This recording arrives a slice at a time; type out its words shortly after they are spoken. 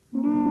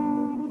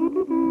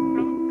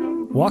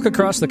Walk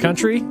across the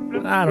country?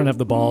 I don't have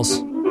the balls.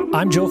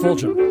 I'm Joe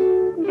Fulgham.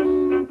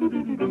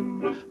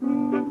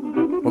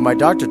 When my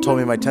doctor told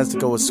me my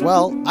testicle was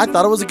swell, I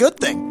thought it was a good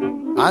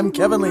thing. I'm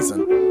Kevin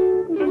Leeson.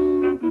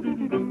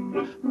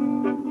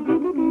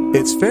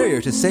 It's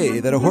fairer to say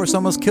that a horse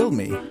almost killed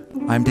me.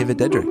 I'm David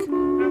Dedrick.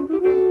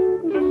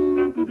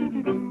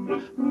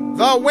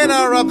 The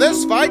winner of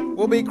this fight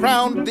will be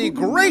crowned the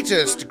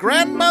greatest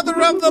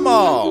grandmother of them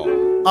all.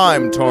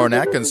 I'm Torrin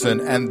Atkinson,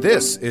 and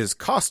this is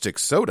Caustic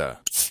Soda.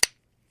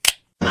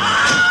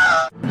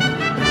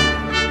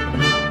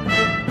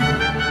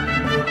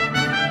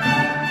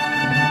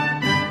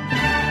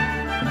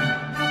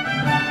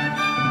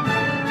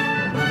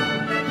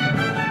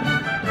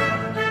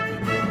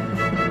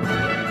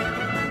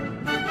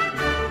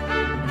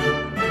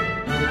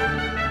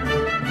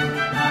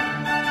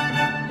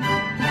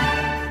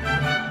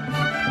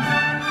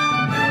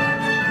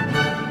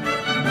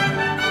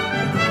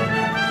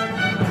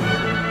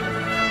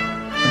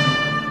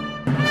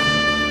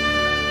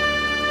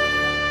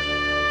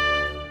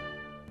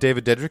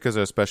 David Dedrick is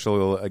our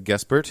special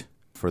guestpert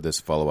for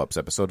this Follow-Ups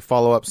episode.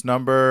 Follow-Ups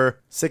number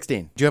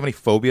 16. Do you have any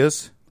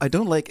phobias? I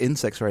don't like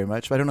insects very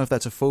much, but I don't know if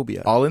that's a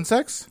phobia. All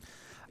insects?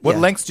 What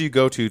Yeah. lengths do you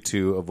go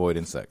to avoid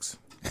insects?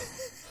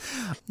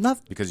 Not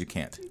Because you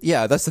can't.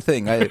 Yeah, that's the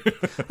thing. I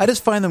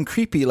just find them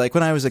creepy. Like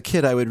when I was a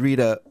kid, I would read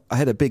I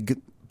had a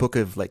big book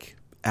of like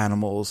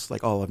animals,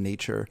 like all of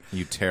nature.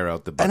 You tear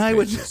out the book And I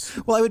pages.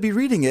 would be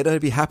reading it, and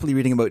I'd be happily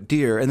reading about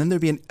deer, and then there'd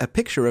be a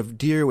picture of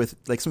deer with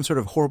like some sort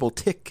of horrible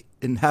tick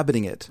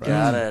inhabiting it.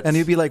 Got it. And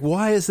you'd be like,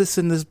 why is this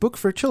in this book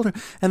for children?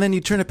 And then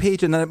you turn a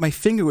page, and then my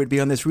finger would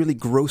be on this really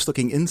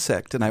gross-looking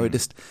insect, and I would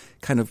just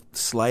kind of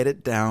slide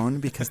it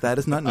down because that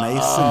is not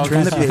nice, and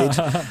turn the page.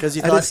 Because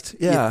you I thought just-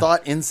 yeah. you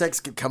thought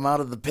insects could come out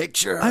of the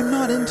picture. I'm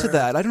not into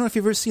that. I don't know if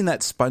you've ever seen that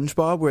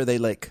SpongeBob where they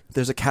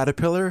there's a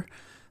caterpillar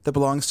that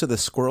belongs to the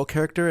squirrel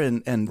character,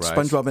 and Right.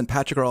 SpongeBob and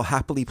Patrick are all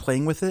happily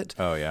playing with it.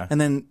 Oh, yeah.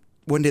 And then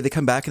one day they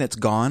come back and it's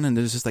gone, and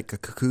there's just like a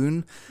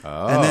cocoon.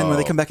 And then when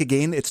they come back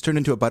again, it's turned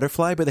into a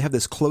butterfly, but they have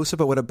this close-up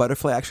of what a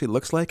butterfly actually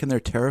looks like, and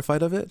they're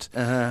terrified of it.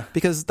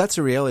 Because that's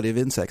the reality of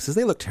insects, is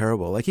they look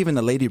terrible. Like even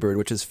a ladybird,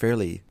 which is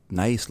fairly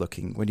nice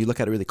looking, when you look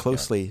at it really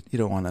closely, you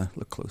don't want to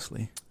look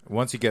closely.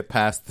 Once you get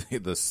past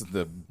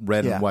the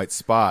red Yeah. and white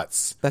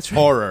spots, That's right.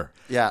 horror.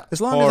 Yeah. As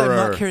long as I'm Horror.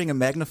 not carrying a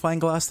magnifying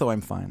glass, though,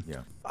 I'm fine. Yeah.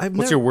 I've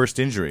What's never- your worst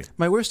injury?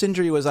 My worst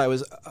injury was I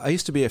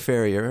used to be a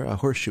farrier, a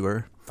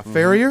horseshoer. A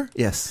farrier?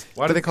 Yes,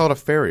 Why do they call it a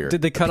farrier?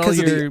 Did they cut Because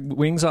all of your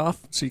wings off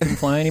so you couldn't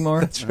fly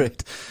anymore? that's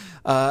right.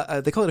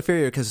 They call it a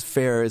farrier because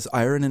fair is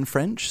iron in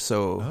French.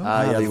 So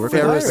yeah, they work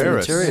with ferrous iron.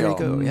 material.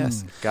 There you go.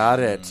 Yes, Got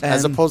it.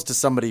 As And- opposed to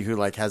somebody who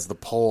like has the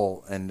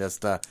pole and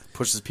just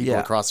pushes people Yeah.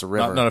 across a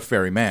river. not a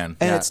ferryman.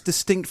 and Yeah. it's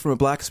distinct from a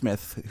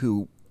blacksmith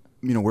who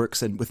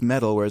works with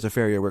metal, whereas a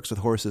farrier works with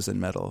horses and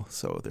metal.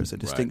 So there's a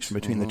distinction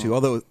between the two,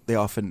 although they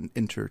often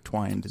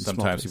intertwined. In small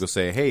Sometimes places. people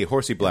say, "Hey,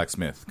 horsey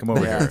blacksmith, come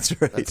over Yeah, here."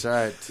 That's right. That's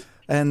right.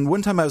 And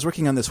one time I was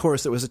working on this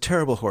horse that was a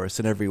terrible horse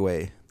in every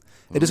way.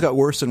 It just got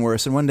worse and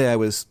worse. And one day I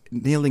was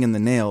kneeling in the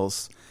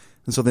nails,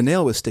 and so the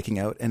nail was sticking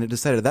out, and it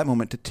decided at that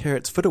moment to tear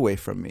its foot away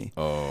from me.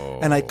 Oh.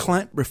 And I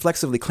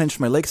reflexively clenched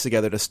my legs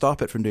together to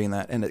stop it from doing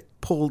that, and it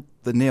pulled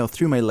the nail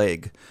through my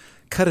leg,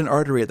 cut an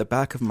artery at the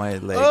back of my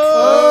leg.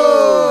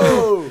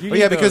 Oh,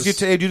 yeah, because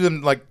you do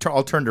them like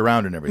all turned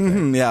around and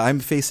everything. Yeah, I'm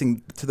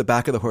facing to the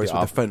back of the horse The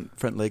with the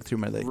front leg through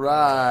my leg.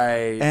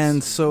 Right.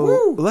 And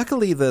so,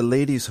 luckily, the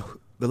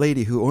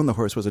lady who owned the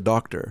horse was a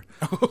doctor.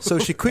 So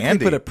she quickly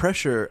Handy. put a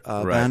pressure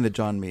bandage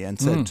on me and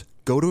said,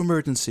 go to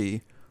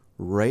emergency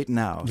right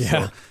now.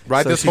 Yeah. So,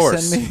 Ride this she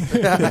horse. sent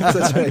me,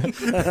 that's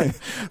right.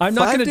 I'm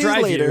not going to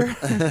drive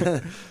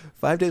you.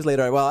 5 days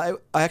later, well,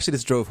 I actually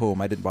just drove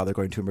home. I didn't bother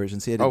going to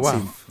emergency. I didn't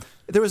wow. see,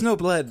 there was no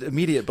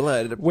immediate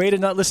blood. Way to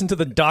not listen to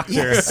the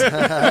doctor.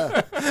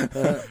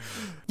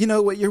 You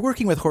know, when you're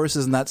working with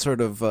horses in that sort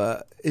of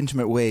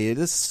intimate way,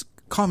 this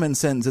common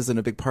sense isn't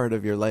a big part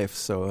of your life.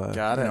 So,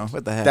 Got it.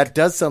 What the heck? That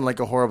does sound like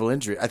a horrible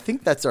injury. I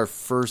think that's our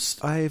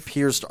first I've-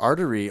 pierced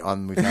artery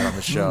we've had on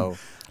the show.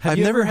 I've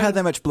you never ever had had-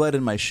 that much blood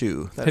in my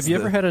shoe. Have you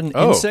ever had an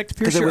Oh. insect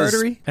pierce 'Cause it your was-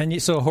 artery?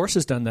 And so a horse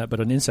has done that, but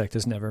an insect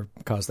has never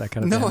caused that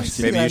kind of No, damage.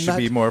 Maybe I'm you should not-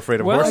 be more afraid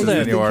of Well, horses then-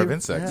 than you are of you-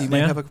 insects. You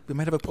Yeah.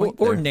 might have a Or, point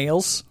or there.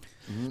 nails.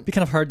 It'd be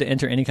kind of hard to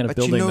enter any kind of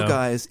But building, though.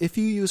 guys, if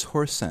you use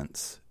horse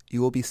sense,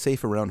 you will be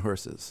safe around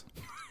horses.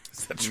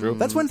 Is that true?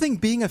 That's one thing.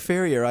 Being a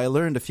farrier, I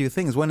learned a few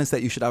things. One is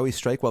that you should always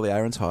strike while the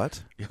iron's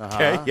hot.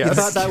 Okay, I yes.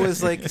 thought that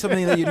was like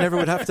something that you never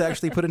would have to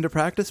actually put into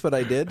practice, but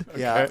I did.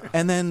 Yeah.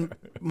 And then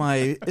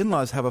my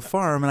in-laws have a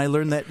farm, and I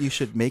learned that you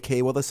should make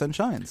hay while the sun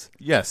shines.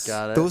 Yes.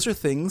 Got it. Those are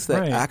things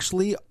that Right.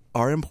 actually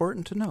are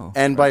important to know.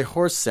 And by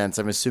horse sense,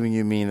 I'm assuming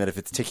you mean that if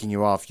it's ticking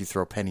you off, you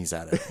throw pennies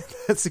at it.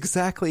 That's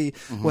exactly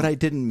what I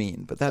didn't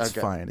mean, but that's Okay.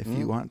 fine if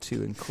you want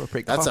to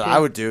incorporate That's what coffee. I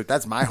would do.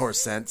 That's my horse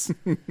sense.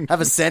 Have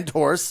a scent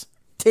horse.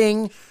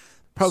 Ting.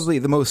 Probably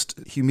the most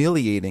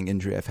humiliating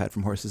injury I've had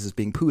from horses is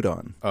being pooed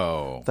on.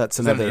 Oh. That's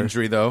Is that another an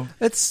injury, though?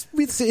 It's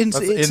That's a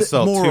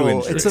insult to moral.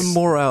 injury. It's a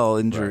morale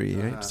injury,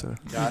 right? So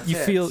You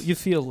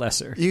feel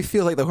lesser. you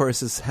feel like the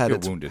horse has Feel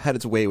wounded. had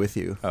its way with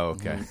you. Oh,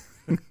 okay.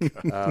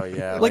 Oh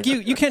yeah. Like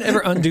you can't ever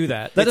undo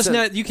that. That is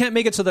not. You can't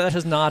make it so that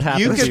has not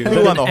happened You to you. can That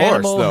poo an on the horse,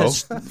 animal though.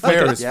 has-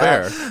 Fair is Yeah.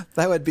 fair.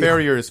 That would be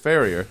Farrier is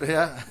farrier.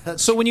 Yeah.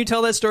 So when you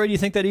tell that story, do you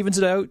think that evens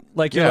it out?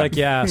 Like you're like,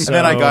 yeah. So And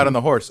then I got on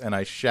the horse and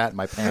I shat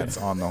my pants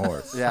on the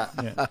horse. Yeah.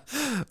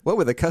 What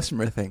would the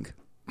customer think?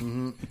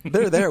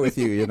 They're there with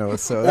you, you know.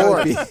 So that Or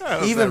would be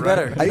even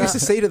better. I used to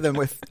say to them,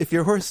 if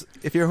your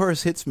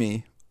horse hits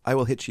me, I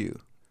will hit you.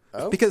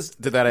 Because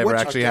Did that ever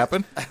actually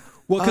happen?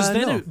 Well,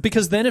 no.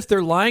 because then if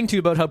they're lying to you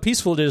about how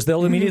peaceful it is,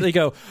 they'll immediately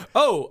go,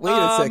 "Oh, Wait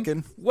a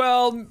second.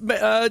 Well,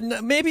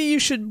 maybe you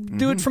should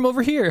do it from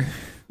over here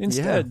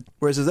instead." Yeah.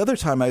 Whereas this other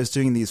time I was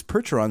doing these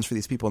percherons for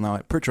these people. Now,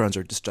 percherons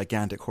are just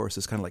gigantic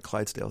horses, kind of like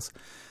Clydesdales.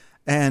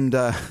 And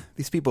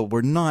these people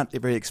were not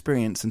very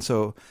experienced. And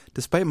so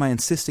despite my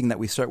insisting that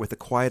we start with the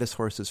quietest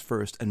horses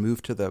first and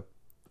move to the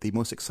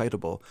most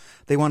excitable,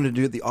 they wanted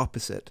to do the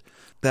opposite.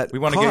 That We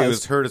want to get you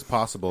as hurt as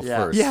possible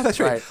first. Yeah, that's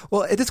right. Right.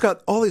 Well, it just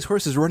got all these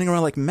horses running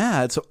around like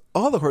mad. So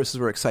all the horses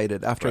were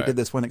excited after I Right. did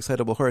this one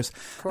excitable horse.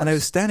 And I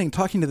was standing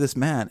talking to this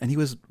man, and he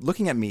was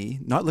looking at me,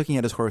 not looking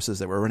at his horses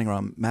that were running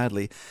around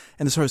madly.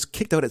 And this horse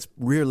kicked out its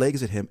rear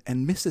legs at him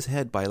and missed his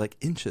head by like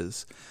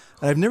inches.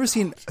 And I've never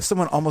seen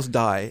someone almost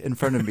die in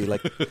front of me.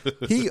 Like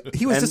he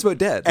was just about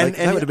dead. Like,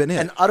 that would have been it.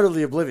 And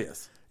utterly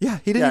oblivious. Yeah,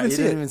 he didn't Yeah, even he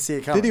see didn't it. even see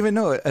it coming. Didn't even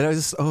know it. And I was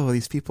just,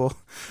 these people,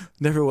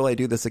 never will I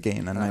do this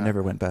again. And I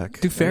never went back.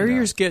 Do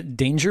farriers get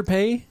danger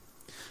pay?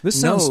 This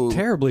sounds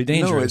terribly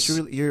dangerous. No,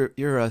 it's really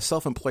you're a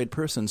self-employed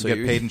person, so You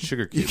get paid in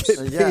sugar cubes.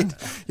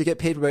 You get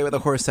paid by what the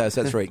horse has.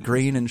 That's right,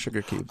 grain and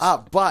sugar cubes.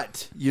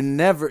 But you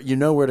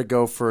know where to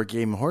go for a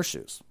game of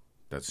horseshoes.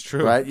 That's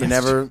true. Right? You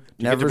never Do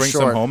you get to bring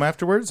short. some home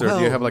afterwards, or do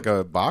you Well, have like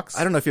a box?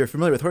 I don't know if you're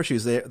familiar with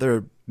horseshoes.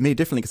 They're made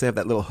differently because they have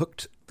that little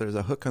hooked. There's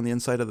a hook on the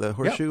inside of the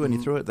horseshoe, and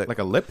you throw it. Like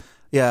a lip?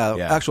 Yeah,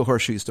 Yeah. actual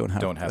horseshoes don't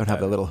have that.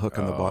 the little hook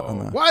on the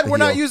bottom. What? We're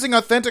not using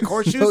authentic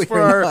horseshoes No, for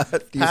you're our not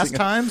using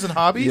pastimes and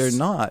hobbies? You're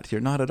not.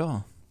 You're not at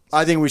all.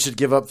 I think we should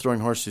give up throwing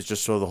horseshoes.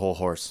 Just throw the whole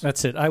horse.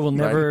 That's it. I will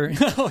never.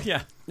 Oh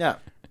yeah. Yeah.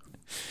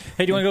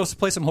 Hey, do you want to go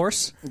play some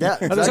horse? Yeah.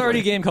 Oh, there's already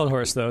a game called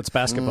horse, though. It's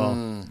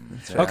basketball.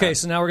 Okay,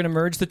 so now we're going to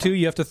merge the two.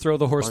 You have to throw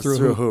the horse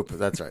through a hoop.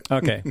 That's right.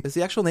 Okay. Is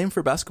the actual name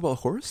for basketball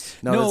horse?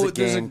 No, there's a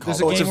game there's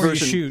called a it's game a where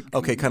version. you shoot.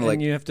 Okay, kinda and like-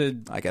 you have to.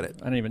 I get it.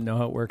 I don't even know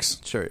how it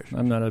works. Sure.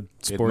 I'm not a It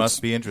sports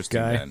must be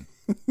interesting guy. then.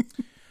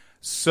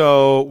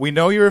 So we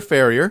know you're a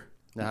farrier.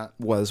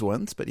 Was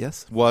once, but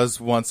yes.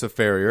 Was once a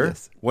farrier.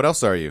 Yes. What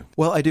else are you?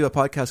 Well, I do a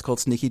podcast called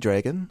Sneaky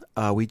Dragon.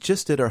 We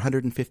just did our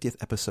 150th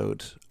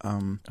episode.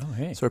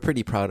 Hey. So we're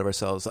pretty proud of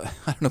ourselves. I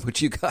don't know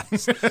about you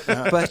guys,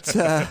 but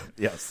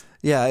Yes.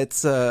 yeah,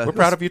 it's. We're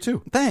proud of you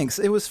too. Thanks.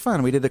 It was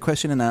fun. We did a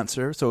question and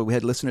answer. So we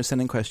had listeners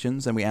send in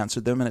questions, and we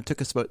answered them, and it took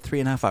us about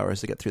 3.5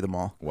 hours to get through them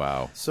all.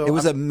 Wow. So It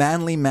was a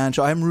manly man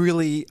show. I'm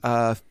really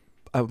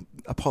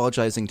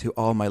apologizing to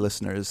all my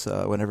listeners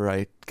whenever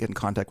I get in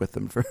contact with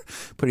them for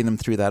putting them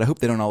through that. I hope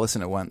they don't all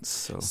listen at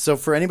once. So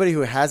for anybody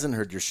who hasn't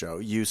heard your show,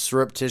 you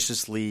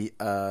surreptitiously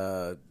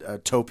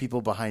tow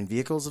people behind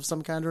vehicles of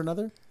some kind or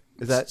another?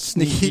 Is that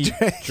Sneaky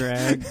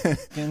drag?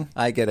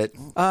 I get it.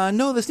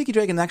 No, the Sneaky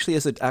Dragon actually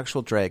is an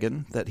actual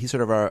dragon. That he's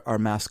sort of our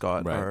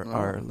mascot, Right.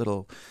 our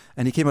little.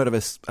 And he came out of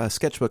a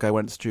sketchbook I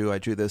once drew. I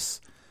drew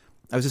this.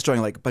 I was just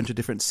drawing like a bunch of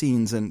different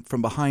scenes, and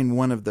from behind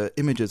one of the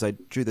images, I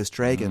drew this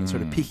dragon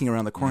sort of peeking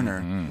around the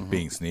corner.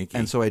 Being sneaky.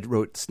 And so I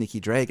wrote Sneaky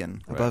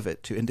Dragon above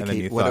it to And then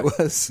indicate you what thought,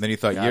 it was. Then you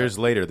thought years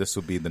later this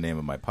would be the name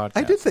of my podcast.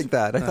 I did think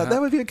that. I thought that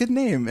would be a good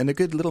name and a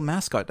good little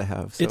mascot to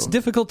have. So. It's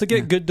difficult to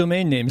get good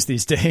domain names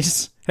these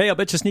days. Hey, I'll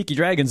bet you Sneaky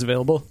Dragon's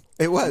available.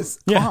 It was.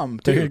 Yeah, Calm,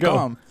 there too. you go.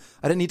 Calm.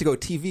 I didn't need to go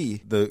TV.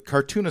 The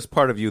cartoonist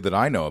part of you that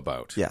I know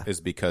about Yeah.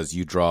 is because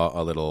you draw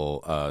a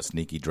little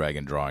sneaky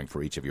dragon drawing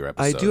for each of your I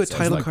episodes. do a As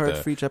title like card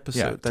for each episode.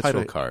 Yeah, That's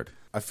title right. card.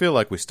 I feel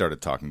like we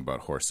started talking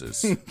about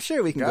horses.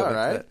 Sure, we can go All with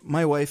right. that.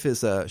 My wife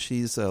is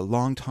she's a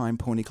longtime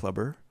pony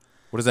clubber.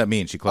 What does that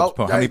mean? She clubs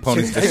how many right.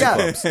 ponies does she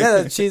clubs?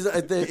 Yeah, she's.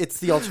 It's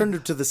the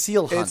alternative to the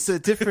seal hunt. It's a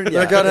different.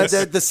 They're gonna,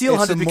 the seal it's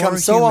hunt a has become more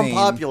so humane-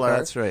 unpopular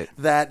That's right.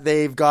 that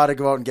they've got to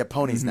go out and get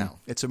ponies now.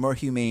 It's a more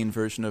humane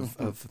version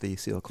of the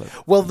seal club.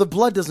 Well, the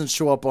blood doesn't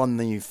show up on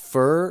the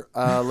fur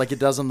like it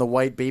does on the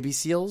white baby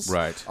seals.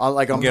 Right.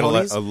 Like You on get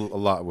ponies. a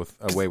lot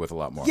away with a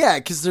lot more. Yeah,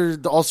 because there are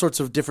all sorts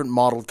of different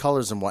mottled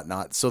colors and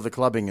whatnot. So the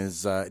clubbing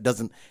is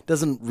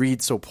doesn't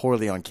read so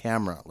poorly on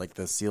camera like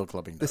the seal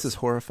clubbing does. This is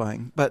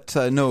horrifying. But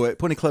no,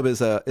 Pony Club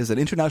is an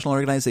international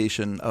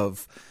organization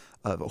of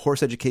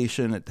horse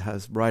education. It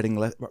has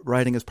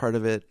riding as part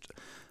of it.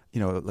 You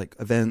know, like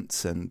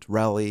events and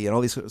rally and all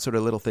these sort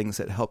of little things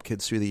that help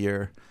kids through the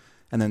year.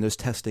 And then there's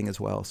testing as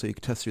well, so you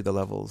can test through the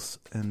levels,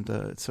 and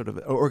it's sort of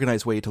an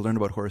organized way to learn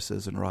about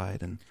horses and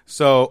ride. And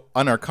So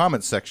on our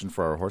comments section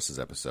for our horses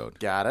episode,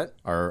 Got it.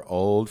 our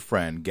old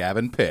friend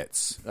Gavin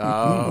Pitts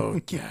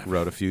Oh,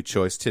 wrote a few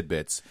choice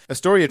tidbits. A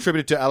story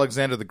attributed to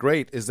Alexander the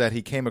Great is that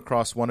he came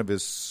across one of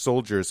his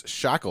soldiers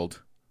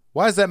shackled.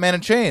 Why is that man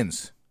in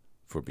chains?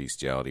 For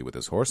bestiality with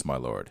his horse, my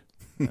lord.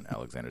 And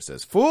Alexander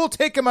says, "Fool,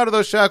 take him out of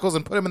those shackles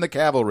and put him in the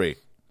cavalry."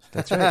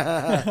 That's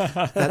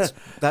right.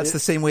 That's the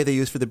same way they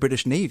use for the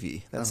British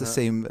Navy. That's the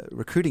same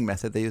recruiting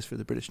method they use for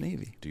the British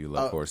Navy. Do you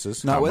love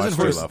horses? No, How it wasn't much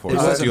do you horses. love It horses?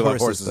 wasn't Do you love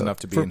horses, horses though. enough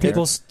to be For in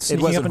people here?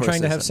 sneaking wasn't up and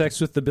trying to have horses.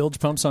 sex with the bilge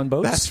pumps on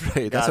boats? That's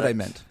right. That's what I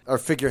meant. Or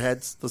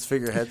figureheads. Those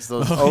figureheads.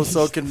 Those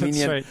so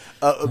convenient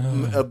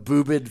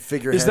boobed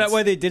figureheads. Is that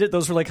why they did it?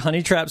 Those were like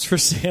honey traps for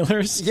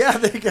sailors? Yeah,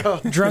 there you go.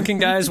 Drunken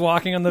guys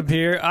walking on the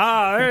pier.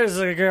 There's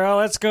a girl.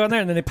 Let's go in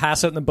there. And then they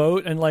pass out in the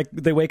boat, and like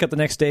they wake up the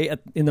next day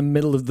in the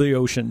middle of the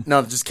ocean.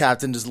 No, just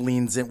captain just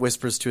leans in,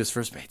 whispers to his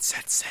first mate,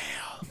 "Set sail.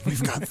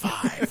 We've got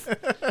 5."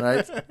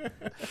 Right?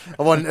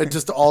 One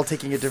just all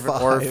taking a different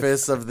 5.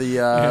 orifice of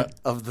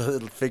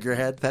the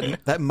figurehead.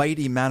 That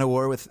mighty man of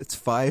war with its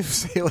 5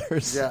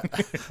 sailors. Yeah.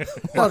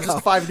 Well,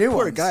 just 5 new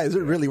Poor ones. guys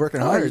are really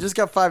working Oh, hard. you just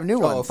got 5 new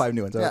ones. Oh, 5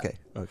 new ones. Yeah. Okay.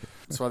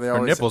 That's why they Her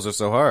always nipples are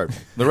so hard.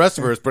 The rest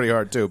of her is pretty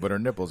hard too, but her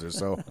nipples are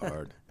so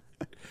hard.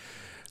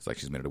 It's like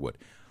she's made out of wood.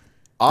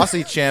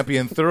 Aussie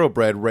champion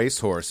thoroughbred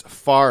racehorse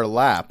Far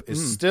Lap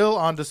is still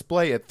on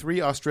display at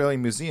 3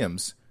 Australian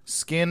museums.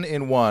 Skin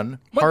in one,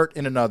 heart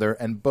in another,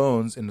 and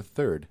bones in the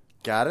third.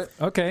 Got it.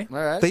 Okay. All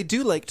right. They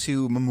do like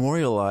to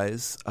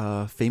memorialize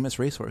famous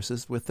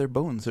racehorses with their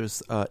bones.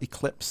 There's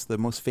Eclipse, the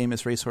most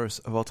famous racehorse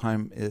of all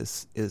time.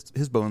 Is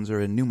his bones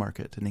are in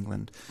Newmarket in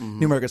England.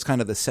 Newmarket's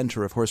kind of the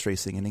center of horse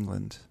racing in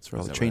England. It's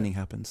where all the training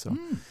happens. So,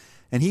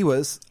 and he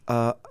was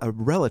a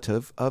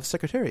relative of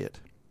Secretariat.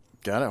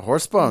 Got it.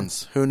 Horse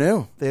bones. Who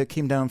knew? They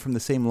came down from the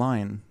same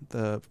line.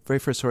 The very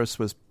first horse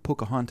was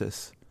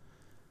Pocahontas.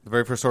 The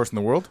very first horse in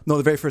the world? No,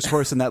 the very first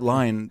horse in that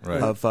line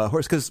Right. of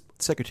horse, because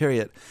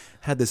Secretariat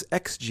had this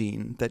X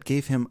gene that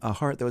gave him a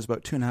heart that was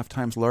about 2.5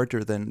 times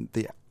larger than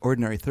the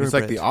ordinary It's thoroughbred.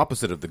 like the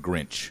opposite of the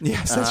Grinch.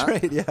 Yes, that's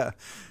right. Yeah,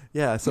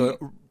 yeah.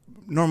 So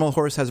normal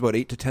horse has about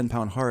 8 to 10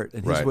 pound heart,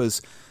 and his Right.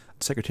 was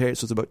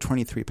Secretariat's was about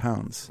 23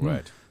 pounds.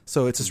 Right.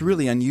 So it's this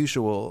really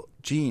unusual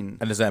gene.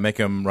 And does that make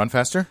him run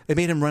faster? It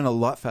made him run a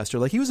lot faster.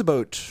 Like he was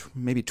about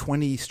maybe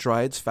 20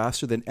 strides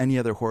faster than any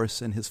other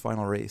horse in his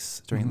final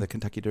race during the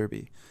Kentucky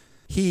Derby.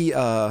 He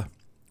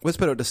was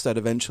put out to stud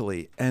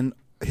eventually, and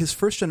his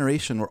first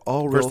generation were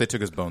all First, real. they took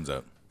his bones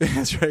out.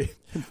 That's right.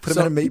 Put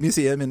him in a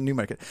museum in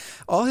Newmarket.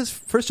 All his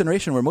first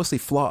generation were mostly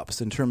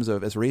flops in terms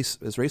of as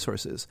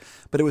racehorses,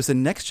 but it was the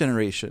next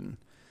generation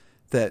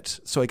that.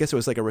 So I guess it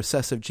was like a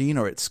recessive gene,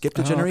 or it skipped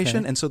a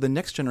generation, okay. and so the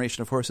next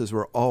generation of horses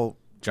were all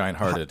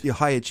Giant-hearted.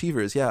 high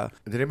achievers. Yeah.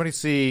 Did anybody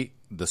see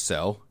The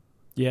Cell?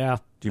 Yeah.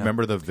 Do you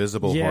remember the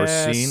visible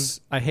Yes. horse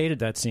scene? I hated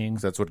that scene.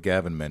 That's what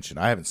Gavin mentioned.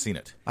 I haven't seen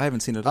it. I haven't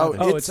seen it. Oh,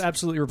 either. Oh, it's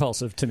absolutely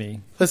repulsive to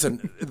me.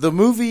 Listen, the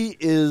movie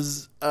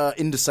is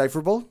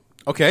indecipherable,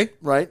 Okay.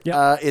 right?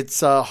 Yeah.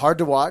 It's hard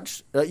to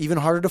watch, even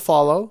harder to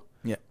follow.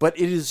 Yeah. But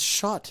it is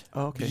shot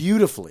okay.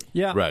 beautifully.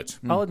 Yeah. Right.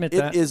 I'll admit It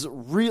that. is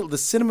real. The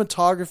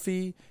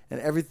cinematography and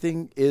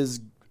everything is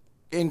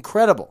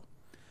incredible,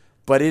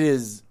 but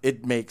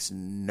it makes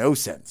no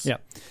sense. Yeah.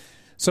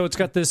 So it's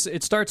got this.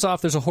 It starts off.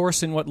 There's a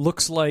horse in what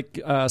looks like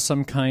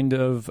some kind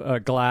of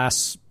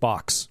glass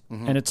box,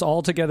 and it's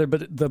all together,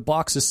 but the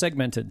box is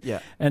segmented. Yeah.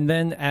 And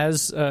then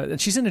and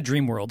she's in a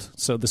dream world,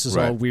 so this is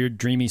all Right. weird,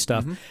 dreamy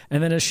stuff.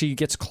 And then as she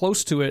gets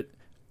close to it,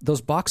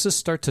 those boxes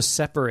start to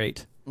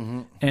separate,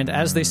 and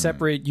as they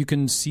separate, you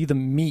can see the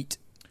meat.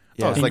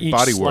 Oh, it's in like each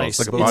Body World. slice.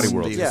 It's like a Body It's-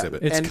 World yeah.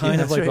 exhibit. It's And- kind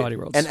yeah, of like that's right. Body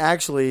Worlds. And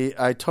actually,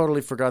 I totally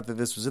forgot that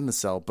this was in the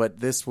cell, but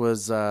this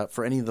was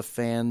for any of the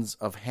fans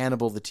of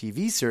Hannibal, the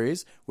TV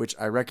series, which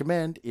I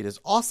recommend. It is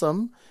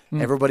awesome.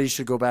 Everybody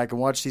should go back and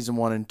watch season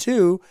 1 and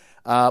 2.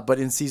 But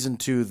in season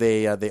 2,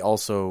 they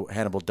also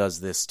Hannibal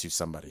does this to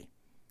somebody.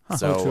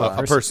 So to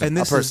a person. And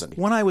this a person. is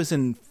when I was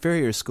in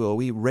farrier school.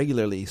 We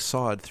regularly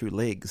sawed through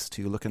legs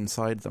to look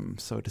inside them,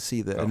 so to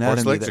see the anatomy.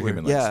 horse legs that or were-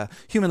 human legs? Yeah,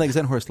 human legs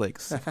and horse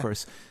legs. Of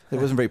course, it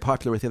wasn't very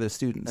popular with the other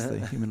students, the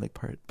human leg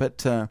part.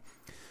 But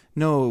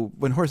no,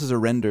 when horses are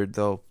rendered,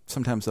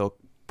 sometimes they'll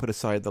put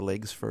aside the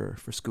legs for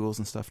schools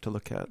and stuff to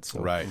look at.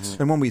 So. Right.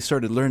 And when we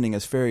started learning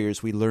as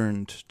farriers, we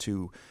learned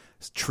to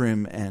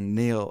trim and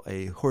nail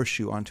a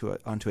horseshoe onto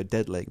a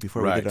dead leg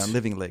before we Right. get it on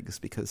living legs,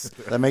 because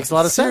that makes a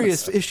lot of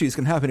serious sense. issues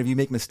can happen if you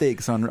make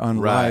mistakes on Right.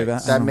 live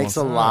animals. That makes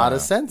a lot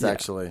of sense,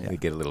 actually. They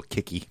get a little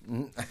kicky.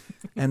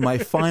 And my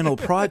final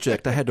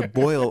project, I had to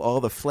boil all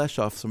the flesh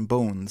off some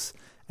bones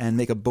and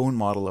make a bone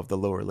model of the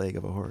lower leg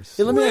of a horse.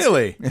 Hey, let me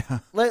Really?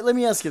 let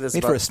me ask you this Made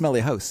about for a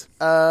smelly house.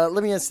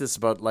 let me ask you this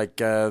about like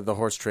the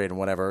horse trade and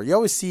whatever. You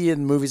always see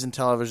in movies and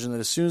television that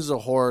as soon as a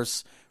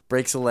horse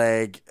breaks a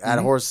leg,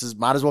 and horses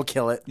might as well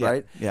kill it,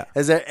 right? yeah.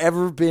 Has there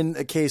ever been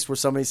a case where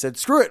somebody said,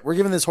 "Screw it, we're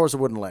giving this horse a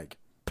wooden leg,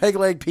 peg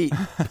leg Pete,"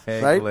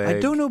 Peg right? leg, I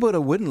don't know about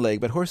a wooden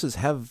leg, but horses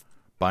have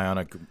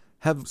bionic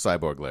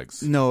cyborg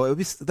legs. no.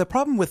 The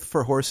problem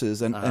for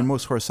horses and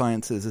most horse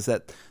sciences is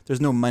that there's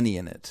no money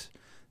in it.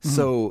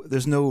 So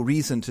there's no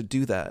reason to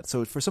do that.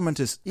 So for someone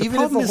to Even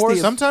problem if a is horse-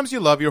 the- Sometimes you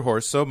love your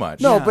horse so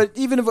much. No, Yeah. but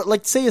even if,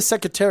 like, say a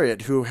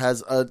Secretariat who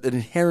has an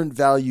inherent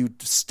value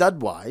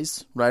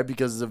stud-wise, right,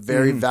 because it's a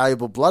very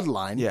valuable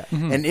bloodline, Yeah.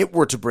 and it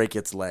were to break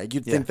its leg,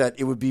 you'd think that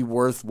it would be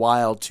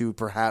worthwhile to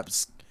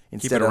perhaps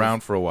Instead it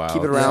around for a while.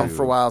 Keep it around to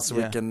for a while so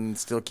we Yeah. can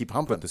still keep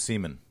humping. Put the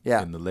semen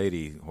Yeah. in the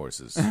lady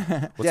horses. What's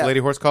Yeah. the lady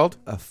horse called?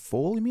 A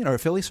foal, you mean? Or a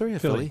filly, sorry? A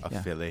filly. A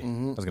Yeah. filly. I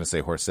was going to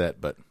say horsette,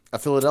 but A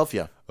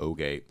Philadelphia.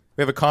 okay.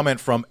 We have a comment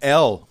from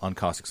L on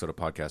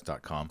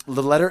causticsodapodcast.com.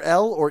 The letter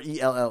L or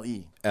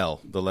ELLE?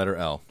 L, the letter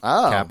L.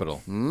 Oh.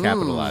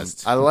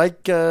 Capitalized. I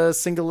like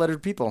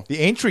single-lettered people. The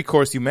Aintree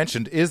course you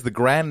mentioned is the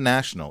Grand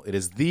National. It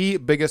is the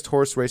biggest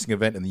horse racing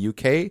event in the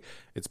UK.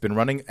 It's been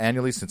running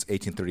annually since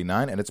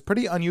 1839, and it's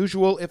pretty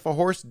unusual if a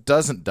horse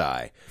doesn't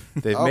die.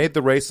 They've made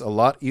the race a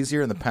lot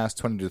easier in the past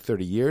 20 to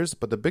 30 years,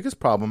 but the biggest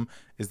problem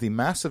is the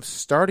massive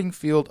starting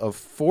field of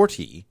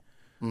 40.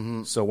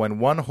 So when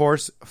one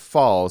horse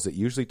falls, it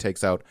usually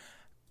takes out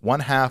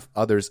one half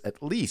others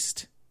at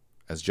least,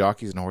 as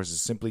jockeys and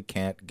horses simply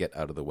can't get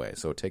out of the way.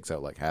 So it takes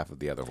out like half of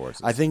the other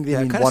horses. I think they Yeah,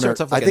 it mean kinda one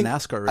starts or, off like I a think,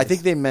 NASCAR I race.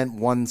 think they meant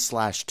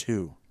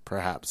 1/2,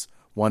 perhaps.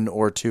 1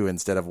 or 2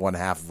 instead of one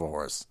half of a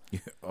horse.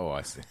 Oh,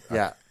 I see.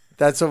 Yeah.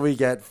 That's what we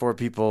get for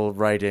people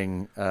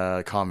writing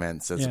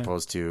comments as Yeah.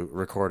 opposed to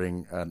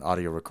recording an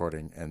audio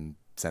recording and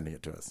sending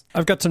it to us.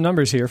 I've got some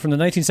numbers here. From the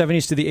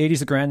 1970s to the 80s,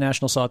 the Grand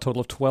National saw a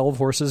total of 12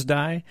 horses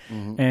die.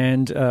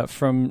 And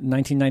from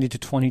 1990 to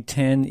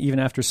 2010, even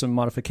after some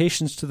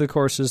modifications to the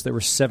courses, there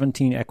were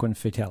 17 equine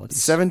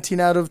fatalities.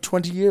 17 out of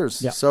 20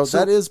 years. Yeah. So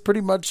that is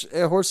pretty much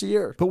a horse a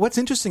year. But what's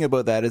interesting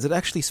about that is it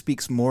actually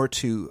speaks more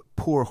to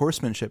poor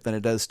horsemanship than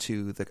it does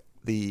to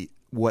the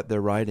what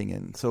they're riding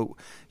in. So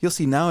you'll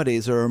see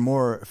nowadays there are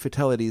more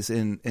fatalities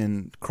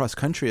in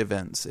cross-country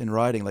events, in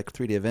riding, like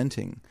 3D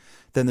eventing,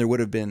 than there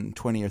would have been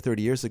 20 or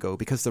 30 years ago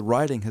because the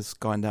riding has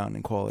gone down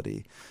in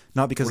quality.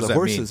 Not because What does the that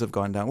horses mean? have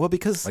gone down. Well,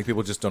 because... Like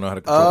people just don't know how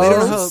to control They don't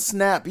Oh, know how-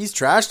 snap. He's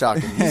trash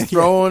talking. He's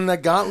throwing the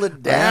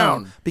gauntlet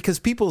down. Because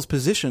people's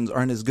positions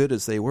aren't as good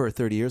as they were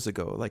 30 years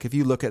ago. Like if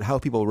you look at how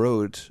people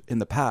rode in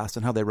the past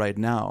and how they ride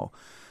now,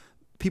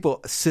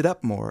 people sit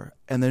up more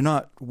and they're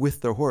not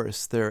with their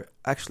horse. They're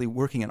actually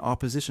working in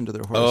opposition to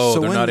their horse. Oh, So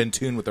they're when- not in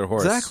tune with their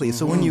horse. Exactly.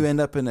 So when you end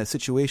up in a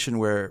situation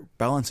where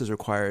balance is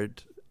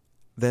required,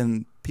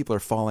 then people are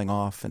falling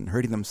off and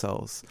hurting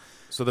themselves.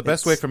 So the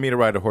best way for me to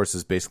ride a horse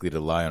is basically to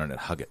lie on it and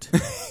hug it.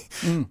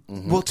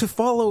 Well, to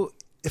follow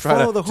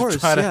the horse,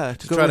 try to,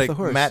 to go try with to the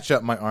horse. match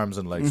up my arms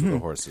and legs with the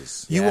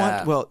horses. You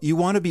Yeah.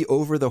 want to be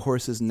over the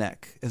horse's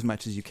neck as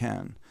much as you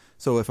can.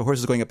 So if a horse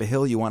is going up a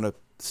hill, you want to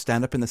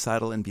stand up in the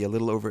saddle and be a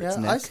little over its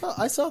Yeah, neck.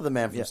 I saw the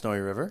man from Snowy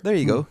River. There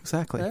you go.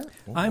 Exactly. Yeah.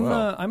 I'm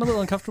a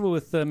little uncomfortable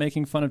with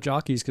making fun of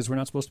jockeys because we're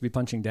not supposed to be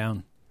punching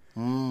down.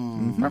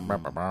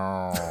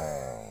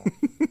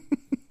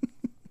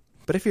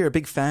 But if you're a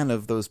big fan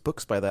of those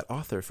books by that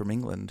author from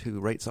England who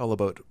writes all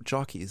about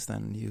jockeys,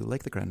 then you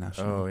like the Grand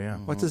National. Oh, yeah.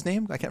 What's his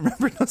name? I can't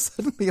remember now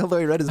suddenly, although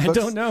I read his I books.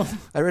 don't know.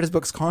 I read his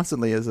books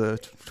constantly as a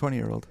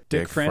 20-year-old.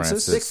 Dick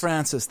Francis? Dick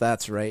Francis,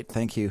 that's right.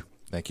 Thank you.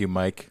 Thank you,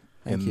 Mike.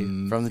 Thank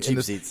you. From the cheap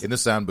in seats. in the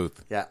sound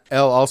booth. Yeah.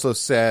 L also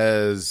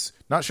says,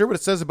 not sure what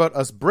it says about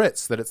us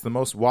Brits, that it's the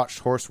most watched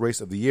horse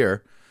race of the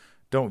year.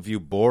 Don't view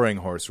boring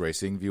horse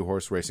racing. View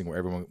horse racing where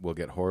everyone will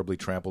get horribly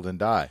trampled and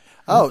die.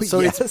 Oh, so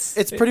Yes.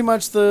 it's pretty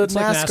much the It's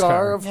like NASCAR,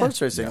 NASCAR. of horse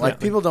racing.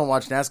 Like people don't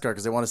watch NASCAR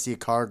because they want to see a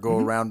car go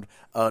around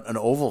an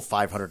oval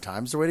 500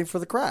 times. They're waiting for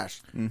the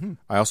crash.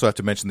 I also have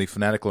to mention the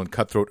fanatical and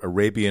cutthroat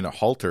Arabian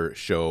halter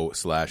show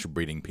 /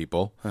 breeding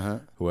people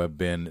who have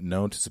been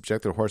known to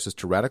subject their horses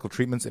to radical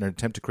treatments in an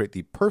attempt to create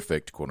the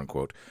perfect, quote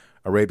unquote,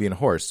 Arabian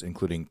horse,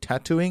 including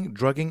tattooing,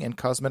 drugging, and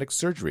cosmetic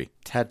surgery.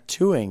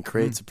 Tattooing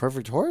creates a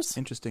perfect horse?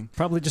 Interesting.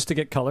 Probably just to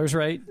get colors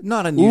right.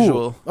 Not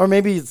unusual. Ooh. Or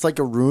maybe it's like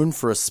a rune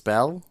for a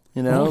spell,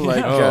 you know? Oh, yeah.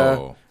 Like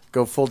Oh.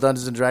 go full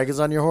Dungeons and Dragons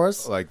on your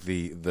horse? Like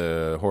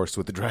the horse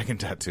with the dragon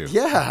tattoo.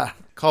 Yeah.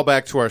 Call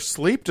back to our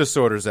sleep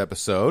disorders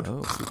episode.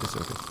 Oh, sleep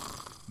disorder.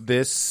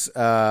 This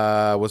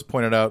was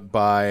pointed out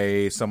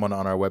by someone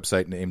on our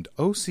website named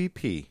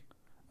OCP.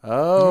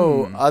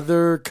 Oh,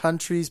 other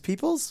countries'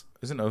 peoples?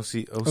 Isn't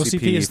OCP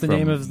OCP is the from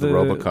name of the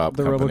RoboCop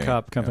the company?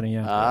 RoboCop company.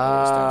 Yeah.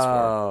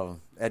 Oh,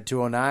 at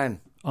 209.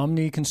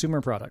 Omni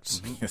Consumer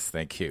Products. Yes,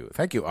 thank you.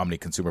 Thank you, Omni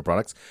Consumer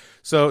Products.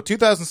 So,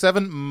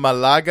 2007,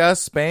 Malaga,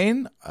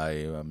 Spain. I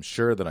am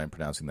sure that I'm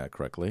pronouncing that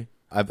correctly.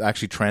 I've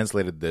actually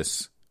translated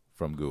this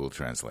from Google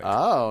Translate.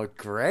 Oh,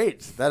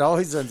 great. That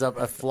always ends up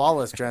a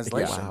flawless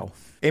translation. Wow.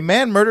 A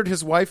man murdered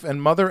his wife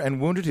and mother and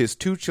wounded his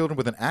 2 children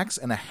with an axe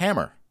and a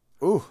hammer.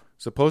 Ooh.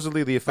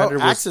 Supposedly, the offender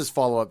was... Axe's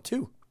follow-up,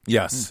 too.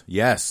 Yes,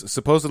 yes.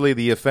 Supposedly,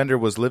 the offender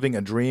was living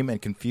a dream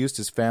and confused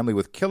his family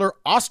with killer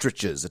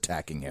ostriches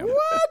attacking him.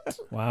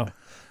 Wow.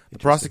 The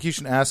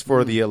prosecution asked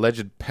for the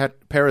alleged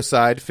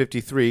parricide,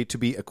 53, to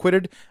be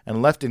acquitted and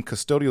left in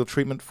custodial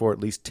treatment for at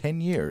least 10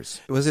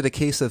 years. Was it a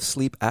case of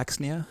sleep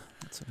axnia?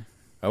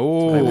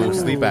 Oh,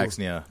 sleep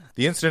apnea.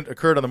 The incident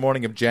occurred on the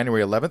morning of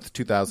January 11th,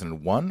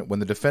 2001, when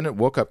the defendant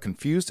woke up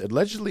confused,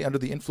 allegedly under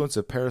the influence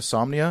of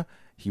parasomnia.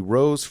 He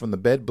rose from the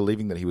bed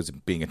believing that he was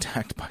being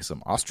attacked by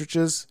some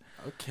ostriches.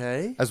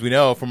 Okay. As we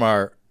know from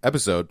our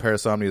episode,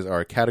 parasomnias are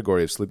a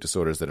category of sleep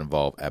disorders that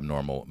involve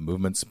abnormal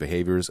movements,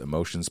 behaviors,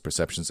 emotions,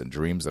 perceptions, and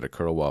dreams that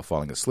occur while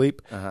falling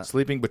asleep,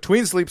 sleeping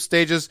between sleep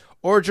stages,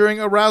 or during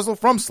arousal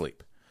from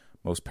sleep.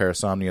 Most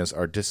parasomnias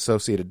are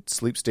dissociated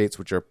sleep states,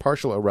 which are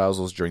partial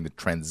arousals during the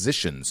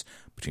transitions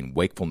between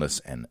wakefulness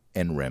and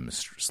NREM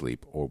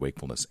sleep, or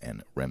wakefulness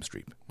and REM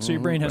sleep. So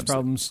your brain has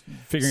problems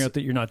figuring out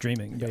that you're not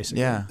dreaming,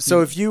 basically. Yeah. So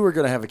if you were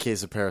going to have a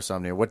case of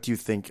parasomnia, what do you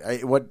think?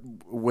 What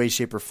way,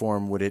 shape, or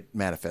form would it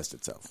manifest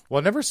itself?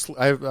 Well,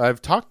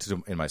 I've talked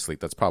to in my sleep.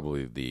 That's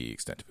probably the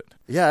extent of it.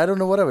 Yeah, I don't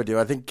know what I would do.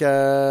 I think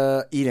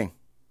eating.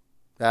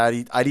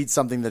 I'd eat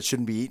something that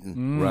shouldn't be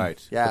eaten.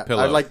 Right. Yeah, The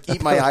pillow. I'd like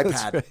eat my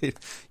That's iPad. right.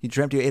 You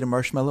dreamt you ate a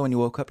marshmallow and you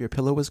woke up, your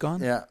pillow was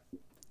gone? Yeah,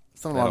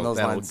 something along those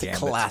That'll lines. gambit.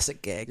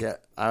 Classic gag. Yeah,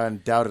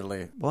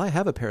 undoubtedly. Well, I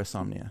have a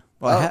parasomnia.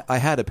 Well, I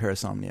had a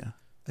parasomnia.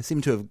 I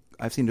seem to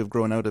have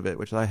grown out of it,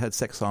 which I had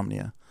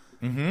sexsomnia.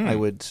 Mm-hmm.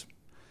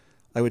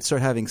 I would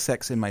start having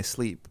sex in my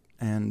sleep,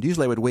 and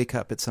usually I would wake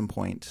up at some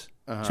point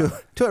to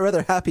a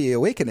rather happy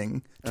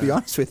awakening, to be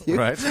honest with you.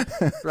 Right.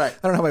 Right.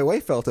 I don't know how my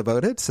wife felt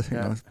about it. You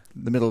know,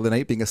 in the middle of the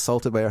night being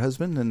assaulted by her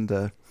husband,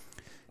 and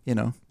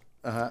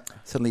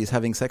suddenly he's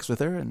having sex with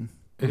her, and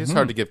It is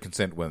hard to give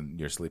consent when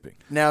you're sleeping.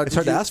 Now, it's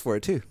hard to ask for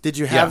it too. Did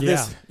you have Yeah.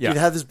 this? Yeah. Did you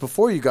have this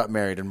before you got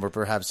married and were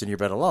perhaps in your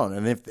bed alone?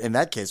 And if in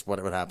that case,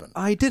 what would happen?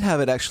 I did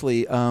have it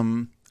actually.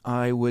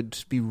 I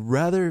would be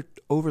rather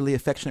overly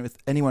affectionate with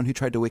anyone who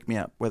tried to wake me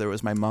up, whether it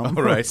was my mom All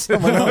or right.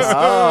 someone else.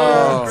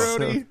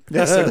 Grody.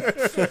 Yes,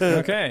 sir.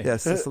 Okay.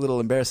 Yes, it's a little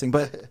embarrassing,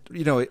 but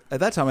at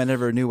that time I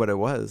never knew what it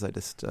was. I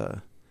just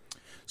So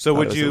thought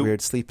would it was you? a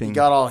weird sleeping? You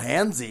got all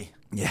handsy.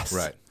 Yes,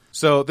 Right.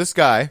 So this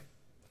guy,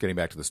 getting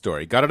back to the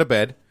story, got out of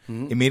bed,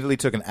 immediately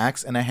took an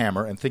axe and a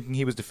hammer, and thinking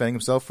he was defending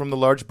himself from the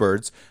large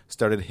birds,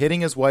 started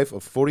hitting his wife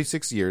of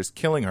 46 years,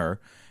 killing her,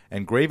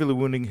 and gravely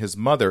wounding his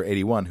mother,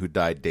 81, who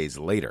died days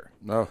later.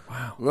 Oh,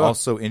 wow.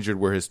 Also injured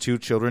were his two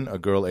children, a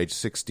girl aged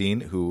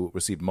 16 who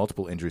received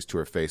multiple injuries to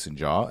her face and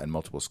jaw and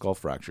multiple skull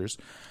fractures.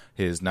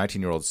 His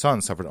 19-year-old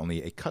son suffered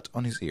only a cut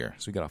on his ear,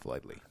 so he got off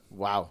lightly.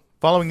 Wow.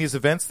 Following these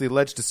events, the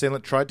alleged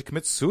assailant tried to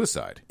commit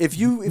suicide. If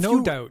you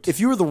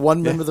were the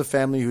one member of the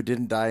family who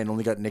didn't die and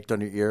only got nicked on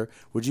your ear,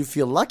 would you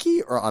feel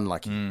lucky or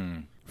unlucky?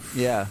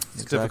 Yeah,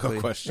 It's a difficult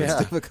question. It's Yeah.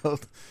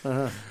 difficult. It's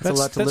a That's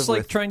lot to live like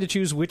with. trying to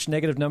choose which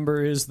negative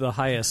number is the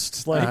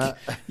highest. Like,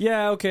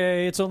 yeah,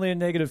 okay, it's only a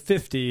negative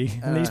 50,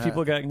 and these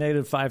people got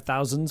negative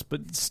 5,000s,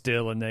 but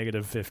still a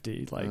negative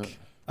 50. Like,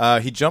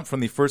 He jumped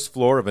from the first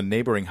floor of a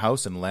neighboring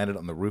house and landed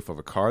on the roof of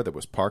a car that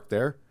was parked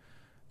there.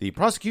 The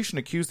prosecution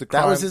accused the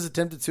crime. That was his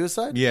attempted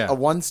suicide? Yeah. A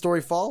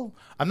one-story fall?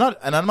 I'm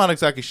not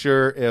exactly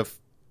sure if.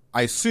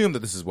 I assume that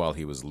this is while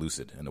he was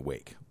lucid and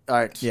awake, All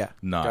right. Yeah.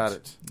 not Got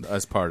it.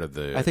 as part of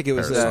the. I think it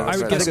was. parasite. I would I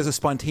guess- think it was a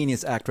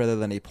spontaneous act rather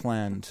than a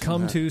planned.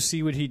 come to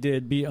see what he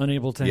did, be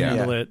unable to Yeah.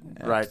 handle Yeah. it,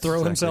 Right. throw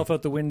Exactly. himself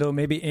out the window,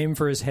 maybe aim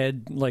for his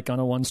head, like on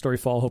a one-story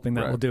fall, hoping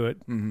that Right. will do it.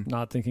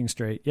 Not thinking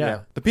straight. Yeah. Yeah.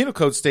 The Penal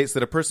Code states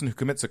that a person who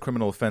commits a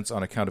criminal offense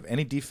on account of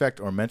any defect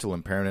or mental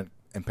impairment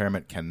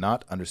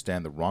cannot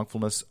understand the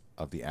wrongfulness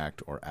of the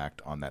act or act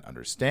on that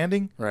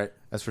understanding. Right.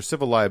 As for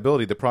civil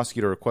liability, the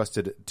prosecutor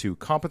requested to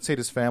compensate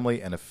his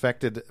family and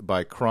affected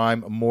by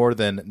crime more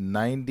than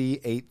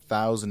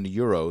 98,000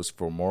 euros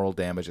for moral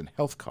damage and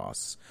health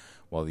costs,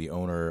 while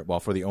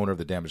for the owner of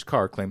the damaged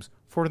car claims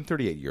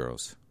 438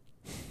 euros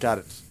Got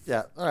it.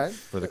 Yeah. All right.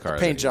 for the car.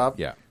 Paint job.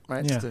 Yeah.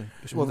 Right. Yeah.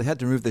 Well, they had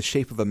to remove the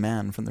shape of a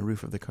man from the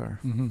roof of the car.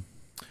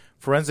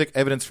 Forensic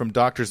evidence from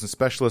doctors and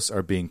specialists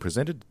are being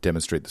presented to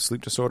demonstrate the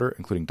sleep disorder,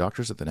 including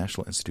doctors at the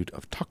National Institute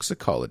of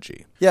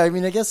Toxicology. Yeah, I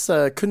mean, I guess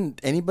couldn't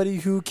anybody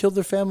who killed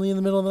their family in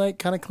the middle of the night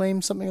kind of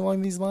claim something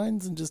along these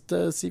lines and just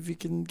see if you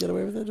can get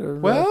away with it? Or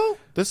Well,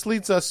 this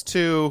leads us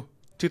to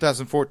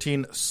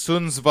 2014,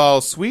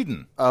 Sundsvall,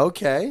 Sweden.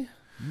 okay.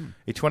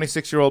 A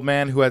 26-year-old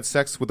man who had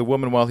sex with a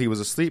woman while he was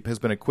asleep has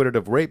been acquitted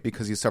of rape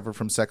because he suffered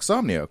from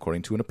sexsomnia,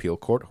 according to an appeal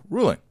court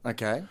ruling.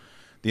 Okay.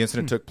 The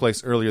incident took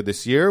place earlier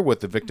this year,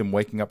 with the victim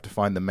waking up to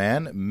find the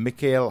man,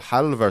 Mikael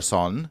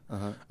Halvarsson,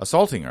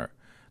 assaulting her.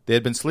 They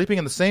had been sleeping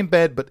in the same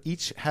bed, but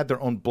each had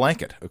their own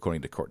blanket,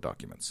 according to court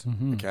documents.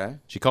 Okay.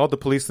 She called the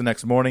police the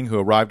next morning, who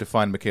arrived to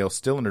find Mikael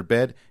still in her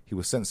bed. He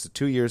was sentenced to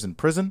 2 years in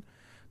prison.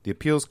 The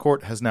appeals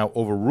court has now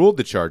overruled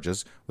the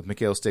charges, with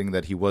Mikael stating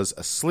that he was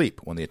asleep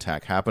when the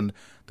attack happened.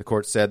 The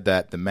court said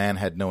that the man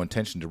had no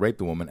intention to rape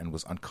the woman and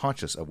was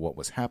unconscious of what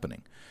was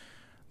happening.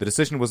 The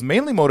decision was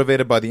mainly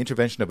motivated by the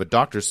intervention of a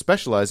doctor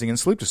specializing in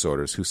sleep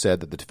disorders, who said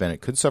that the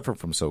defendant could suffer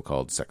from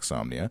so-called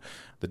sexsomnia.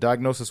 The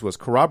diagnosis was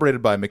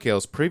corroborated by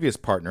Mikael's previous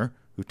partner,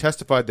 who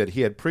testified that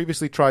he had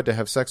previously tried to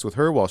have sex with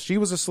her while she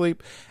was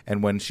asleep,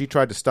 and when she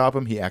tried to stop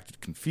him, he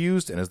acted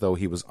confused and as though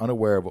he was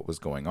unaware of what was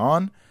going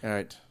on. All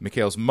right.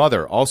 Mikael's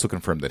mother also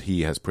confirmed that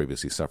he has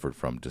previously suffered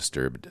from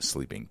disturbed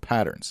sleeping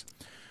patterns.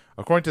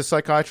 According to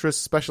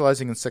psychiatrists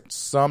specializing in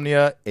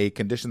sexsomnia, a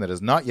condition that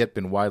has not yet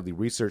been widely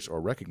researched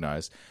or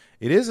recognized,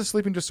 it is a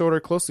sleeping disorder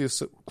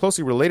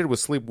closely related with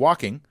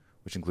sleepwalking,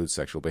 which includes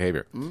sexual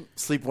behavior.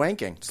 Sleep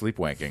wanking.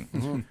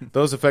 Sleepwanking.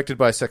 Those affected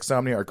by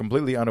sexsomnia are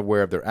completely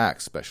unaware of their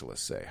acts,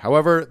 specialists say.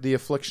 However, the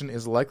affliction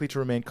is likely to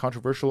remain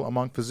controversial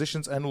among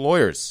physicians and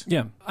lawyers.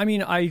 Yeah. I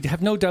mean, I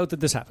have no doubt that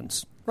this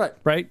happens. Right.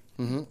 Right?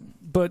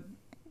 But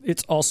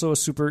it's also a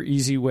super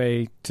easy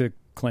way to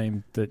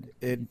claim that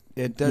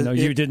It does.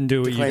 you didn't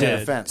do what you declaring an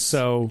did. offense.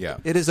 So Yeah.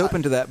 It is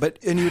open to that,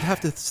 and you'd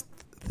have to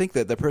think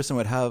that the person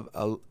would have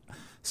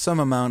some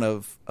amount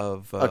of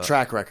A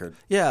track record.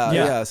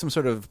 some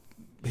sort of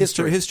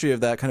history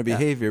of that kind of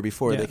behavior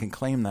before Yeah. they can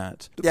claim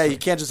that. Yeah, you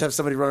can't just have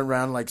somebody running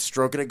around like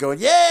stroking it, going,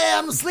 "Yeah,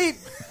 I'm asleep,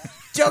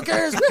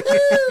 jokers!"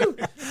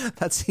 Woohoo!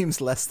 That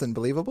seems less than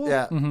believable.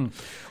 Yeah,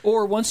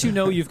 Or once you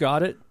know you've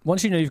got it,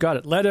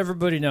 let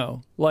everybody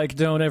know. Like,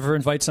 don't ever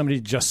invite somebody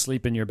to just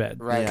sleep in your bed.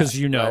 Right. Because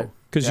you know. Right.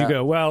 Because Yeah. you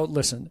go, well,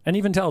 listen. And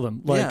even tell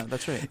them. Like, Yeah,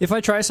 that's right. If I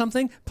try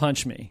something,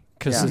 punch me.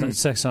 Because Yeah. it's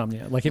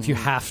sexsomnia. Like, if you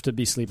have to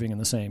be sleeping in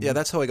the same Yeah,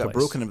 that's how I got place.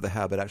 broken into the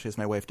habit, actually, is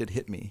my wife did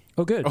hit me.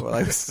 Oh, good. Well,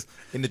 I was,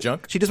 In the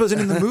junk? she just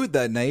wasn't in the mood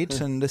that night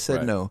and just said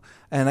Right. no.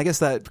 And I guess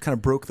that kind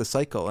of broke the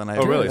cycle. And I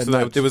Oh, really? and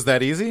So it was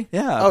that easy?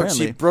 Yeah, Oh,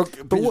 apparently. she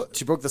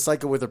broke the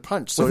cycle with her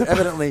punch. So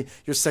evidently,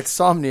 your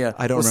sexsomnia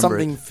I don't was remember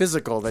something it.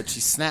 physical that she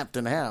snapped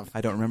in half.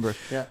 I don't remember.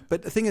 Yeah.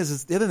 But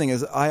the other thing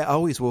is, I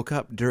always woke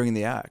up during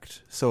the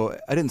act, so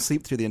I didn't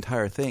sleep through the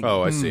entire thing.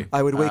 Oh, I see.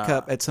 I would wake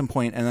up at some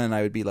point, and then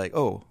I would be like,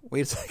 "Oh,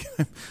 wait a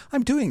second,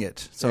 I'm doing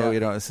it." So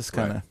Yeah. it's just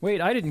kind of. Wait,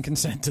 I didn't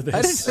consent to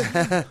this.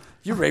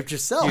 You raped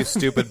yourself. You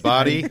stupid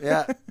body.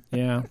 Yeah.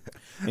 Yeah.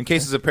 In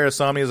cases of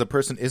parasomnia, a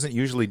person isn't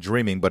usually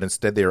dreaming, but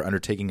instead they are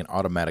undertaking an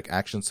automatic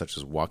action such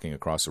as walking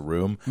across a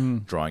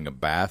room, drawing a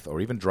bath, or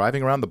even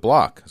driving around the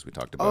block, as we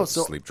talked about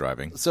sleep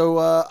driving. So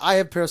I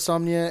have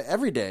parasomnia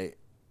every day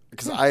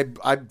because I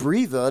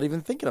breathe without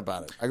even thinking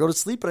about it. I go to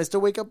sleep and I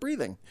still wake up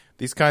breathing.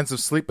 These kinds of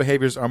sleep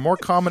behaviors are more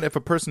common if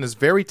a person is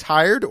very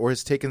tired or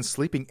has taken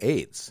sleeping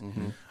aids.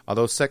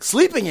 Although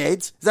Sleeping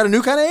aids? Is that a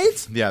new kind of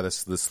AIDS? Yeah, the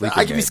sleeping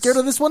I can be aids. scared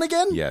of this one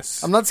again?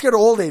 Yes. I'm not scared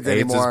of old AIDS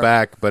AIDS anymore. is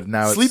back, but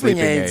now it's Sleeping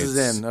sleeping aids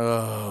is in.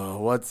 Oh,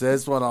 what's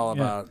this one all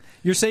Yeah. about?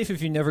 You're safe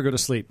if you never go to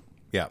sleep.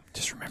 Yeah.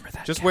 Just remember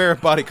that. Just wear a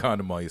body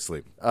condom while you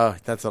sleep Oh,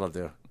 that's what I'll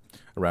do.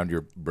 around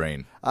your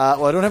brain.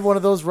 Well, I don't have one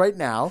of those right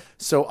now,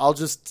 so I'll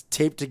just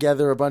tape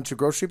together a bunch of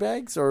grocery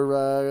bags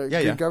or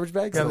green garbage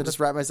bags and I'll just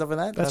wrap myself in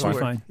that. That's That'll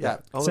work. fine. Yeah.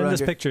 All Send around us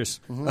your- pictures.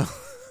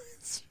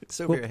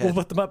 It's over We'll, your we'll head.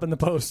 put them up in the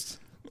post.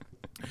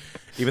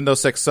 Even though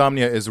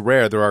sexsomnia is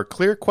rare, there are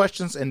clear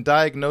questions and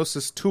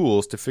diagnosis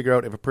tools to figure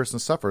out if a person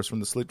suffers from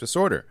the sleep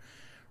disorder.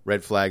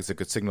 Red flags that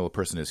could signal a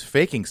person is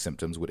faking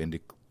symptoms would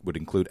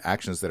include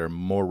actions that are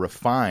more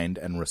refined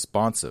and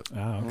responsive. Oh,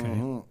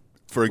 okay.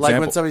 For Like example,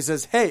 when somebody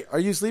says, "Hey, are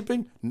you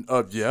sleeping?"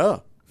 Yeah.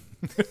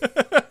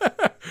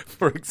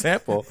 For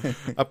example,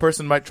 a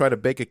person might try to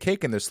bake a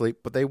cake in their sleep,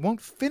 but they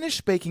won't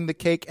finish baking the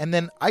cake and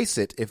then ice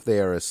it if they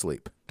are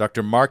asleep.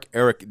 Dr. Mark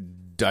Eric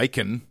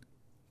Dyken,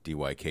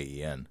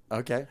 D-Y-K-E-N,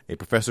 Okay. a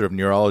professor of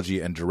neurology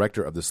and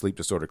director of the Sleep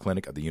Disorder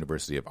Clinic at the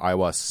University of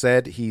Iowa,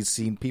 said he's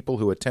seen people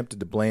who attempted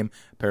to blame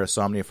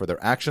parasomnia for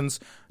their actions.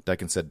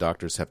 Dyken said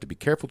doctors have to be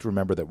careful to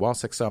remember that while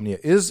sexsomnia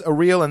is a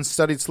real and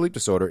studied sleep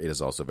disorder, it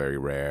is also very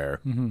rare.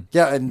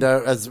 Yeah, and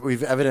as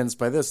we've evidenced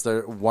by this,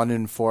 1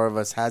 in 4 of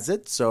us has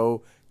it,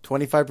 so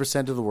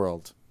 25% of the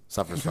world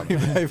suffers from it.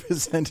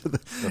 5% of the.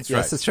 Yes,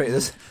 right. that's right.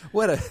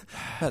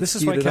 This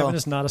is why Kevin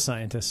is not a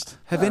scientist.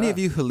 Have any of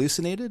you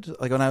hallucinated?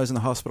 Like when I was in the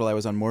hospital, I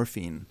was on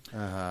morphine.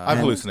 I've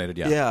hallucinated,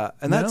 yeah. Yeah,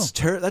 and No.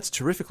 that's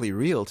terrifically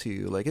real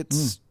too. Like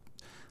it's.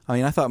 I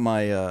mean, I thought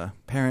my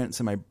parents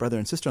and my brother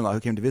and sister-in-law who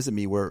came to visit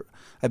me were.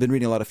 I'd been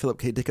reading a lot of Philip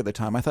K. Dick at the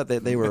time. I thought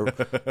that they were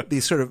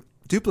these sort of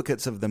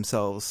duplicates of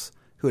themselves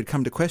who had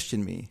come to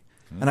question me.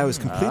 And I was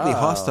completely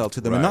hostile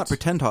to them, and right. not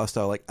pretend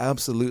hostile, like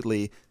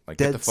absolutely Like,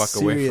 get dead the fuck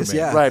away from serious. me.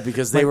 Yeah, Right,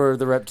 because they were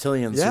the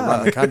reptilians who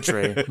run the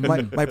country.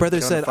 My brother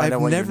Going to said, find out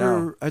 "I've what you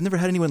know." never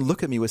had anyone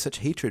look at me with such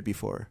hatred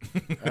before."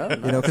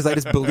 Because I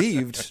just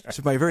believed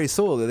to my very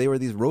soul that they were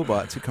these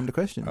robots who come to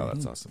question me. Oh,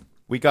 that's awesome.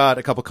 We got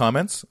a couple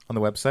comments on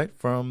the website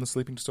from the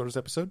Sleeping Disorders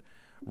episode.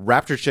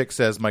 Raptor Chick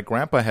says, my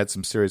grandpa had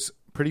some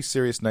pretty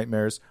serious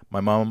nightmares.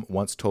 My mom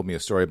once told me a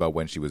story about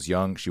when she was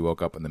young. She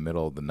woke up in the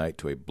middle of the night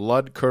to a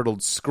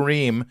blood-curdled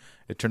scream.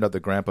 It turned out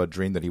that grandpa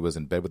dreamed that he was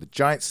in bed with a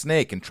giant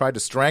snake and tried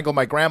to strangle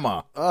my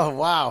grandma. Oh,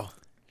 wow.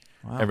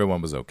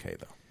 Everyone was okay,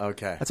 though.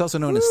 Okay. That's also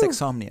known as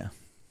sexsomnia.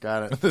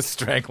 Got it. The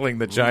strangling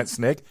the giant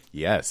snake?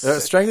 Yes.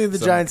 Strangling the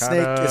Some giant kinda,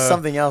 snake is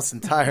something else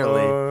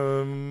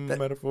entirely.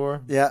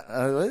 Metaphor? Yeah.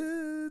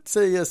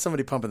 Say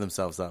somebody pumping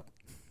themselves up.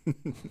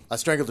 I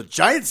strangled a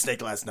giant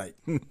snake last night.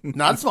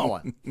 Not a small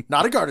one.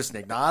 Not a garter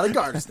snake. Not a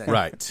garter snake.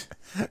 Right.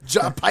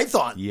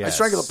 Python. Yes. I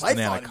strangled a python,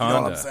 An if you know what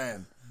I'm anaconda.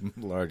 saying.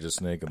 Largest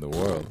snake in the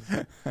world.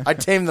 I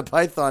tame the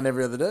python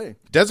every other day.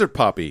 Desert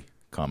Poppy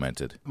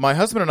commented, my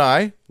husband and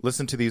I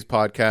listen to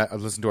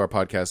our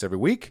podcast every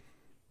week.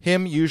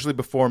 Him usually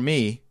before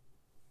me.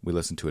 We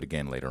listen to it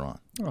again later on.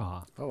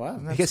 Aw. Oh, wow.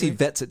 I guess he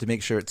vets it to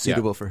make sure it's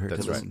suitable for her to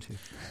that's listen right. to.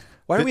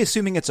 Why are we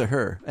assuming it's a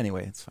her?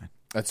 Anyway, it's fine.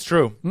 That's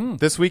true.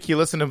 This week he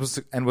listened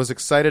and was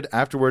excited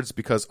afterwards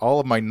because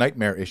all of my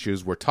nightmare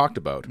issues were talked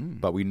about,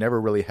 but we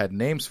never really had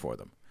names for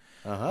them.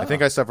 I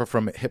think I suffer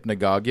from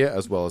hypnagogia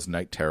as well as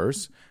night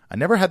terrors. I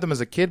never had them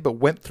as a kid, but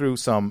went through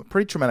some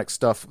pretty traumatic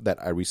stuff that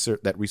that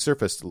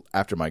resurfaced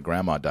after my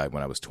grandma died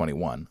when I was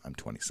 21. I'm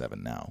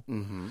 27 now.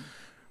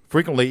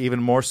 Frequently,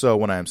 even more so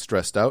when I am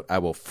stressed out, I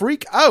will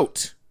freak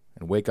out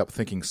and wake up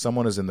thinking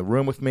someone is in the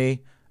room with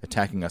me.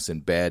 attacking us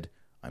in bed.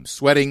 I'm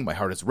sweating, my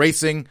heart is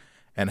racing,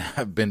 and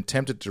have been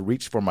tempted to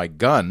reach for my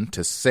gun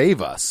to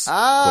save us.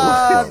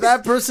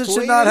 That person should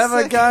Wait not a have a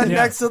second. gun Yeah.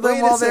 next to them Wait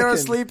a while they are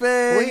second.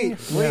 sleeping.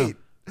 Wait.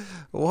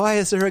 Why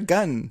is there a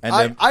gun? And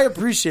then, I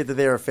appreciate that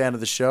they are a fan of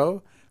the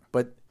show,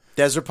 but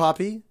Desert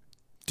Poppy,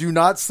 do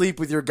not sleep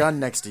with your gun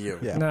next to you.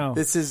 Yeah. No.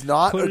 This is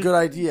not Put a it- good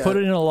idea. Put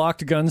it in a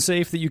locked gun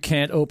safe that you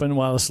can't open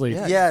while asleep.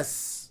 Yeah.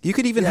 Yes. You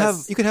could even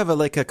Yes. have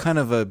a kind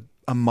of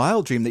a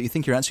mild dream that you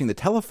think you're answering the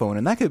telephone,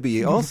 and that could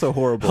be also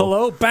horrible.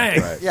 Hello,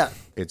 bang. Yeah.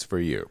 it's for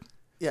you.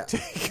 Yeah.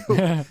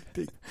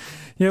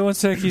 Yeah, 1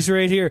 sec. He's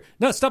right here.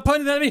 No, stop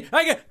pointing that at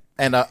me.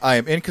 And I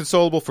am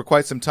inconsolable for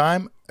quite some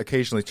time,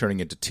 occasionally turning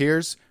into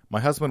tears. My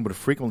husband would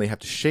frequently have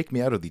to shake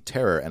me out of the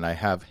terror, and I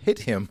have hit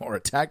him or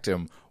attacked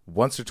him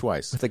once or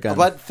twice. With a gun.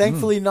 But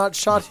thankfully not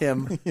shot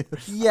him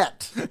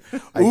yet.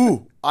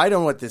 Ooh, I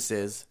know what this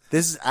is.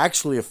 This is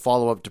actually a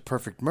follow-up to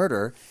Perfect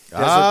Murder.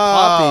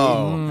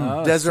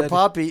 Desert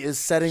Poppy is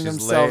setting She's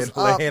themselves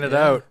laying up it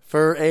out.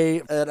 for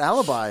an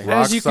alibi.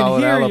 Rock As you can solid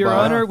hear, Your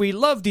alibi. Honor, we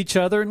loved each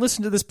other and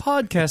listened to this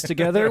podcast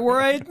together where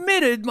I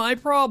admitted my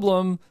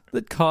problem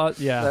that caused...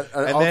 Yeah.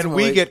 And then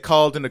Ultimately- we get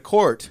called into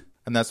court,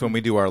 and that's when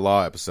we do our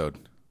law episode.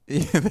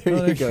 Yeah,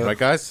 there you go. Right,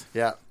 guys?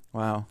 Yeah.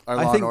 Wow. Our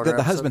I Law think and Order that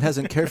the episode. husband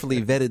hasn't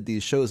carefully vetted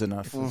these shows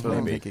enough. That's what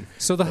I'm thinking.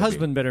 So the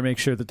husband better make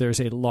sure that there's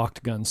a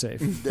locked gun safe.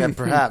 And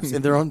perhaps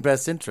in their own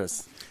best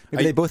interests.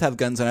 Maybe they both have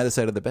guns on either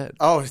side of the bed.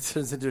 Oh, it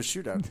turns into a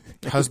shootout.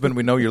 Husband,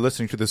 we know you're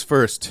listening to this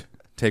first.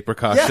 Take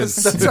precautions. Yes,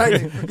 that's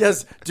right.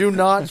 Yes, do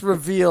not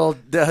reveal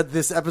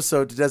this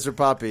episode to Desert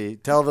Poppy.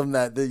 Tell them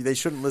that they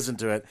shouldn't listen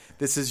to it.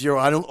 This is your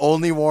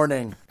only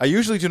warning. I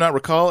usually do not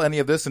recall any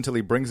of this until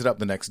he brings it up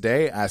the next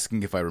day,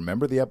 asking if I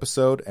remember the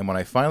episode, and when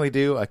I finally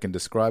do, I can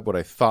describe what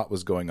I thought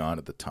was going on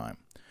at the time.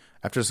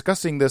 After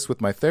discussing this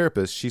with my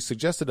therapist, she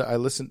suggested I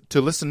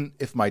listen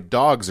if my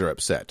dogs are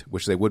upset,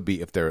 which they would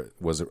be if there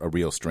was a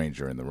real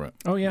stranger in the room.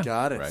 Oh, yeah.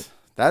 Got it. Right.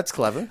 That's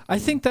clever. I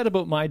think that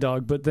about my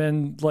dog, but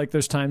then like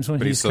there's times when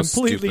But he's he's so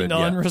completely stupid,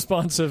 yeah.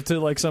 non-responsive to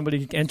like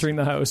somebody entering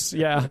the house.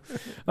 Yeah.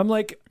 I'm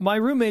like, my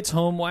roommate's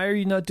home. Why are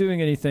you not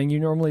doing anything? You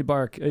normally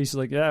bark. He's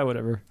like, yeah,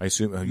 whatever. I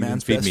assume you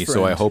Man's didn't feed best me,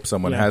 so I friend. hope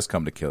someone Yeah. has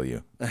come to kill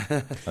you.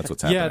 That's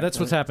what's happening. Yeah, that's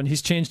what's happened.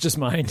 He's changed his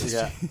mind.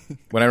 Yeah.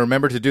 When I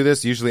remember to do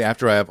this, usually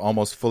after I have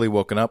almost fully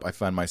woken up, I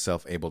find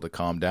myself able to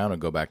calm down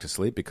and go back to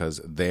sleep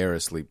because they are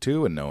asleep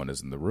too and no one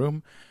is in the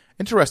room.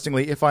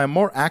 Interestingly, if I am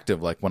more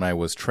active, like when I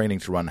was training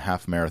to run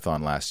half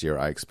marathon last year,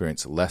 I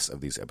experience less of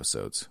these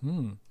episodes.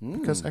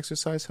 Because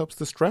exercise helps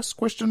the stress? ?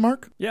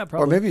 Yeah, Or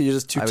probably. maybe you're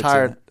just too I would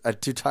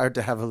say tired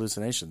to have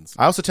hallucinations.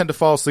 I also tend to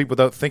fall asleep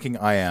without thinking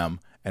I am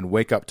and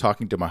wake up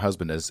talking to my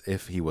husband as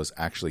if he was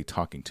actually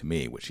talking to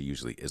me, which he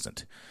usually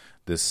isn't.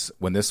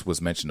 When this was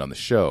mentioned on the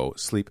show,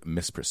 sleep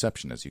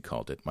misperception, as you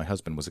called it, my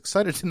husband was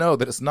excited to know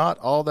that it's not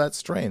all that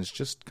strange,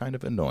 just kind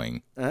of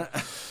annoying.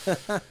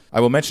 I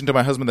will mention to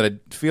my husband that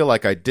I feel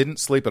like I didn't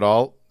sleep at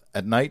all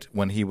at night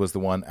when he was the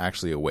one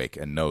actually awake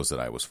and knows that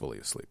I was fully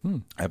asleep.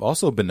 I've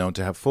also been known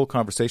to have full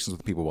conversations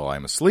with people while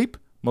I'm asleep,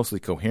 mostly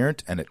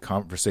coherent and at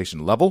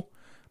conversation level.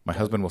 My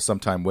husband will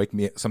sometimes wake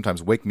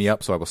me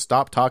up, so I will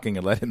stop talking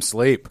and let him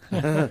sleep.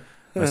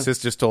 My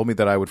sisters told me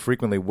that I would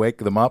frequently wake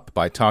them up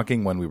by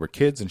talking when we were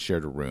kids and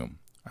shared a room.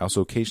 I also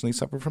occasionally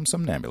suffered from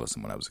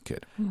somnambulism when I was a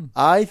kid.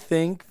 I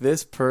think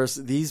these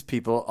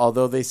people,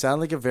 although they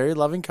sound like a very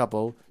loving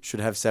couple,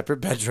 should have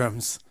separate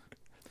bedrooms.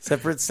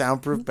 Separate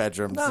soundproof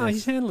bedrooms. No,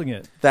 he's handling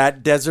it.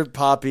 That Desert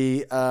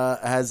Poppy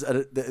has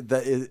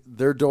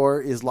their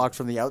door is locked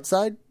from the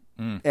outside,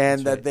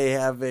 and that they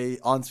have a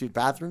ensuite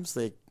bathroom,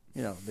 so they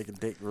can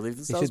relieve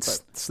They themselves.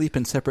 should sleep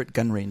in separate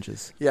gun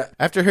ranges. Yeah.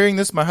 After hearing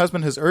this, my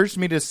husband has urged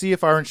me to see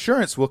if our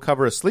insurance will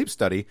cover a sleep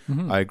study.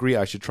 I agree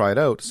I should try it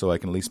out so I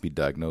can at least be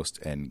diagnosed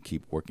and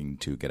keep working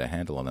to get a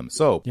handle on them.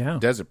 So, Yeah.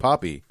 Desert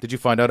Poppy, did you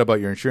find out about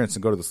your insurance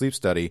and go to the sleep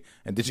study?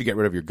 And did you get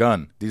rid of your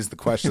gun? These are the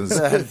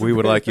questions we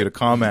would like you to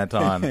comment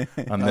on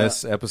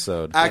this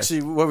episode.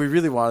 Actually, what we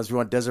really want is we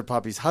want Desert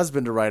Poppy's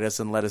husband to write us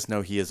and let us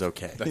know he is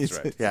okay. That's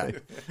right. Yeah.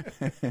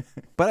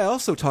 But I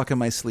also talk in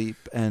my sleep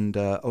and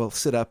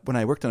sit up. When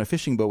I worked on a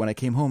fishing boat, when I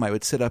came home, I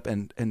would sit up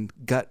and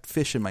gut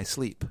fish in my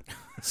sleep.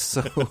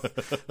 So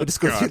I just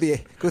go through the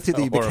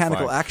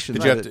mechanical Horrifying. action.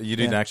 You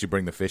didn't actually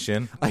bring the fish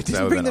in? I didn't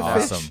That would bring have the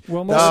been fish. awesome.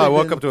 Well, No, most I of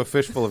woke up to a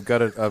bed full of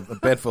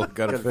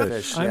gutted Good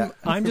fish. fish. Yeah.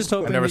 I'm just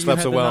hoping never that you slept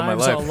had so the well in my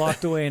knives life. all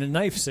locked away in a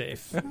knife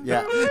safe.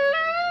 Yeah.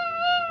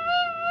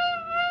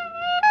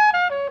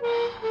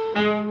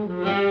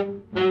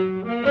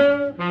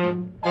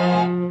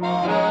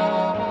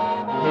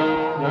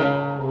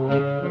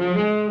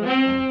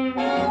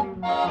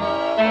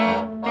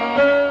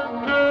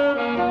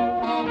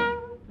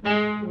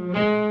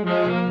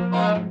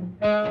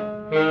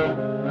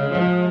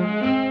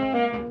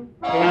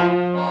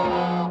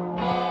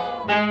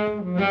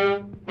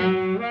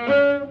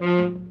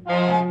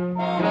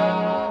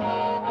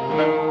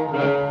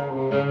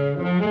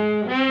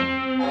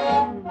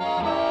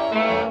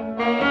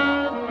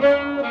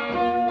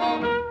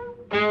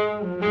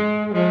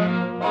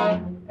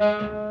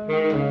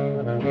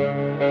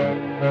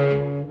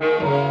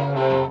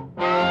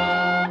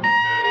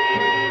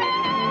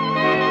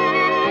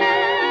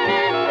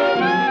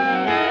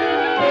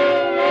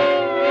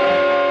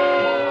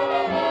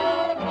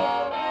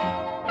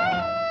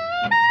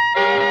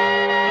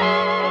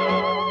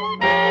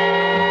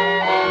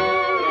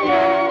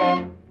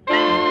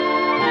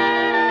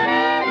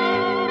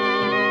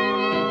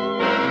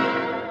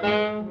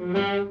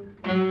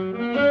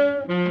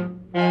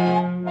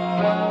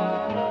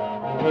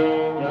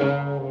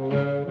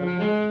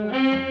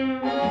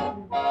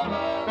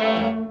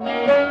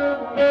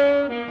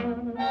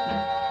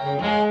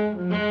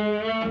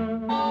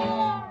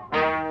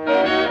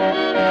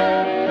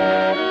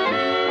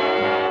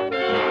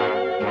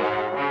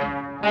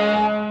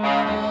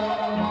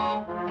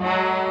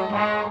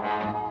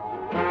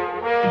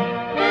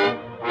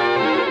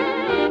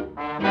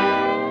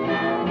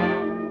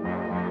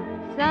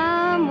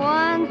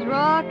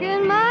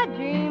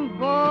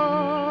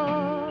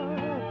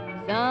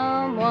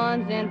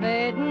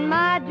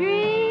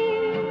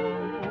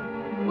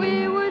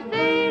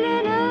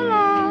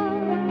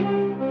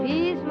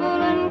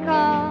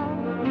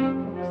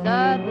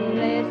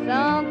 Suddenly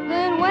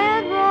something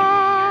went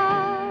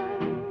wrong.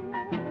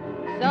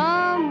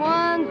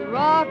 Someone's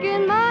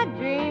rocking my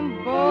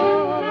dream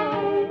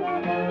boat,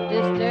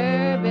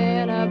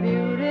 disturbing a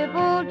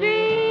beautiful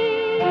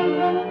dream.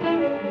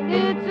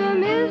 It's a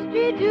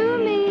mystery to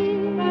me,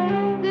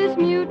 this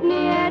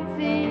mutiny at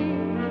sea.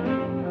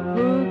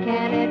 Who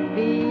can it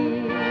be?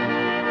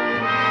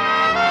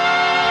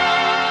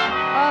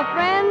 A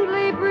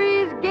friendly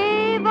breeze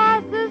gave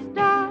us a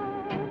start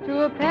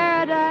to a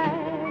paradise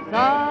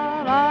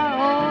all our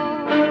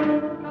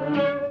own.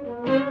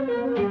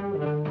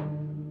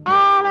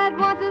 All at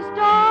once a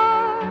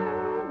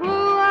storm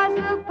blew us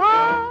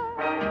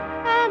apart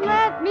and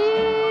left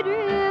me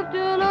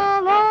drifting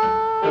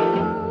alone.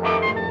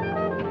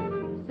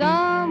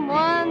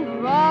 Someone's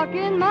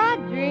rocking my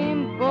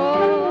dream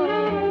boat.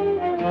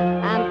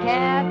 I'm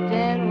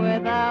captain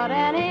without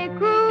any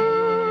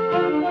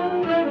crew,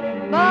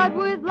 but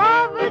with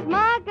love as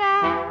my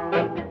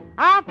guide,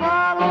 I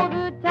follow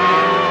the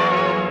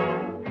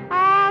tide.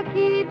 I'll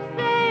keep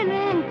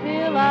sailing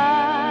till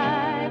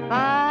I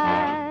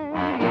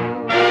find you.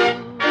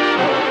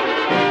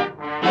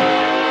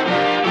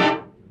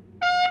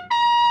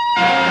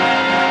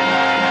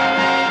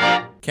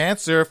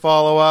 Cancer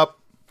follow-up.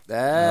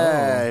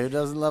 Hey, who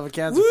doesn't love a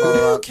cancer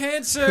follow-up?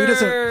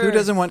 Cancer! Who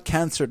doesn't want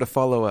cancer to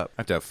follow up?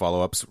 I have to have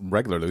follow-ups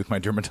regularly with my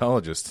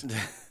dermatologist.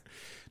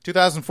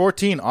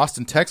 2014,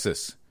 Austin,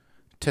 Texas.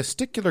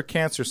 Testicular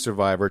cancer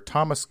survivor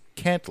Thomas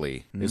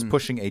Cantley is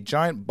pushing a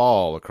giant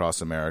ball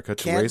across America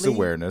to raise Cantley?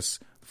 awareness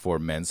for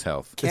men's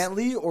health.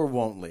 Can't-ly or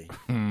won't-ly?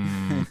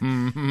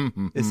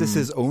 Is this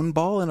his own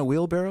ball in a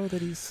wheelbarrow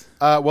that he's...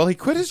 Well, he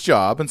quit his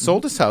job and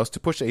sold his house to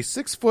push a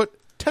 6-foot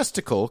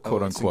testicle,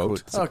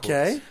 quote-unquote,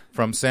 Okay.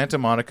 from Santa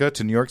Monica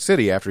to New York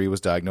City after he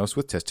was diagnosed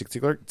with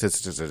spectacular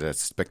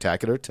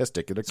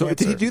testicular So cancer.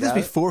 did he do this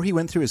before he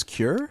went through his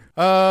cure?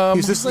 He He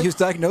was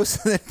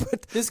diagnosed and then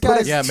put This put guy-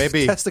 his Yeah,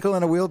 maybe. testicle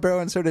in a wheelbarrow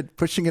and started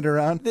pushing it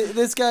around.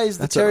 This guy is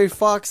the Terry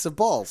Fox of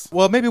balls.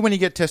 Well, maybe when you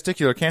get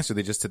testicular cancer,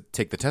 they just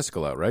take the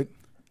testicle out, right?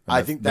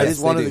 I think that is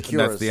one of the And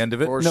cures. that's the end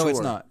of it? for No, sure. it's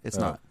not. It's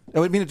not.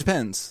 Oh, I mean, it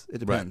depends. It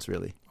depends,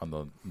 really. On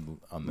the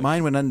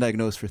Mine went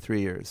undiagnosed for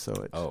 3 years, so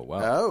it's... Oh, wow.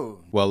 Oh.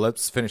 Well,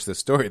 let's finish this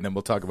story, and then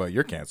we'll talk about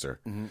your cancer.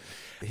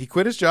 He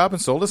quit his job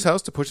and sold his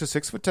house to push a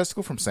 6-foot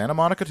testicle from Santa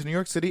Monica to New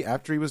York City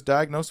after he was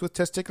diagnosed with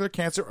testicular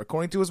cancer,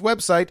 according to his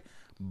website,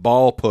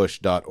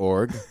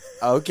 ballpush.org.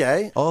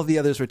 Okay. All the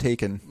others were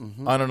taken.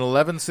 On an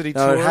 11-city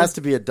No, tour. it has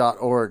to be a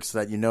 .org so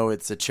that you know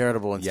it's a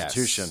charitable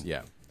institution. Yes,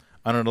 yeah.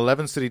 On an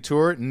 11-city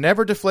tour,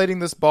 never deflating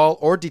this ball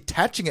or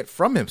detaching it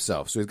from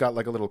himself. So he's got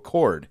like a little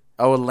cord.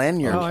 Oh, a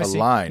lanyard. Oh, I a see.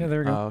 line. Yeah, there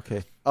we go. Oh,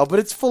 okay. Oh, but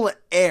it's full of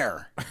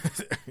air.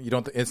 You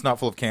don't. It's not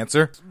full of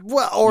cancer.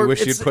 Well, or You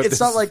wish it's, you'd put it's this-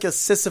 not like a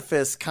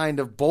Sisyphus kind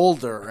of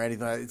boulder or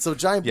anything. It's a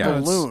giant Yeah,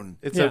 balloon.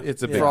 It's Yeah. a big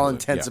for all balloon,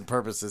 intents yeah. and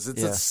purposes.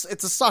 It's Yeah.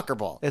 it's a soccer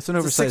ball. It's an a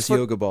oversized 6-foot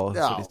yoga ball.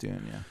 That's Oh. what he's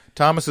doing, yeah.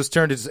 Thomas has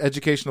turned his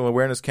educational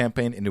awareness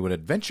campaign into an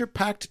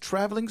adventure-packed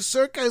traveling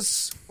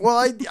circus.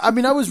 Well, I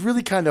mean, I was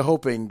really kind of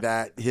hoping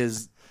that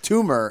his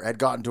tumor had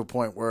gotten to a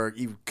point where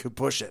you could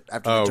push it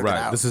after they Oh, took it right.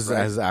 out. This is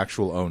right? his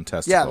actual own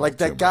testicle. Yeah, like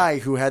that tumor. guy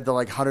who had the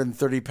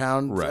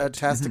 130-pound Right.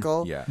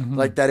 testicle. Yeah.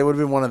 Like that, it would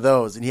have been one of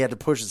those, and he had to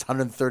push his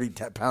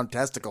 130-pound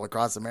testicle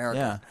across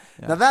America.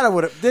 Yeah. Now that I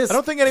would have. This. I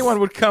don't think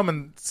anyone would come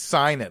and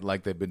sign it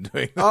like they've been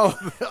doing. Oh,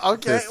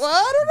 okay. This Well,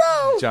 I don't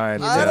know.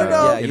 giant I don't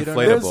know. Yeah, you don't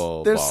know.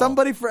 inflatable There's ball.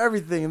 somebody for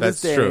everything in That's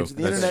this day true. and age.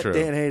 The That's internet true.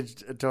 day and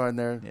age, torn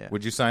there. Yeah.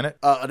 Would you sign it?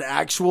 An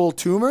actual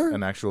tumor?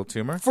 An actual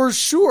tumor? For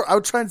sure. I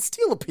would try and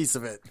steal a piece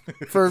of it.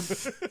 For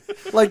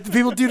like the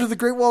people do to the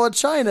Great Wall of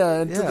China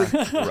and to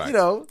the, Right. you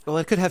know. Well,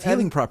 it could have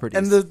healing properties.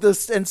 And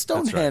and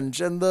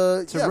Stonehenge and the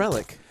It's a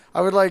relic.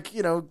 I would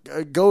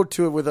go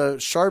to it with a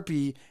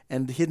Sharpie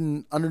and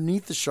hidden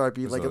underneath the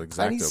Sharpie like a an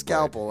tiny X-Acto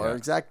scalpel blade, or yeah.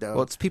 X-Acto.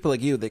 Well, it's people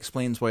like you that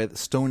explains why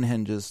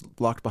Stonehenge is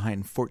locked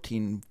behind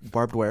 14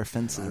 barbed wire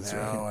fences.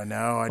 I know.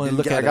 I Only didn't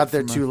look get, I at got it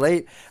there from too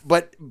late.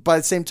 But by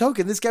the same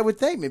token, this guy would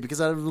thank me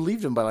because I would have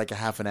relieved him by like a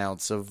half an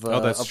ounce of,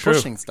 That's of true.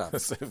 pushing stuff.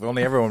 If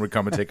only everyone would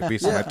come and take a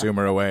piece of my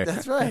tumor away.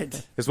 That's right.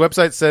 His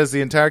website says the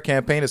entire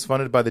campaign is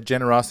funded by the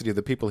generosity of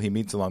the people he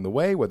meets along the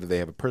way, whether they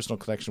have a personal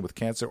connection with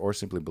cancer or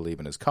simply believe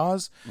in his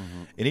cause.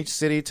 In each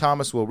city,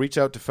 Thomas will reach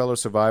out to fellow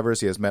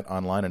survivors he has met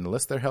online and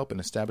enlist their help in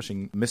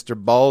establishing Mr.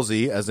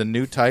 Ballsy as a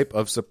new type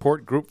of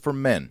support group for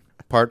men.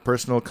 Part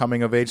personal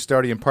coming-of-age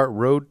story and part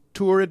road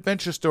tour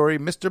adventure story,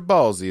 Mr.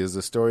 Ballsy is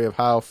the story of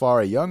how far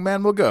a young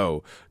man will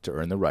go to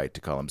earn the right to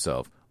call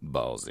himself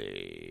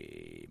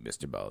Ballsy.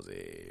 Mr.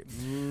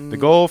 Ballsy. The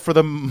goal for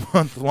the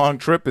month-long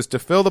trip is to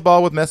fill the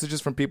ball with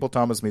messages from people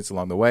Thomas meets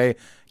along the way.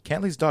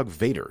 Cantley's dog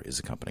Vader is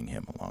accompanying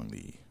him along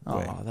the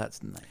way. Oh,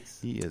 that's nice.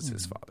 He is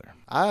his father.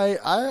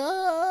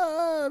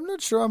 I'm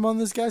not sure I'm on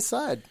this guy's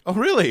side. Oh,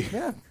 really?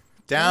 Yeah.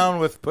 Down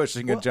with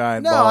pushing a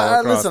giant No, ball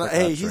across listen. the Hey,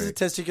 country. he's a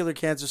testicular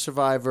cancer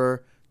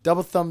survivor.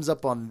 Double thumbs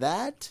up on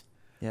that.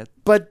 Yeah.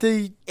 But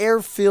the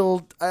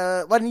airfield,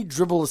 why didn't he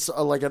dribble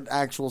like an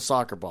actual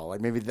soccer ball?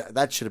 Like maybe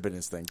that should have been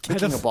his thing.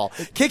 Kicking a ball.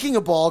 Kicking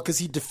a ball because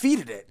he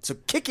defeated it. So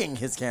kicking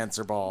his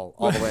cancer ball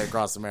all the way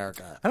across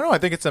America. I don't know. I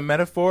think it's a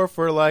metaphor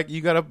for like you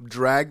got to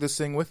drag this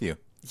thing with you.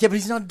 Yeah, but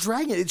he's not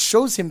dragging it. It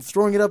shows him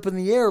throwing it up in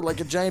the air like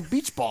a giant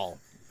beach ball.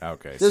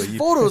 Okay. There's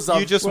photos of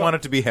you just want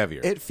it to be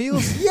heavier. It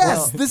feels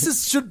Yes,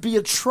 this should be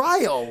a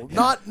trial,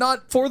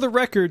 not. For the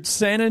record,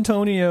 San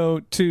Antonio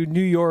to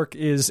New York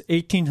is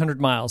 1,800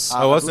 miles.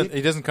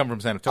 He doesn't come from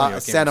San Antonio.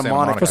 He came Santa from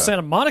Monica. Oh,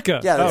 Santa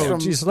Monica. Yeah, that's oh, from-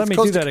 geez, let it's me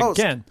coast do to that coast.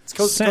 again. It's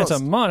coast to Santa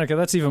coast. Monica,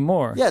 that's even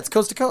more. Yeah, it's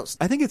coast to coast.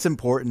 I think it's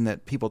important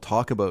that people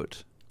talk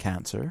about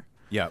cancer.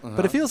 Yeah.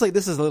 But it feels like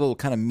this is a little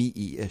kind of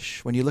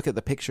meaty-ish. When you look at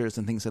the pictures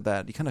and things like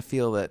that, you kind of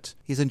feel that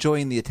he's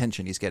enjoying the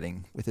attention he's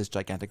getting with his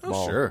gigantic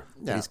ball sure.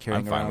 that he's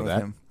carrying I'm fine around with with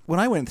that. him. When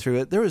I went through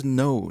it, there was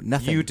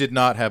nothing. You did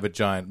not have a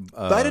giant.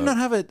 But I did not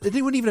have it. It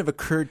wouldn't even have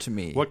occurred to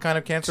me. What kind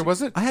of cancer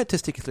was it? I had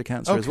testicular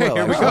cancer as Okay, well.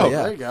 here we actually, go.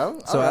 yeah. There you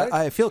go. So All right.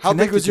 I feel How big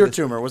connected was to your this.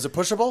 tumor? Was it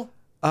pushable?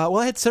 Well,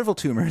 I had several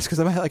tumors because,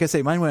 like I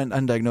say, mine went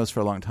undiagnosed for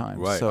a long time.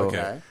 Right, So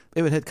okay.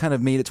 it had kind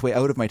of made its way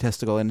out of my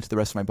testicle and into the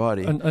rest of my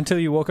body. Until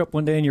you woke up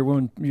one day and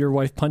your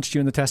wife punched you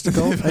in the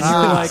testicle, and you were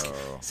like,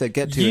 Said,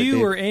 "Get to it, "You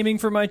Dave." were aiming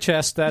for my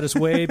chest. That is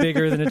way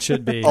bigger than it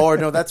should be." Oh,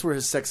 no, that's where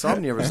his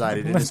sexomnia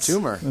resided, in his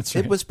tumor. That's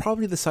right. It was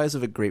probably the size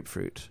of a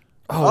grapefruit.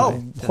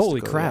 Oh, Testicle,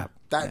 holy crap!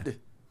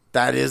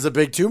 That is a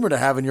big tumor to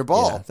have in your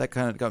ball. Yeah, that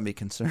kind of got me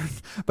concerned.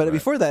 But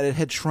before that, it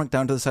had shrunk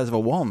down to the size of a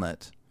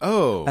walnut.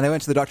 Oh. And I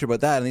went to the doctor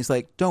about that, and he's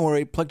like, "Don't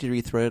worry, plug your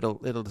urethra.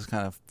 It'll just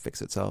kind of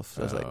fix itself."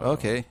 So I was like,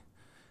 "Okay."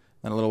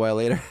 And a little while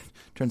later,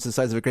 turns to the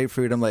size of a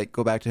grapefruit. I'm like,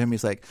 go back to him.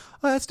 He's like,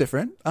 "Oh, that's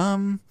different.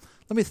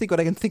 Let me think what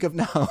I can think of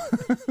now."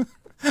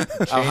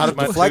 How to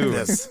my deflect tube.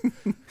 this.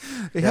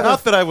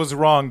 Not that I was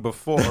wrong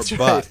before,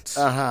 but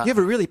You have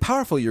a really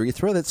powerful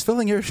urethra that's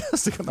filling your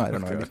testicle. No, I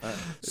don't know.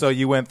 so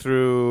you went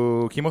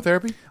through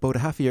chemotherapy? About a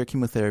half a year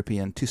chemotherapy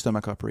and 2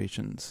 stomach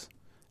operations,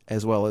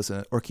 as well as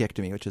an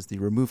orchiectomy, which is the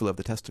removal of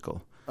the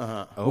testicle.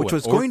 Which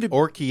was going to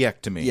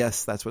orchiectomy.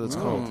 Yes, that's what it's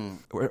called.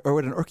 Or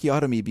would an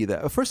orchiotomy be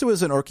that? First, it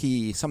was an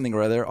orchi something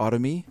or other,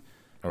 otomy,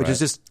 which is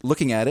just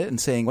looking at it and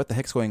saying, what the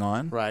heck's going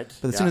on? Right.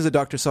 But as soon as the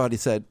doctor saw it, he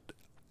said,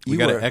 We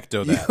gotta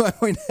ecto that. I'm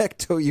going to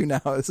ecto you now.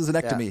 This is an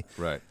ectomy.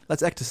 Right.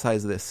 Let's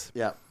ectosize this.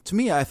 Yeah. To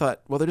me, I thought,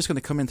 well, they're just going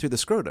to come in through the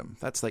scrotum.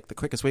 That's like the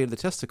quickest way to the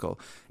testicle.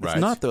 It's Right.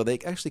 not, though. They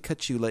actually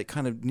cut you like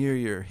kind of near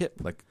your hip.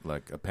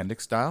 Like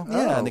appendix style?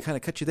 Yeah, and they kind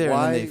of cut you there.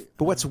 Why? And then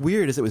but what's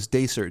weird is it was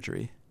day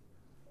surgery.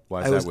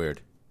 Why is that weird?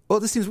 Well,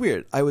 this seems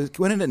weird. I went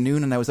in at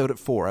noon and I was out at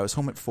 4. I was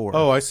home at 4.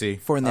 Oh, I see.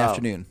 4 in the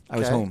afternoon. I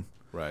was Okay. home.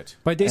 Right.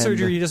 By day And,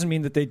 surgery, doesn't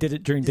mean that they did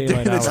it during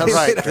daylight hours. That's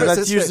right, because that's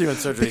That's usually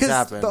right. when surgeries Because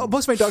happen.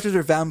 most of my doctors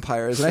are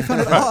vampires, and I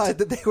found it odd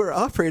that they were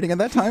operating at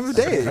that time of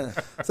day.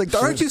 It's like,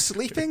 aren't you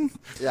sleeping?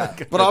 Yeah,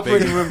 but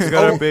operating rooms. You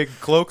got our big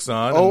cloaks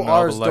on. and all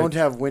ORs the lights- don't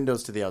have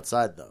windows to the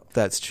outside, though.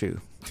 That's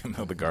true.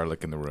 No, the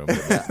garlic in the room.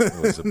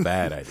 It was a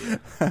bad idea.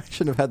 I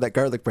shouldn't have had that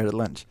garlic bread at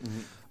lunch.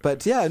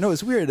 But yeah, no, it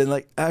was weird. And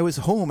like, I was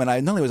home, and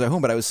not only was I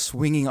home, but I was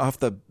swinging off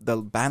the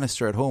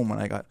banister at home when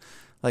I got.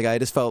 Like, I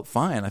just felt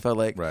fine. I felt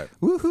like, Right.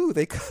 woohoo,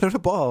 they cut out a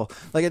ball.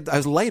 Like, I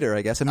was lighter,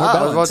 I guess, and more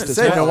I was balanced. about to as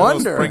say, well. no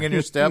wonder. Spring in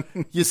your step.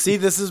 You see,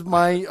 this is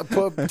my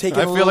taking.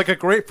 I feel like a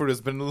grapefruit has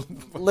been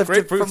Lifted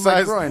grapefruit from my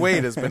sized groin.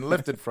 weight has been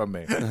lifted from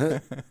me.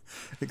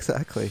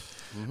 Exactly.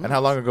 And how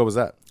long ago was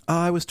that?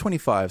 I was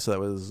 25, so that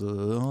was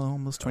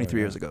almost 23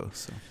 years ago.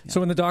 So, yeah. So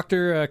when the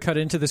doctor cut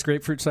into this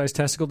grapefruit-sized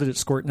testicle, did it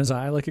squirt in his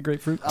eye like a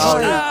grapefruit? Oh,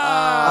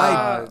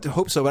 yeah. I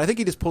hope so, but I think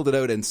he just pulled it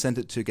out and sent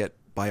it to get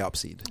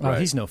biopsied. Oh, Right.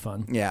 he's no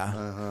fun.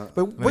 Yeah.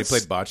 But And then he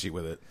played bocce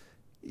with it.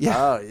 yeah.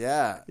 Oh,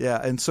 yeah. Yeah,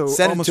 and so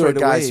Send it almost to a right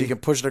guy away, so you can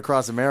push it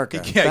across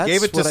America. Yeah, That's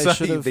gave it to what I some.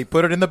 should've- They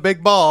put it in the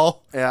big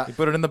ball. Yeah. He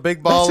put it in the big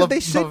that's ball what of, they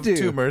should of do.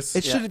 tumors.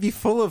 It should be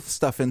full of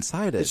stuff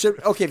inside it. It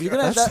should, okay, if you're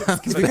gonna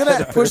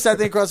push that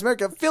thing across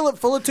America, fill it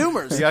full of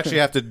tumors. You actually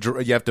have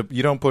to.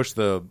 You don't push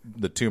the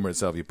tumor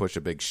itself. You push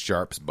a big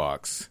sharps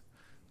box.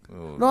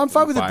 No, I'm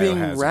fine with it being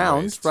Biohazard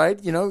round, waste.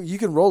 right? You know, you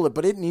can roll it,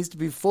 but it needs to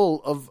be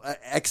full of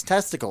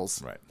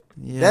ex-testicles. Right.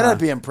 Yeah. Then I'd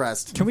be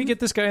impressed. Can we get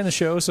this guy on the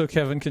show so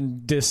Kevin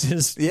can diss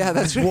his Yeah,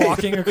 that's right.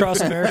 walking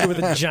across America with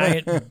a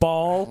giant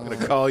ball? I'm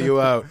gonna call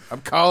you out. I'm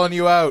calling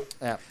you out.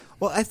 Yeah.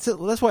 Well,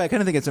 that's why I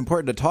kind of think it's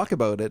important to talk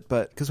about it.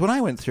 But because when I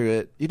went through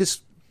it,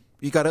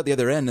 you got out the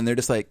other end, and they're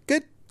just like,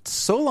 "Good,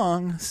 so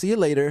long, see you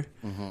later.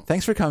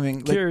 Thanks for coming."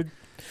 Like, Cured.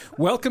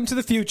 Welcome to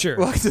the future.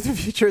 welcome to the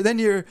future.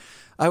 Then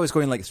I was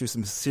going like through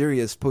some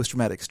serious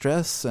post-traumatic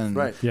stress and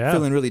Right. Yeah.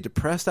 feeling really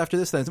depressed after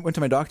this. Then I went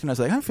to my doctor and I was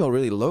like, I feel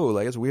really low.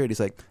 Like, it's weird. He's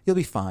like, you'll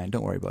be fine.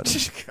 Don't worry about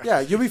it. Yeah,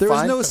 you'll be There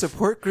fine. was no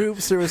support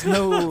groups. There was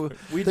no.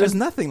 There's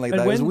nothing like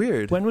And that. It was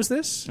weird. When was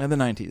this? In the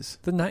 90s.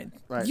 The night.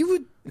 Right. You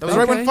would. That was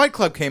right when okay. Fight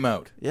Club came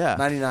out. Yeah.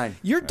 99.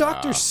 Your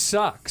doctor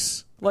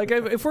sucks. Like,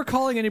 if we're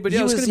calling anybody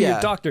He else, it's was- going to be yeah.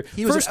 your doctor.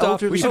 He was First an off,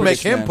 elderly We should Oh, make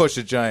this him man. push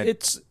a giant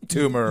it's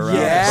tumor around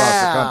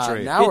Yeah. across the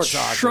country. Now we're it's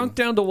talking. shrunk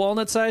down to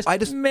walnut size. I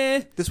just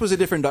meh. This was a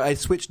different. I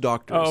switched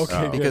doctors. Oh,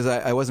 okay, good. Because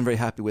I wasn't very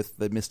happy with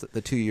the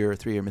 2-year or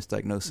 3-year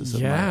misdiagnosis.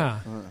 Yeah.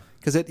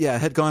 Because it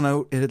had gone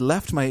out. It had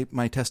left my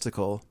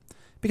testicle,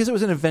 because it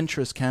was an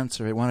adventurous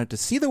cancer. It wanted to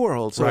see the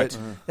world. So Right.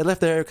 it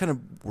left there, kind of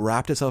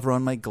wrapped itself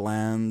around my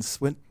glands,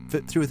 went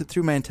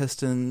through my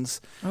intestines.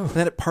 And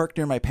then it parked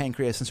near my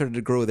pancreas and started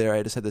to grow there.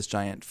 I just had this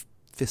giant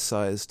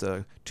fist-sized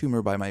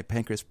tumor by my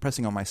pancreas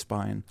pressing on my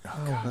spine.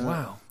 Oh,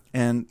 wow.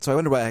 And so I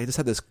wonder why I just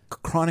had this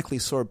chronically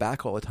sore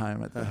back all the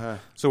time.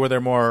 So were there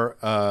more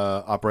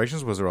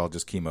operations? Was there all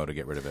just chemo to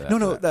get rid of it? No.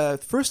 after that?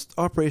 The first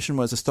operation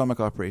was a stomach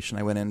operation.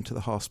 I went into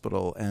the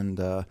hospital,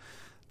 and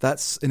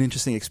that's an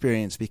interesting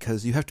experience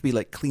because you have to be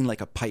like clean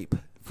like a pipe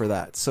for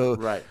that. So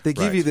Right. they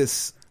give Right. you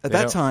this at They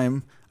that don't-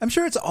 time. I'm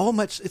sure it's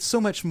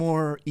so much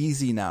more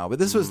easy now. But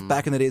this was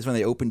back in the days when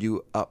they opened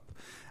you up.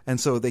 And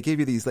so they gave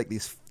you these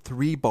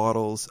 3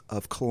 bottles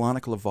of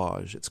colonic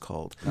lavage, it's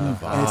called. And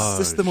it's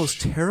just the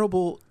most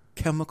terrible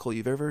chemical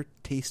you've ever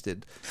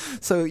tasted.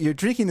 So you're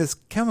drinking this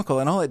chemical,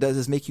 and all it does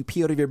is make you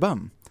pee out of your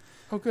bum.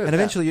 Oh, good. And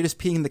eventually you're just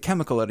peeing the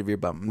chemical out of your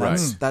bum.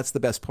 That's the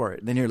best part.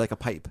 Then you're like a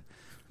pipe.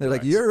 They're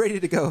like, you're ready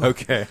to go.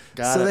 Okay.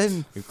 Got it.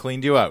 Then, We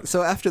cleaned you out.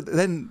 so after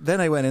then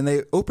I went and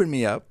they opened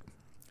me up.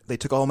 They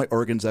took all my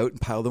organs out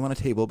and piled them on a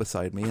table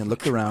beside me and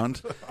looked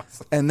around.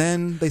 And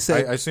then they I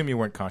said, assume you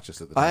weren't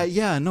conscious at the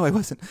time. no, I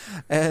wasn't.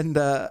 And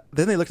then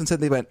they looked and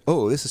said, they went,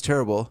 oh, this is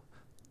terrible.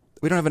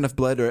 We don't have enough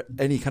blood or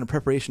any kind of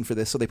preparation for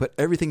this. So they put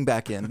everything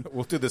back in.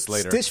 We'll do this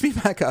later. Stitched me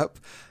back up.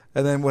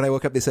 And then when I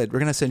woke up, they said, we're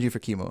going to send you for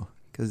chemo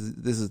because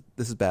this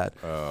is bad.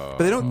 But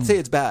they don't say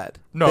it's bad.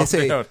 No, they say,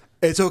 they don't.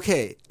 it's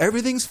okay.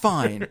 Everything's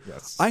fine.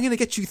 Yes. I'm going to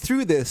get you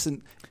through this.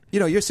 And,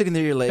 you're sitting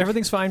there, you're like,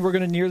 Everything's fine. We're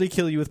going to nearly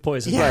kill you with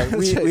poison. Yeah. Right.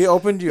 That's right. We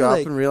opened you You're up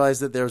like- and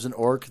realized that there was an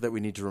orc that we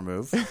need to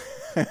remove.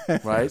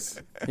 Right?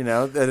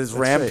 That is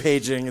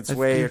rampaging its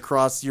way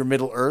across your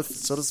Middle Earth,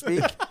 so to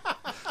speak.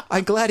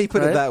 I'm glad he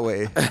put Right? it that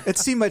way. It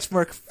seemed much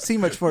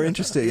more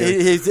interesting.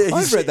 He's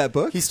I've read that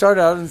book. He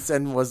started out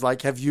and was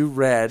like, "Have you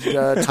read?"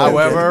 Tolkien?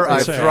 However, I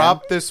That's right.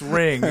 dropped this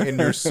ring in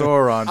your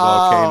Sauron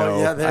volcano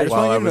yeah, there you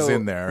while want I you to was know,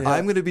 in there.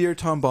 I'm going to be your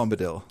Tom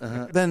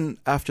Bombadil. Then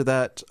after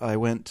that, I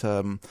went.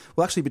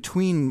 Actually,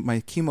 between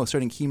my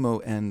starting chemo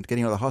and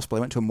getting out of the hospital,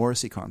 I went to a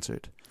Morrissey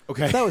concert.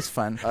 Okay. That was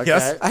fun. Okay.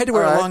 Yes. I had to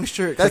wear All a right. long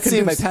shirt. 'Cause I That couldn't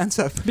get my seems- pants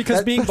up.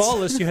 Because being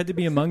ballless, you had to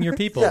be among your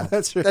people. Yeah,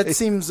 That's right. That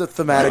seems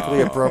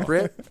thematically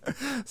appropriate.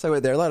 So I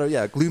went there. A lot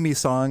of gloomy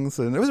songs,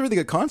 and it was a really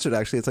good concert.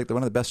 Actually, it's like one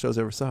of the best shows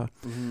I ever saw.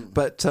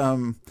 But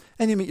and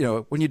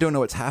when you don't know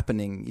what's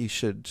happening, you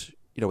should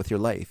with your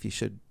life, you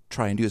should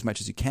try and do as much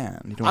as you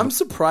can. You don't I'm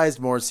surprised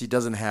Morrissey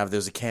doesn't have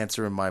 "There's a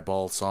Cancer in My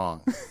Ball"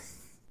 song.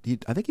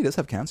 I think he does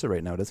have cancer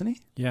right now, doesn't he?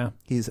 Yeah.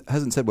 He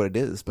hasn't said what it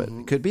is, but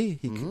it could be.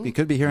 He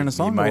could be hearing a You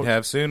song. might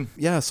have soon.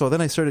 Yeah, so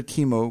then I started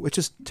chemo, which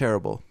is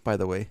terrible, by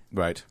the way.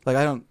 Right. Like,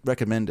 I don't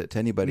recommend it to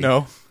anybody.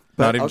 No.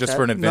 But- Not even just okay.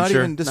 for an Not adventure.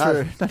 even just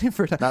Not- not even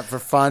for Not for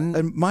fun.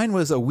 And mine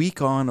was a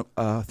week on,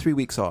 3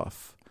 weeks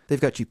off. They've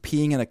got you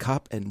peeing in a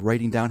cup and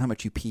writing down how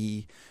much you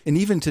pee. And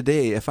even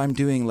today, if I'm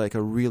doing like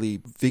a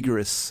really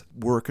vigorous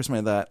work or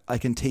something like that, I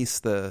can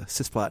taste the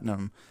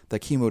cisplatinum, the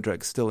chemo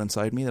drug still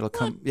inside me. That'll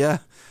come. Yeah.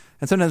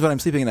 And sometimes when I'm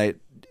sleeping at night,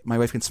 my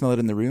wife can smell it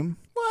in the room.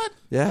 What?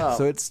 Yeah. Oh.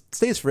 So it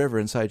stays forever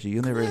inside you.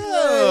 You'll never.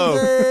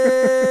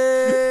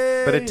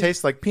 But it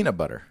tastes like peanut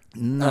butter.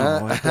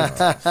 No, it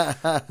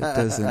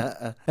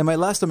doesn't. And my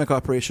last stomach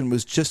operation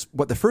was just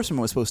what the first one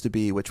was supposed to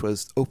be, which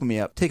was open me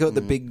up, take out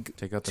the big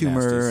Take out the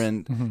tumor,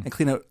 nasties. and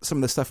clean out some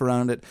of the stuff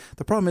around it.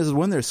 The problem is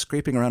when they're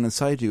scraping around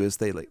inside you, is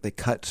they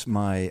cut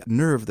my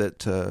nerve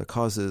that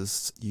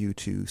causes you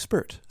to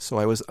spurt. So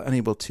I was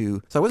unable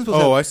to. So I wasn't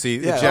supposed to. Oh, I see.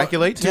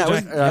 Ejaculate? Yeah,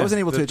 I wasn't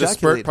able to The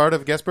ejaculate. spurt part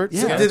of Gespert?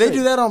 Yeah. Did they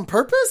do that on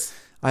purpose?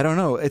 I don't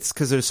know. It's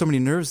because there's so many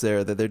nerves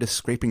there that they're just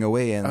scraping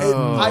away. And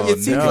It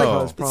seems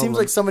no.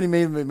 like somebody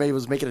maybe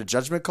was making a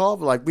judgment call,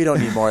 but like, we don't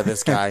need more of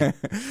this guy.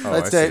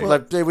 I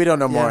see. We don't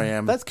know more of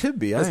him. that could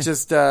be. Let's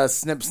just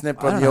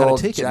snip I on don't the know how to old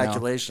take it now.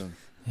 ejaculation.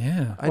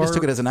 Yeah. I just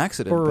took it as an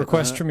accident. Or a but-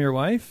 request from your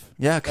wife.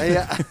 Yeah.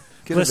 Yeah. could have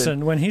been.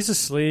 Listen, when he's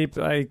asleep,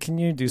 can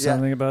you do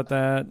something about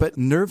that? But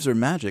nerves are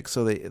magic,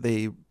 so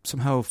they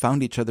somehow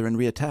found each other and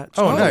reattached.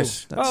 Oh,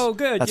 nice. Oh,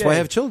 good. That's yay. why I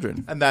have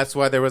children. And that's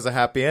why there was a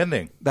happy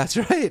ending. That's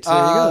right. There you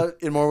go.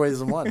 In more ways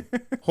than one.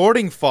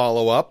 Hoarding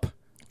follow-up,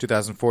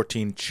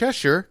 2014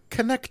 Cheshire,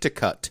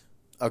 Connecticut.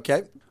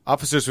 Okay.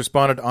 Officers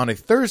responded on a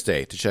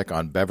Thursday to check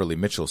on Beverly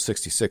Mitchell,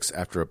 66,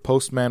 after a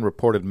postman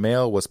reported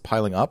mail was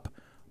piling up,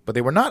 but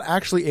they were not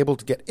actually able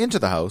to get into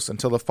the house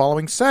until the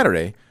following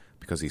Saturday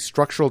because the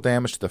structural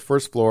damage to the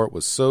first floor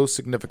was so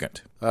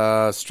significant.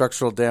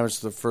 Structural damage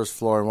to the first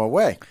floor in what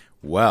way?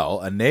 Well,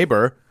 a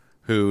neighbor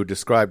who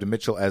described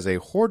Mitchell as a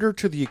hoarder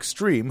to the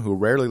extreme who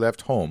rarely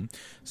left home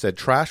said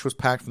trash was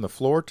packed from the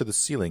floor to the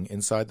ceiling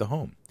inside the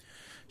home.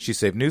 She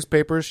saved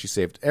newspapers. She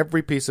saved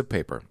every piece of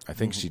paper. I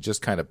think she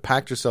just kind of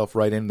packed herself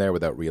right in there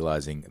without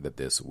realizing that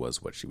this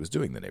was what she was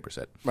doing, the neighbor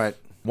said. Right.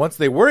 Once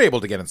they were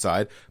able to get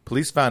inside,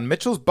 police found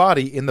Mitchell's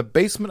body in the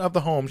basement of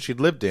the home she'd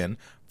lived in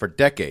for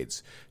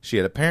decades. She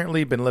had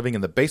apparently been living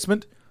in the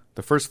basement.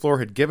 The first floor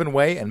had given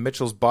way, and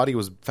Mitchell's body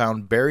was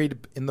found buried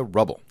in the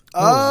rubble.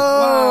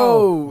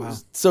 Oh, wow.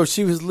 So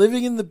she was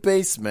living in the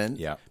basement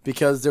Yeah.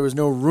 because there was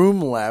no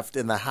room left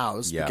in the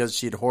house Yeah. because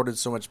she had hoarded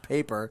so much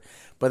paper.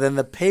 But then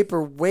the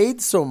paper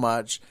weighed so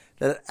much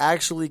that it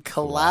actually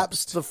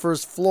collapsed the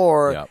first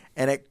floor Yep.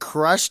 and it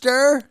crushed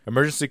her?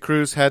 Emergency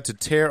crews had to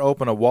tear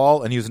open a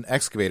wall and use an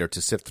excavator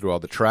to sift through all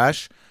the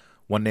trash.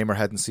 One neighbor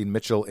hadn't seen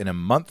Mitchell in a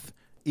month.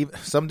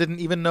 Some didn't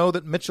even know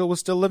that Mitchell was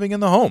still living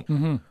in the home.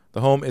 Mm-hmm. The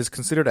home is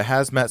considered a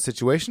hazmat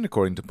situation,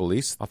 according to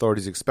police.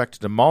 Authorities expect to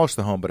demolish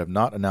the home, but have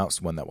not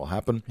announced when that will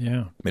happen.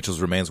 Yeah. Mitchell's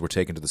remains were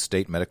taken to the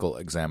state medical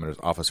examiner's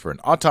office for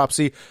an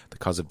autopsy. The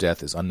cause of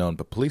death is unknown,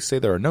 but police say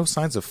there are no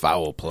signs of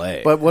foul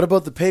play. But what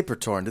about the paper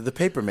torn? Did the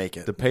paper make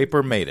it? The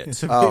paper made it.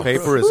 The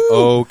paper is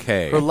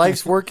okay. Her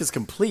life's work is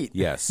complete.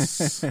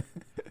 Yes.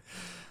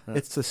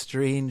 It's a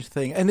strange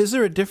thing. And is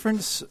there a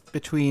difference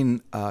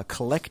between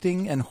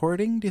collecting and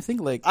hoarding? Do you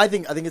think? Like, I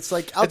think it's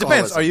like It alcoholism.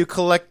 depends. Are you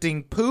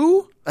collecting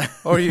poo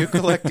or are you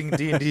collecting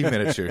D&D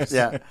miniatures?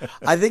 Yeah.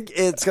 I think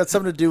it's got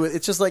something to do with,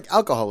 it's just like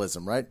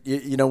alcoholism, right?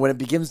 You know, when it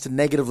begins to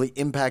negatively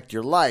impact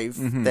your life,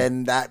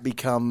 then that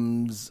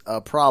becomes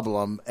a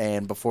problem.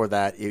 And before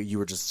that, you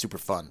were just super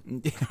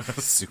fun.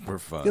 Super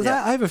fun. because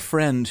I have a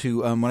friend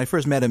who, when I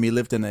first met him, he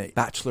lived in a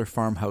bachelor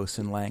farmhouse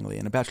in Langley.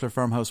 And a bachelor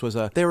farmhouse was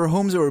they were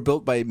homes that were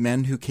built by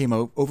men who came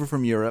over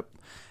from Europe.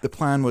 The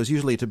plan was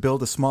usually to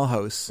build a small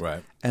house,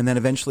 Right. and then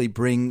eventually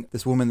bring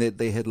this woman that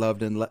they had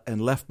loved and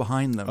left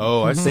behind them.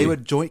 Oh, I see. They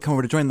would come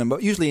over to join them,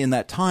 but usually in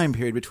that time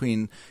period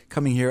between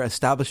coming here,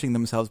 establishing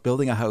themselves,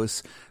 building a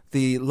house,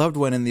 the loved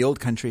one in the old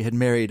country had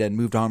married and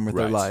moved on with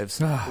their Right.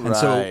 lives. And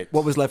so Right.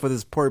 what was left with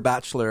this poor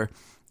bachelor,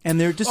 and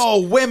they're just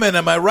Oh, women,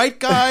 am I right,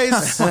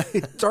 guys?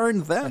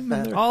 darn them.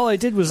 And All I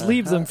did was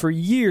leave them for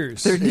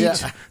years. their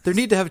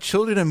need to have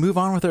children and move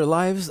on with their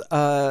lives.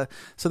 So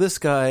this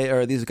guy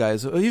or these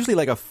guys, usually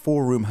like a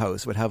 4-room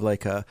house, would have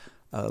like a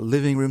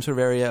living room sort of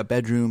area, a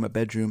bedroom,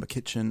 a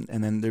kitchen,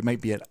 and then there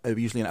might be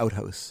usually an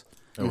outhouse.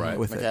 right.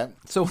 With Okay. it.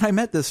 So when I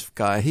met this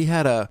guy, he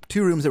had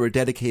 2 rooms that were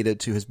dedicated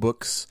to his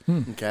books,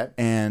 Okay.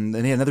 and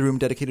then he had another room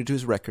dedicated to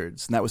his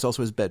records, and that was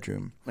also his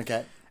bedroom.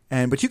 Okay.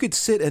 But you could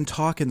sit and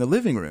talk in the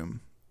living room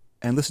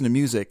and listen to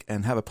music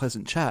and have a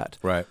pleasant chat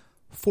Right.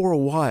 for a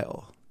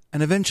while,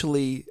 and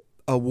eventually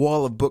a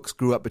wall of books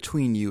grew up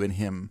between you and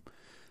him.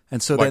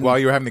 And so Like then, while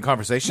you were having the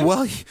conversation?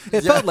 well,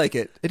 it felt like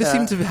it. It just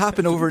seemed to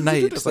happen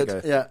overnight. Just like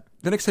But Yeah.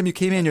 the next time you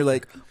came in, you're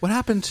like, "What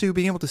happened to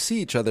being able to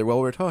see each other while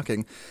we were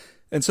talking?"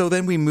 And so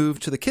then we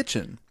moved to the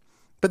kitchen,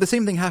 but the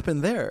same thing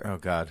happened there. Oh,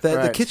 God. The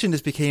Right. kitchen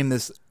just became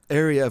this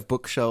area of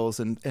bookshelves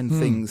and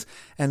things,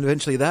 and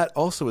eventually that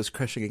also was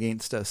crushing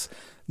against us.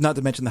 Not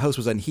to mention the house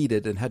was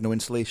unheated and had no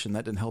insulation.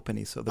 That didn't help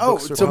any. So the Oh,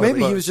 books were so maybe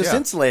probably- he was just Yeah.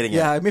 insulating it.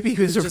 yeah, maybe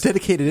he was a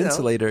dedicated you know,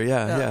 insulator.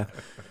 Yeah.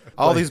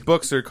 All these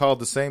books are called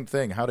the same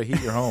thing, How to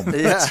Heat Your Home.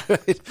 Yeah.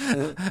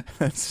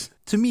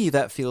 To me,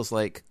 that feels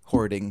like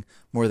hoarding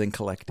more than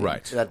collecting.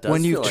 Right. That does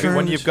When you feel like turn-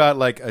 When you've got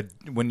like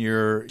when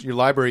your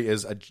library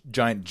is a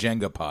giant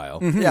Jenga pile.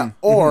 Yeah,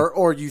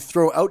 or you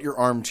throw out your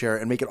armchair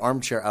and make an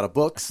armchair out of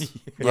books,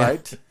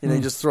 right? You know,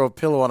 you just throw a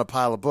pillow on a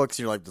pile of books.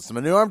 And you're like, "This is my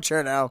new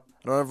armchair now.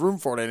 I don't have room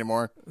for it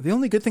anymore." The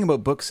only good thing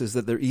about books is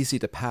that they're easy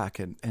to pack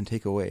and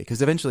take away.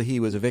 Because eventually he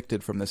was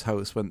evicted from this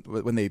house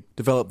when they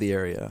developed the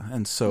area.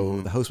 And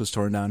so the house was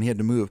torn down. He had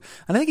to move.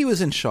 And I think he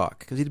was in shock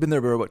because he'd been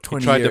there for about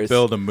 20 Tried years. to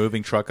build a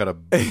moving truck out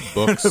of books.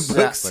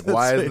 Books, Like,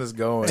 why that's isn't this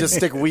going? Just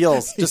stick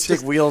wheels. Just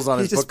stick wheels on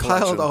He his just book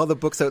piled collection. all the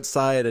books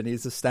outside and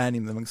he's just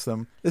standing amongst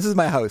them. This is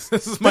my house.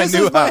 This is my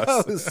new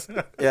house.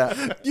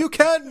 Yeah, You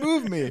can't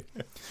move me.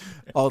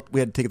 We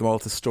had to take them all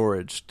to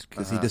storage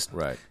because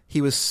Right. he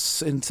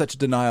was in such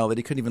denial that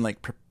he couldn't even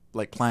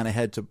plan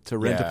ahead to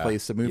rent a Yeah,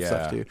 place to move yeah.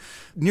 stuff to.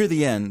 Near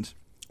the end,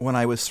 when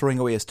I was throwing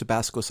away his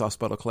Tabasco sauce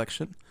bottle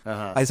collection,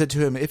 I said to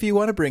him, "If you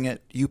want to bring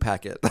it, you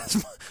pack it."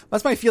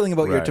 That's my feeling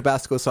about your Right.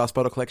 Tabasco sauce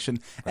bottle collection.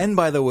 And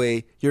by the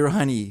way, your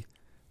honey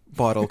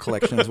bottle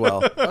collection as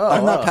well.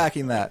 I'm not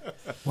packing that.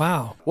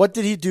 Wow. what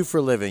did he do for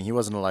a living? He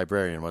wasn't a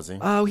librarian, was he?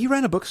 He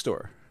ran a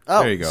bookstore.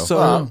 Oh, There you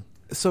go.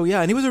 So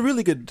yeah, and he was a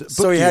really good book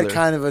So he had dealer.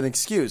 kind of an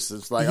excuse.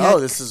 It's like, He had- oh,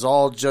 this is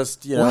all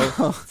just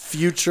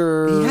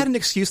future. He had an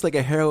excuse like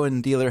a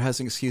heroin dealer has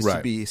an excuse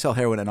Right. to sell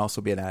heroin and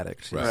also be an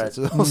addict. Right. It's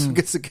also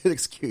it's a good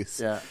excuse.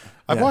 Yeah.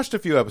 I've Yeah. watched a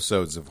few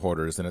episodes of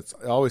Hoarders, and it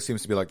always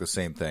seems to be like the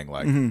same thing.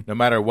 Like, no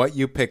matter what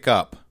you pick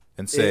up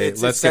and say,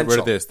 It's let's get rid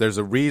essential. of this, there's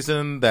a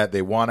reason that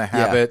they want to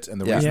have Yeah. it,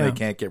 and the Yeah. reason Yeah. they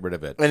can't get rid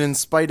of it. And in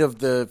spite of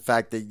the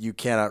fact that you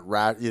cannot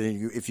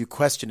if you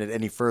question it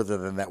any further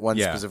than that one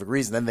Yeah. specific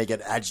reason, then they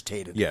get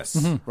agitated. Yes.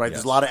 Right? Yes.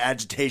 There's a lot of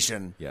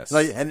agitation. Yes.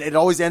 Like, and it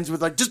always ends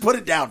with like, just put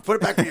it down. Put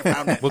it back where you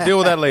found it. We'll deal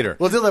with that later.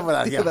 We'll deal with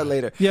that. Think Yeah. of that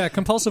later. Yeah,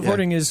 compulsive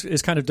hoarding is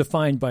kind of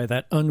defined by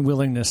that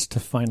unwillingness to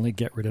finally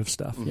get rid of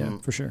stuff. Yeah,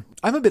 for sure.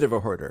 I'm a bit of a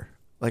hoarder.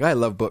 Like, I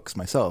love books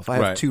myself. I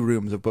have Right. 2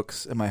 rooms of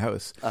books in my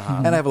house.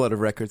 And I have a lot of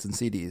records and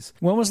CDs.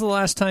 When was the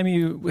last time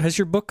has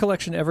your book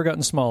collection ever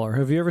gotten smaller?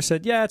 Have you ever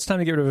said, yeah, it's time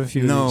to get rid of a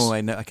few of these?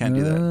 No, I can't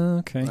do that.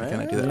 Okay. I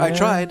cannot do that. I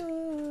tried.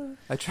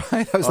 I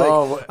tried. I was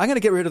I'm going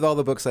to get rid of all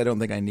the books I don't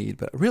think I need,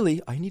 but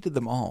really, I needed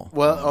them all.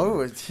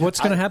 Well, What's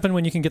going to happen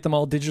when you can get them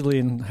all digitally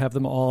and have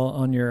them all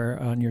on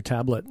your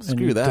tablet?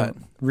 Screw that.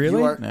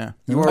 Really? I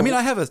mean,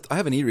 I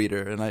have an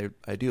e-reader, and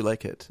I do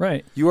like it.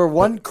 Right. You are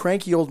one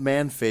cranky old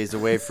man phase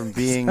away from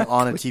being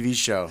on a TV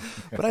show.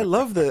 But I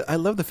love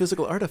the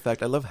physical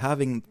artifact. I love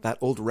having that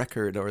old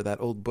record or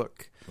that old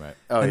book. Right.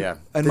 Oh, yeah.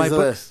 And my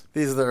books.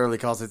 These are the early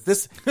calls.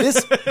 This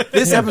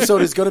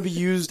episode is going to be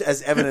used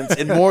as evidence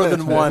in more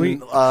than one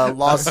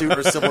lawsuit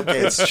or civil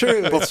case. It's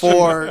true.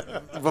 Before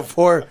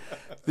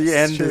the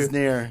end is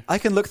near. I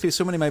can look through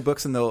so many of my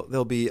books, and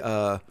there'll be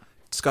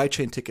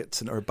SkyTrain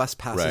tickets or bus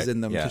passes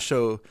in them to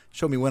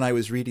show me when I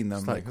was reading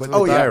them.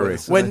 Diary.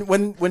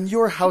 When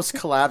your house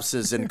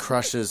collapses and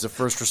crushes a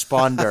first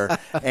responder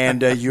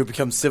and you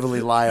become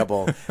civilly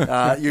liable,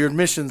 your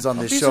admissions on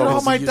this These show are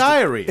all my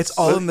diaries. It's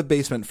all in the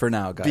basement for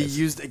now, guys. be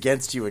used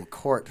against you in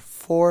court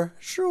for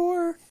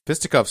sure.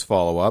 Fisticuffs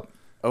follow-up.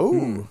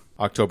 Oh,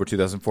 October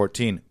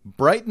 2014.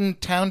 Brighton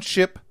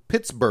Township,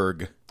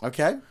 Pittsburgh.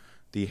 okay.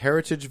 The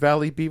Heritage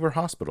Valley Beaver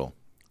Hospital.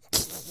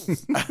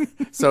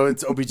 So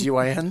it's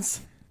OBGYNs?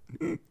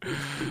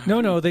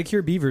 No, they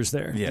cure beavers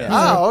there. Yeah.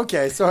 Oh,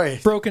 okay. Sorry.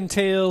 Broken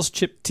tails,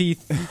 chipped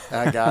teeth.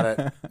 I got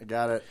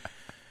it.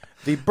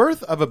 The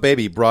birth of a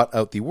baby brought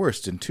out the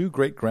worst in two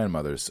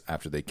great-grandmothers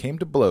after they came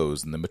to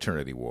blows in the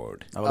maternity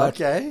ward.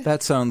 Okay.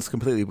 That sounds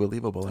completely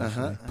believable,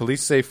 actually.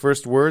 Police say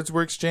first words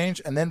were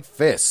exchanged and then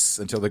fists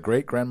until the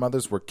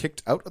great-grandmothers were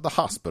kicked out of the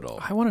hospital.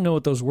 I want to know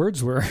what those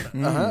words were.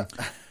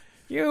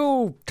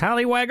 You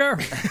tallywagger.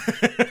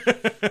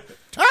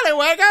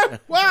 Tallywagger!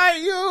 Why,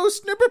 you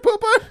snipper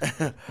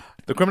pooper!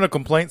 The criminal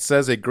complaint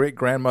says a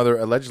great-grandmother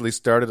allegedly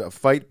started a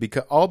fight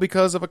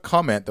because of a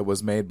comment that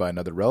was made by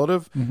another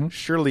relative.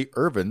 Shirley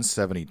Irvin,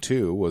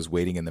 72, was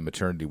waiting in the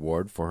maternity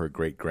ward for her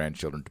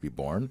great-grandchildren to be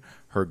born.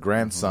 Her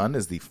grandson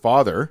is the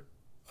father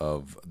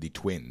of the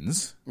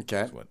twins.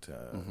 Okay. That's what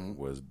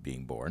was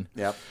being born.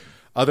 Yep.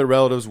 Other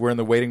relatives were in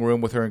the waiting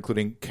room with her,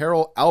 including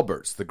Carol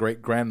Alberts, the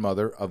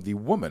great-grandmother of the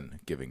woman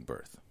giving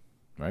birth.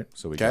 Right?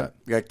 So we got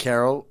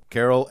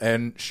Carol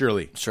and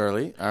Shirley.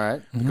 All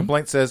right. The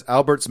complaint says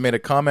Alberts made a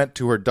comment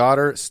to her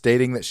daughter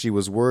stating that she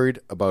was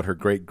worried about her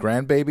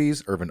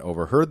great-grandbabies. Irvin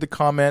overheard the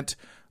comment.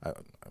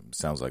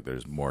 Sounds like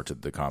there's more to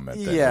the comment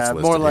than what's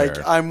listed more like,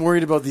 here. I'm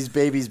worried about these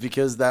babies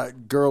because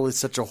that girl is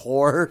such a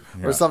whore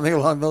or something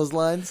along those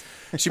lines.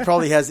 She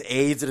probably has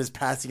AIDS and is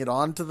passing it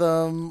on to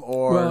them.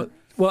 Or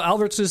Well,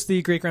 Alberts is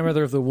the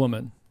great-grandmother of the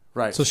woman.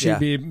 Right. So she'd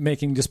be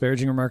making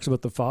disparaging remarks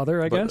about the father,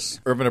 I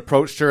guess? Irvin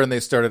approached her and they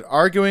started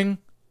arguing.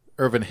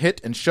 Irvin hit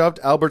and shoved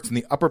Alberts in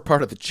the upper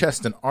part of the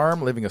chest and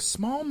arm, leaving a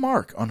small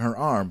mark on her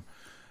arm.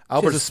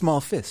 She has a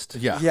small fist.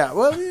 Yeah,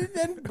 well,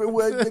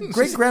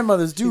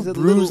 great-grandmothers do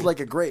bruise like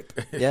a grape.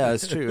 Yeah,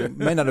 it's true. It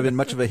might not have been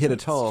much of a hit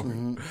at all.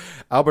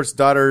 Albert's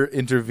daughter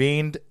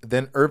intervened.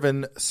 Then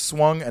Irvin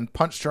swung and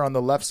punched her on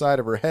the left side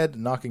of her head,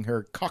 knocking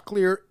her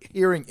cochlear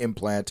hearing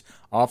implant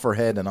off her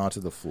head and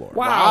onto the floor.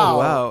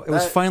 Wow. It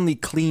was finally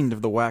cleaned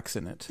of the wax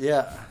in it.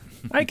 Yeah.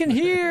 I can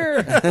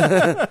hear.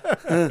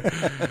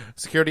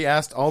 Security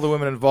asked all the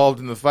women involved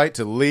in the fight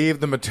to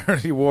leave the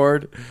maternity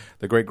ward.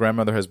 The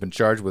great-grandmother has been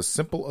charged with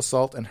simple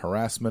assault and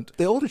harassment.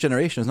 The older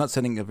generation is not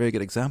setting a very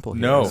good example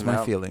here. No. That's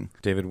my feeling.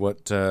 David,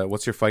 what's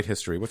your fight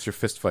history? What's your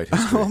fist fight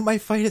history? Oh, my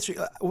fight history.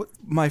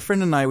 My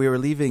friend and I, we were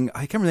leaving.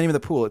 I can't remember the name of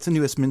the pool. It's in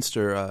New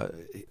Westminster.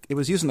 It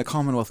was used in the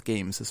Commonwealth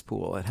Games, this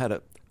pool. It had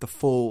the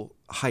full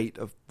height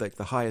of like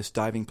the highest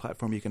diving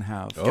platform you can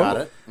have. Got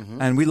it.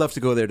 And we love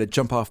to go there to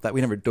jump off that. We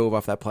never dove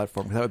off that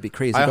platform because that would be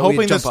crazy. I'm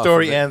hoping the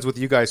story ends with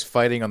you guys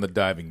fighting on the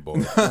diving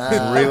board.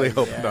 I'm really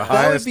hoping the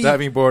highest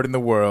diving board in the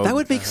world. That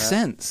would make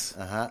sense.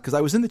 Because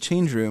I was in the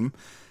change room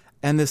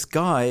and this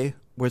guy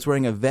was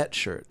wearing a vet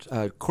shirt,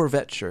 a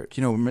Corvette shirt.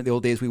 You know, remember the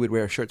old days we would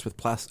wear shirts with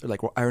like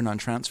iron-on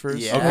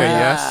transfers? Yeah. Okay,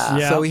 yes.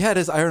 Yeah. So he had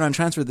his iron-on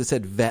transfer that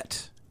said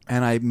vet.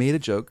 And I made a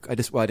joke. I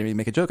didn't even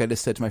make a joke. I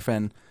just said to my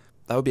friend,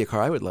 that would be a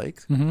car I would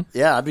like.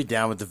 Yeah, I'd be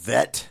down with the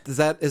vet. Is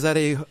that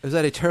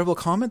a terrible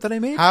comment that I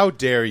made? How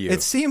dare you?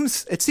 It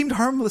seemed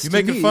harmless You to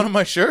me. making fun of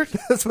my shirt?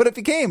 That's what it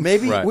became.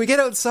 Maybe we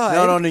get outside.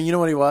 No. You know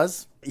what he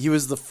was? He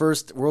was the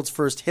world's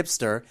first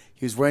hipster.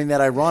 He was wearing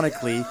that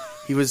ironically.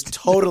 He was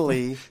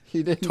totally a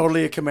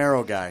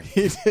Camaro guy.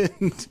 He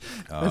didn't.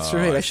 That's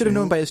right. I should have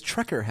known by his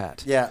trucker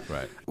hat. Yeah.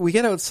 Right. We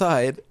get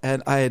outside,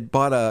 and I had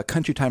bought a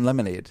Country Time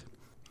lemonade.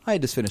 I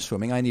had just finished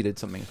swimming. I needed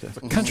something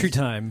to... Country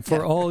Time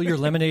for all your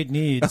lemonade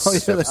needs.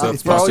 Sponsored by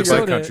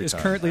Soda Country is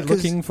Time. currently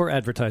looking for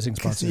advertising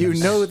sponsors. You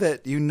know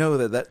that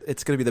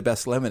it's going to be the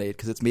best lemonade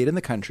because it's made in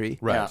the country.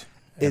 Right.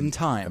 In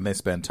time. And they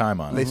spend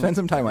time on it. They spend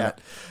some time on it.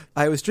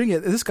 I was drinking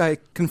it. This guy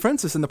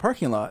confronts us in the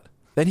parking lot.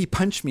 Then he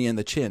punched me in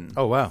the chin.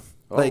 Oh, wow.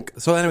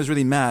 So then I was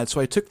really mad.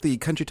 So I took the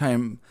Country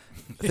Time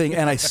thing,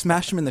 and I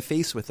smashed him in the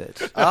face with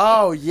it.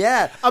 Oh,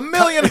 yeah. A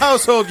million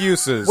household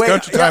uses. Wait,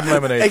 Country Time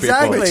Lemonade,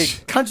 exactly.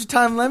 people. Country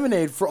Time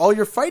Lemonade for all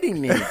your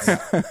fighting needs.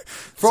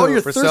 For all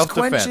your for thirst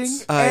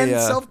self-defense. quenching and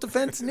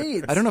self-defense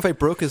needs. I don't know if I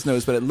broke his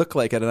nose, but it looked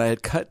like it, and I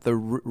had cut the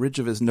ridge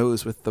of his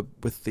nose with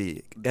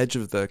the edge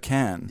of the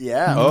can.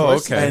 Yeah. Oh, of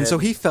course okay. you And did. so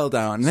he fell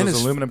down. And So then it's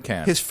his aluminum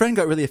can. His friend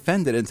got really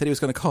offended and said he was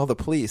going to call the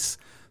police.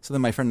 So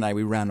then my friend and I,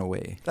 we ran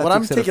away. That's What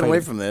I'm instead of taking away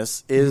fighting. from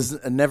this is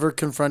never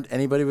confront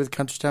anybody with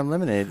Country Time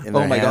Lemonade in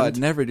their Oh my hand. God,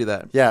 never do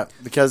that. Yeah,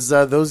 because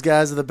those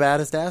guys are the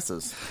baddest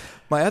asses.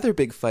 My other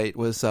big fight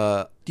was,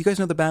 do you guys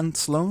know the band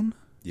Sloan?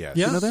 Yes.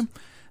 Do you know them?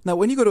 Now,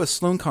 when you go to a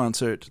Sloan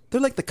concert, they're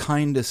like the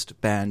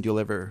kindest band you'll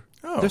ever...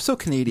 Oh. They're so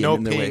Canadian No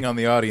in their peeing way. on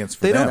the audience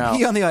for They them. don't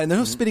pee on the audience. There's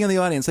no spitting on the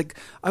audience. Like,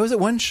 I was at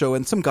one show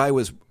and some guy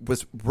was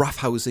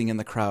roughhousing in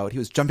the crowd. He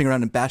was jumping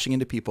around and bashing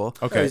into people.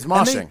 Okay. He's And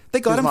moshing. they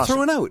got He's him moshing.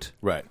 thrown out.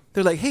 Right.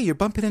 They're like, hey, you're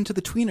bumping into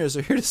the tweeners.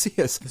 They're here to see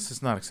us. This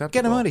is not acceptable.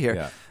 Get him out of here.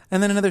 Yeah.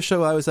 And then another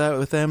show I was at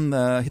with them,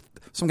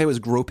 some guy was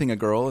groping a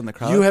girl in the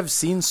crowd. You have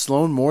seen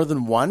Sloan more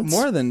than once?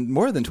 more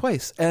than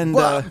twice. And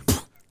Well,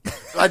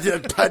 I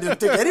didn't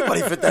think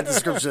anybody fit that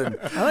description.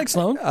 I like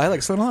Sloan. I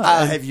like Sloan a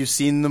lot. Have you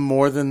seen them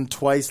more than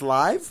twice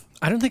live?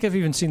 I don't think I've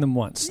even seen them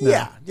once.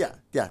 No.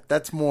 Yeah.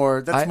 That's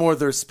more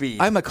their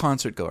speed. I'm a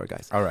concert goer,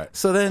 guys. All right.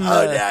 So then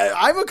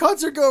I'm a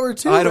concert goer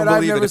too. I don't and I've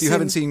believe it never if you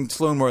haven't seen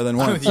Sloan more than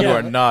once. You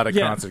are not a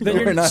Yeah, concert then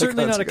goer. You're not a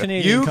certainly not a concert goer.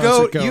 Canadian You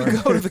concert go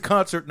goer. to the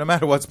concert no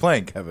matter what's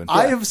playing, Kevin.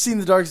 I have seen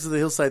the Darkest of the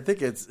Hillside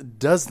Thickets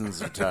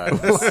dozens of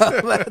times. Well,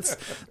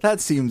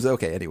 that seems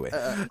okay anyway.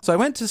 So I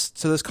went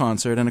to this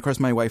concert, and of course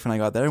my wife and I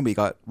got there, and we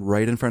got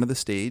right in front of the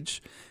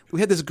stage. We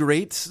had this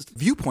great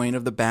viewpoint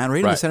of the band right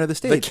in the Right. center of the The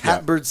stage.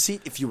 catbird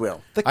seat, if you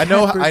will. The I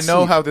know catbird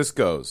seat. how this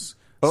goes.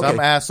 Okay. Some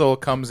asshole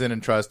comes in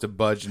and tries to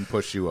budge and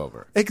push you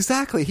over.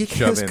 Exactly.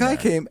 Shove This in guy there.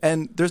 came,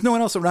 and there's no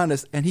one else around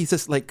us, and he's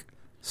just like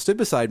stood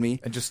beside me.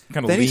 And just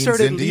kind of Then leans he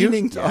started into you.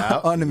 leaning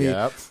Yep, onto me,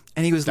 yep.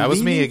 and he was That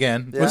was me leaning-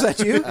 again. Was that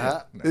you?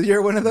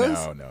 You're one of those?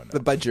 No. The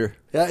budger.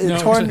 Yeah,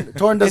 No,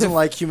 Torn doesn't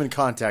like human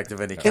contact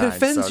of any kind. It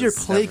offends so your this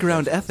is never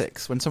playground good.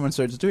 ethics when someone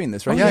starts doing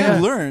this, right? Oh, yeah.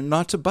 You learn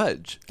not to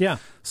budge. Yeah.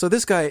 So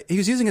this guy, he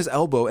was using his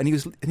elbow, and he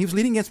was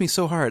leaning against me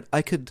so hard,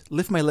 I could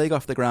lift my leg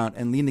off the ground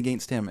and lean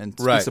against him and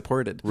be Right.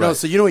 supported. No,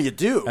 so you know what you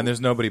do? And there's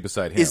nobody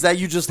beside him. is that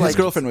you just His like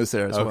girlfriend was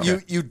there as well.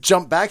 Okay. you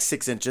jump back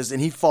 6 inches and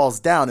he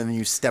falls down and then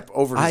you step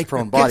over his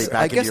prone body back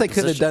I into guess your I could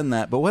have position. done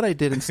that, but what I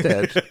did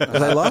instead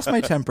was I lost my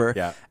temper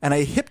Yeah. and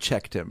I hip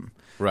checked him.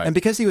 Right. And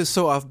because he was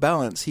so off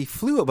balance, he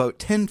flew about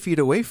 10 feet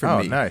away from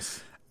Oh, me.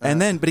 nice.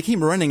 But he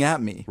came running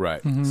at me. Right.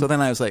 So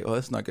then I was like, "Oh,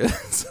 that's not good."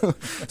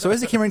 so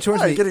as he came running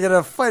towards Oh, me, you're gonna get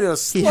a fight at a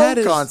slow had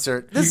his-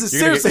 concert. This is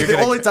you're gonna- seriously you're the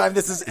gonna- only time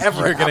this has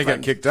ever You're going to get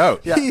happened. kicked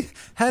out. Yeah. he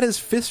had his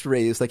fist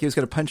raised like he was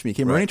going to punch me. He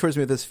came running towards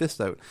me with his fist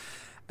out.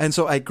 And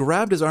so I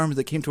grabbed his arm as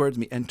it came towards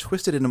me and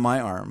twisted into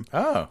my arm.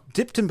 Oh.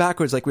 Dipped him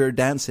backwards like we were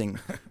dancing.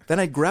 Then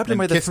I grabbed him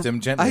Then by the kissed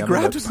him gently I on the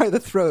grabbed lips. him by the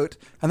throat,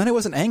 and then I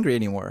wasn't angry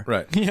anymore.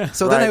 Right. Yeah.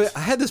 So then Right. I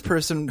had this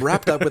person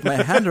wrapped up with my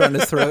hand around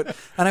his throat,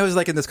 and I was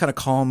like in this kind of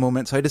calm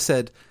moment. So I just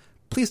said,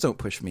 "Please don't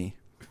push me."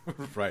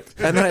 Right.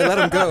 And then I let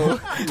him go.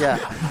 Yeah.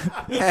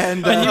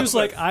 And, And he was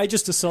like, I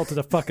just assaulted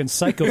a fucking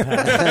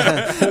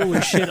psychopath.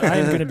 Holy shit, I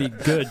am going to be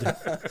good.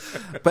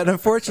 but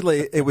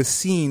unfortunately, it was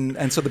seen,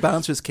 and so the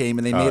bouncers came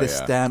and they made us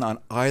yeah. stand on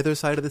either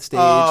side of the stage.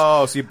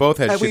 Oh, so you both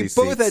had And shitty we seats.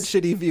 both had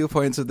shitty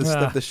viewpoints of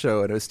Ah. the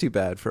show, and it was too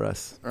bad for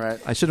us. Right.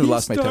 I should have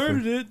lost my temper.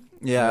 it.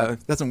 Yeah,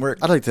 it doesn't work.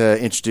 I'd like to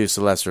introduce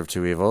the lesser of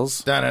two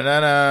evils.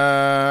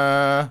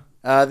 Da-da-da-da.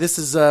 This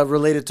is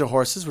related to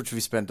horses, which we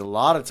spent a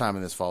lot of time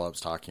in this follow-ups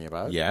talking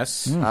about.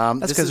 Yes. That's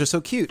this because is they're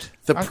so cute.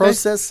 the Aren't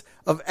process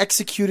of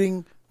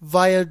executing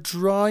via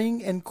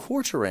drawing and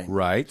quartering.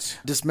 Right.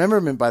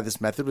 Dismemberment by this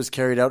method was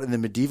carried out in the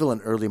medieval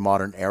and early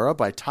modern era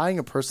by tying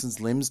a person's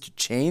limbs to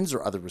chains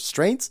or other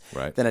restraints,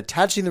 Right. then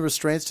attaching the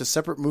restraints to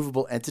separate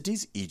movable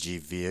entities, e.g.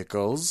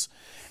 vehicles,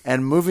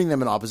 and moving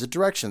them in opposite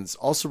directions,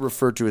 also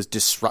referred to as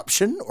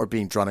disruption or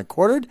being drawn and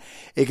quartered.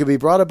 It could be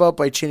brought about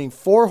by chaining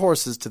 4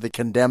 horses to the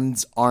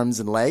condemned's arms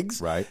and legs,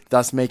 Right.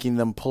 thus making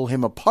them pull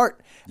him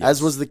apart,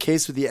 as was the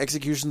case with the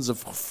executions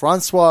of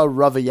François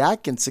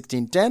Ravaillac in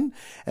 1610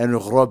 and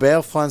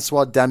Robert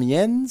François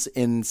Damiens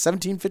in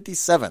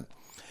 1757.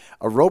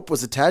 A rope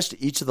was attached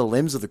to each of the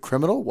limbs of the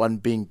criminal, one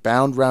being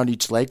bound round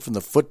each leg from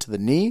the foot to the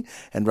knee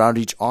and round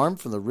each arm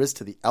from the wrist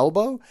to the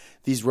elbow.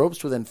 These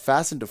ropes were then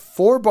fastened to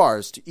 4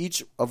 bars, to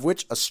each of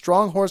which a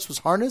strong horse was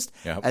harnessed,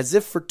 Yep. as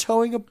if for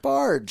towing a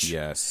barge.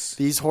 Yes.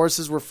 These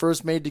horses were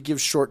first made to give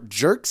short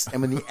jerks,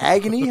 and when the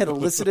agony had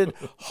elicited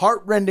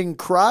heart-rending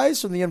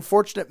cries from the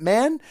unfortunate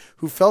man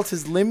who felt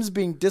his limbs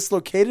being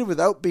dislocated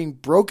without being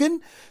broken,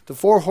 the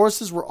 4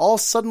 horses were all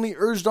suddenly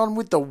urged on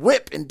with the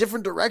whip in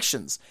different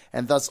directions,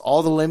 and thus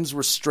all the limbs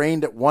were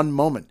strained at one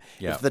moment.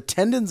 Yeah. If the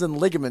tendons and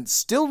ligaments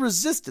still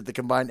resisted the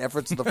combined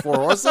efforts of the 4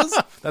 horses,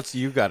 That's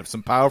you got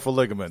some powerful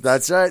ligaments.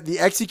 that's right, the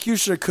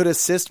executioner could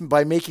assist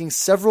by making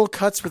several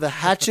cuts with a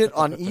hatchet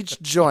on each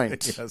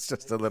joint. That's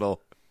just a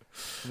little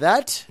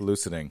That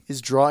loosening.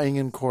 is drawing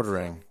and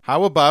quartering.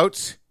 How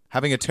about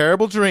having a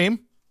terrible dream,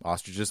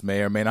 Ostriches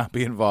may or may not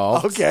be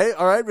involved. Okay,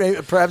 all right.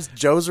 Maybe, perhaps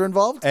Joes are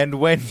involved. And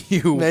when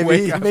you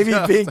Maybe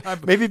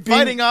being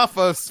fighting off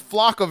a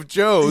flock of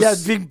Joes. Yeah,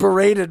 being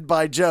berated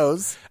by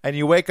Joes. And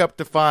you wake up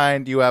to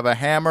find you have a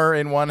hammer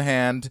in one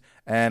hand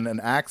and an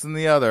axe in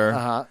the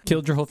other.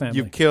 Killed your whole family.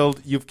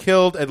 You've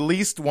killed at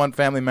least one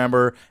family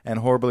member and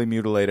horribly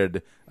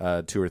mutilated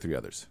 2 or 3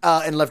 others.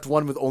 And left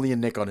one with only a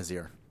nick on his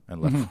ear.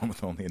 And left one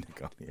with only a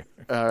nick on the ear.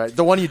 All right,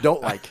 the one you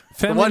don't like.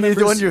 Family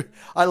the one members- you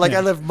I like.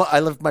 I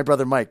left my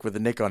brother Mike with a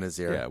nick on his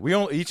ear.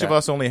 Yeah, each of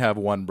us only have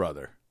one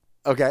brother.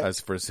 Okay. As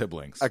for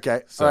siblings.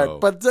 Okay. So, all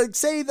right. But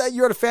say that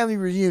you're at a family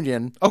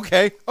reunion.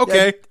 Okay.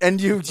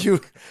 And you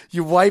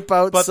wipe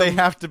out. But they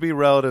have to be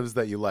relatives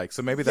that you like.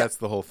 So maybe that's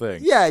the whole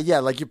thing. Yeah,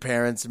 like your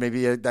parents,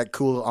 maybe that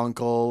cool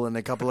uncle and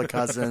a couple of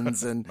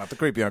cousins, and not the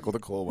creepy uncle, the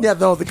cool one. Yeah,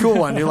 no, the cool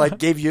one who like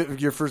gave you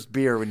your first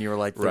beer when you were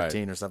like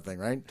 13 or something,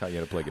 right? Taught you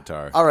how to play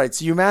guitar. All right,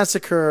 so you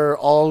massacre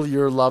all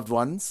your loved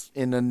ones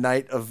in a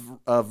night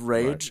of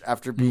rage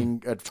after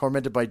being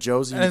tormented by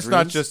Joes. And it's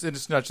not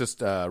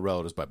just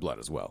relatives by blood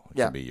as well. It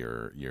can be your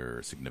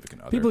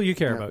significant other. People you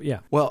care about, yeah.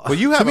 Well,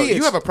 you have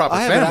a proper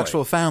I have family. an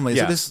actual family,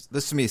 Yeah. so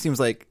this to me seems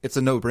like it's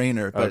a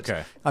no-brainer. But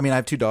Okay. I mean, I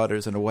have 2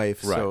 daughters and a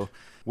wife, Right. so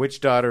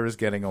Which daughter is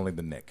getting only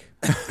the nick?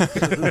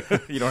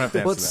 You don't have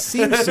to answer well,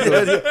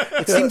 it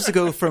that. seems to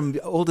go from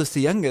oldest to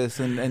youngest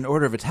in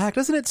order of attack.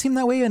 Doesn't it seem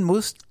that way in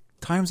most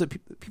times that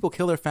people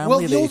kill their family?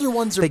 Well, the older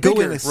ones are they bigger.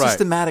 go in a Right.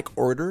 systematic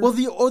order. Well,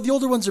 the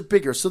older ones are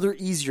bigger, so they're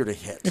easier to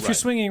hit. If you're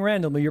swinging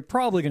randomly, you're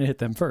probably going to hit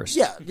them first.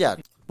 Yeah.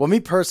 Well, me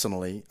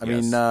personally, I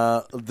mean,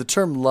 the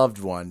term "loved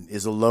one"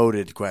 is a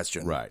loaded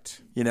question, Right.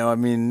 I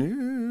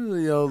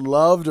mean,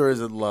 loved or is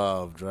it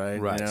loved, right?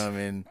 Right. You know, I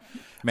mean,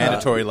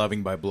 Mandatory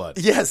loving by blood.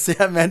 yes,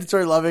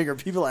 mandatory loving or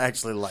people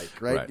actually like,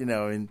 right? Right. You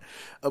know, and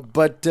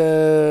but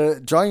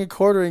drawing and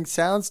quartering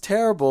sounds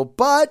terrible,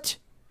 but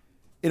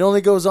it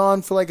only goes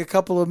on for like a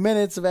couple of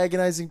minutes of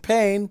agonizing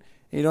pain.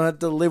 And you don't have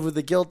to live with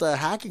the guilt of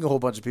hacking a whole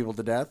bunch of people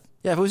to death.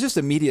 yeah, if it was just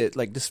immediate,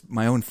 like just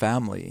my own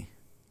family,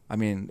 I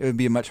mean, it would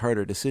be a much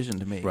harder decision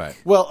to make. Right.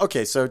 Well,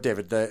 okay, so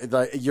David,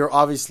 you're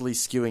obviously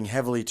skewing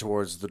heavily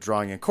towards the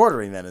drawing and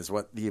quartering. Then is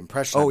what the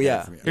impression. Oh, I'm getting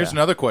yeah. from you. Here's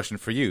another question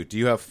for you. Do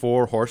you have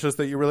 4 horses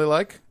that you really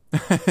like?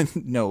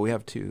 No, we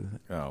have 2.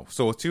 Oh,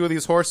 so 2 of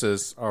these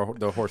horses are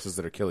the horses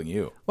that are killing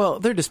you. Well,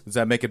 they're just. Does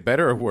that make it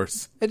better or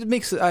worse? It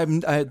makes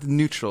I'm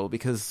neutral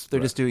because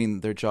they're just doing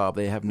their job.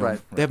 They have no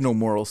they have no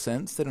moral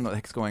sense. They don't know what the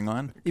heck's going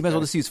on. You might as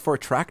well just use 4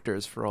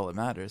 tractors for all that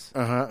matters.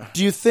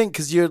 Do you think,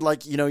 because you're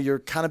like, you're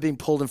kind of being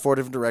pulled in 4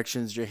 different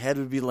directions, your head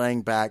would be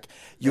laying back,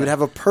 you would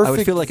have a perfect... I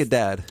would feel like a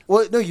dad.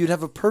 Well, no, you'd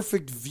have a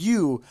perfect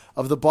view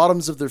of the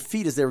bottoms of their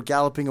feet as they were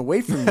galloping away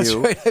from That's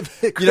you.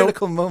 right. A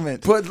critical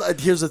moment. But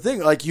here's the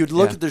thing, like you'd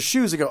look at their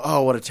shoes and go,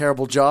 oh, what a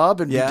terrible job,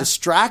 and be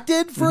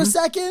distracted for a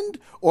second,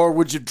 or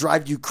would you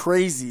drive you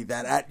crazy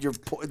that at your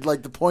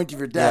the point of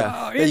your death,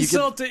 Yeah. that you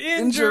Insult could- to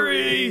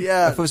injury.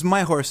 Yeah. If it was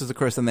my horses, of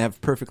course, then they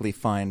have perfectly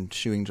fine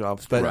shoeing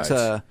jobs. But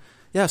Right.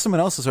 yeah, someone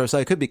else's horse,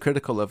 I could be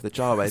critical of the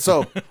job.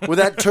 So would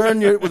that turn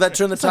the It's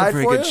not a tide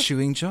very for good you?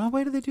 shoeing job.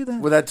 Why do they do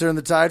that? Would that turn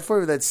the tide for you?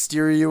 Would that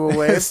steer you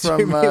away Steer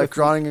from me away from-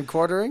 drawing and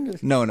quartering?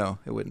 No,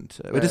 it wouldn't.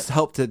 It would just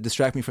help to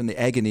distract me from the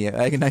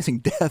agonizing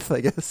death,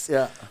 I guess.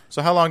 Yeah.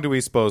 So how long do we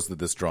suppose that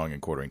this drawing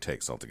and quartering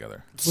takes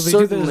altogether? Well, they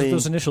Certainly. do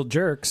those initial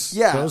jerks.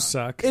 Yeah. Those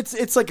suck.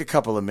 It's like a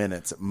couple of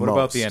minutes at What most.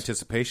 about the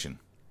anticipation?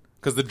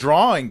 Because the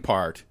drawing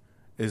part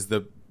is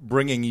the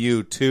bringing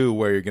you to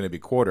where you're going to be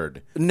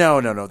quartered.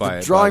 No. By-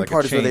 The drawing by like a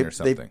part is where chain or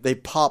something. they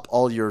pop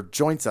all your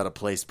joints out of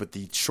place with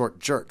the short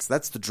jerks.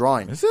 That's the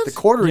drawing. Is it? The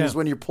quartering Yeah. is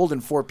when you're pulled in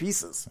 4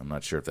 pieces. I'm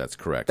not sure if that's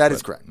correct. That but-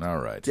 is correct. All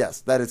right.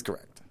 Yes, that is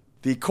correct.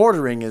 The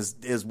quartering is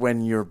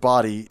when your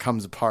body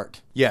comes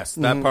apart. Yes,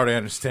 that part I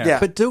understand. Yeah.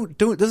 But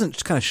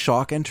doesn't kind of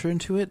shock enter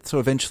into it? So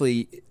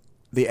eventually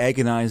the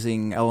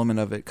agonizing element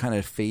of it kind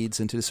of fades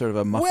into sort of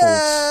a muffled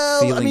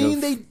Well, feeling I mean,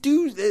 of... they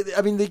do.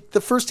 I mean,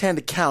 the first-hand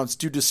accounts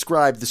do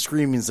describe the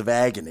screamings of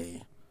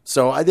agony.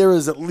 So there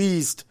is at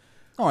least...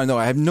 Oh, I know.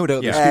 I have no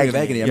doubt Yeah. the screaming of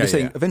Agony. agony. I'm Yeah, just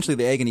saying yeah. eventually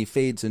the agony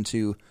fades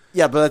into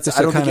Yeah, but that's... just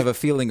I a don't kind think of a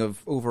feeling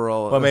of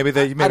overall... Well, maybe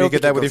I you don't get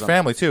think that it with your goes on.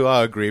 family too.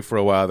 I'll agree for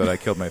a while that I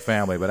killed my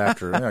family, but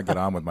after I get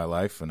on with my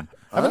life and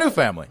I have a new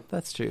family.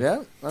 That's true.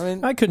 Yeah, I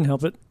mean... I couldn't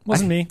help it.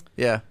 Wasn't me.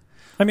 Yeah.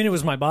 I mean, it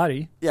was my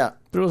body, yeah.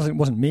 but it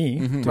wasn't me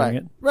doing Right.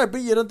 it. Right, but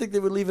you don't think they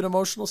would leave an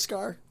emotional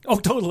scar? Oh,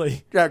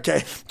 totally. Yeah,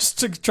 okay.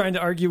 Just trying to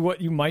argue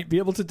what you might be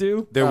able to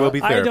do. There will be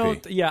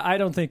therapy. I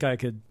don't think I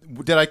could.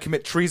 Did I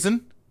commit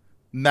treason?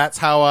 And that's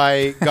how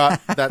I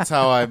got. That's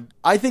how I.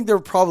 I think there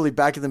were probably,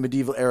 back in the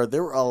medieval era,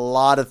 there were a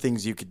lot of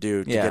things you could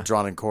do to Yeah. get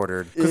drawn and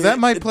quartered. Because that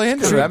might play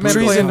into it. That might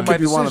Treason play into my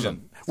could be one of decision.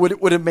 them.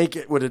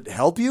 Would it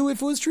help you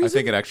if it was treason? I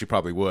think it actually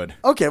probably would.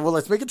 Okay, well,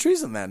 let's make it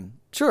treason then.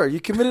 Sure, you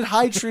committed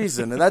high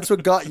treason, and that's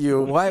what got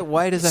you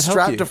Why does that help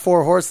strapped you? to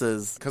 4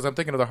 horses. Because I'm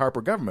thinking of the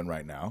Harper government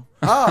right now.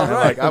 Oh, And,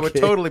 right. like I would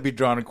totally be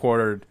drawn and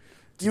quartered.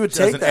 You would as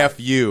take an that.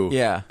 FU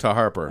Yeah. to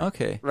Harper.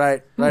 Okay.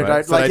 Right. That I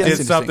Like, did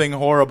interesting. something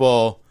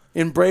horrible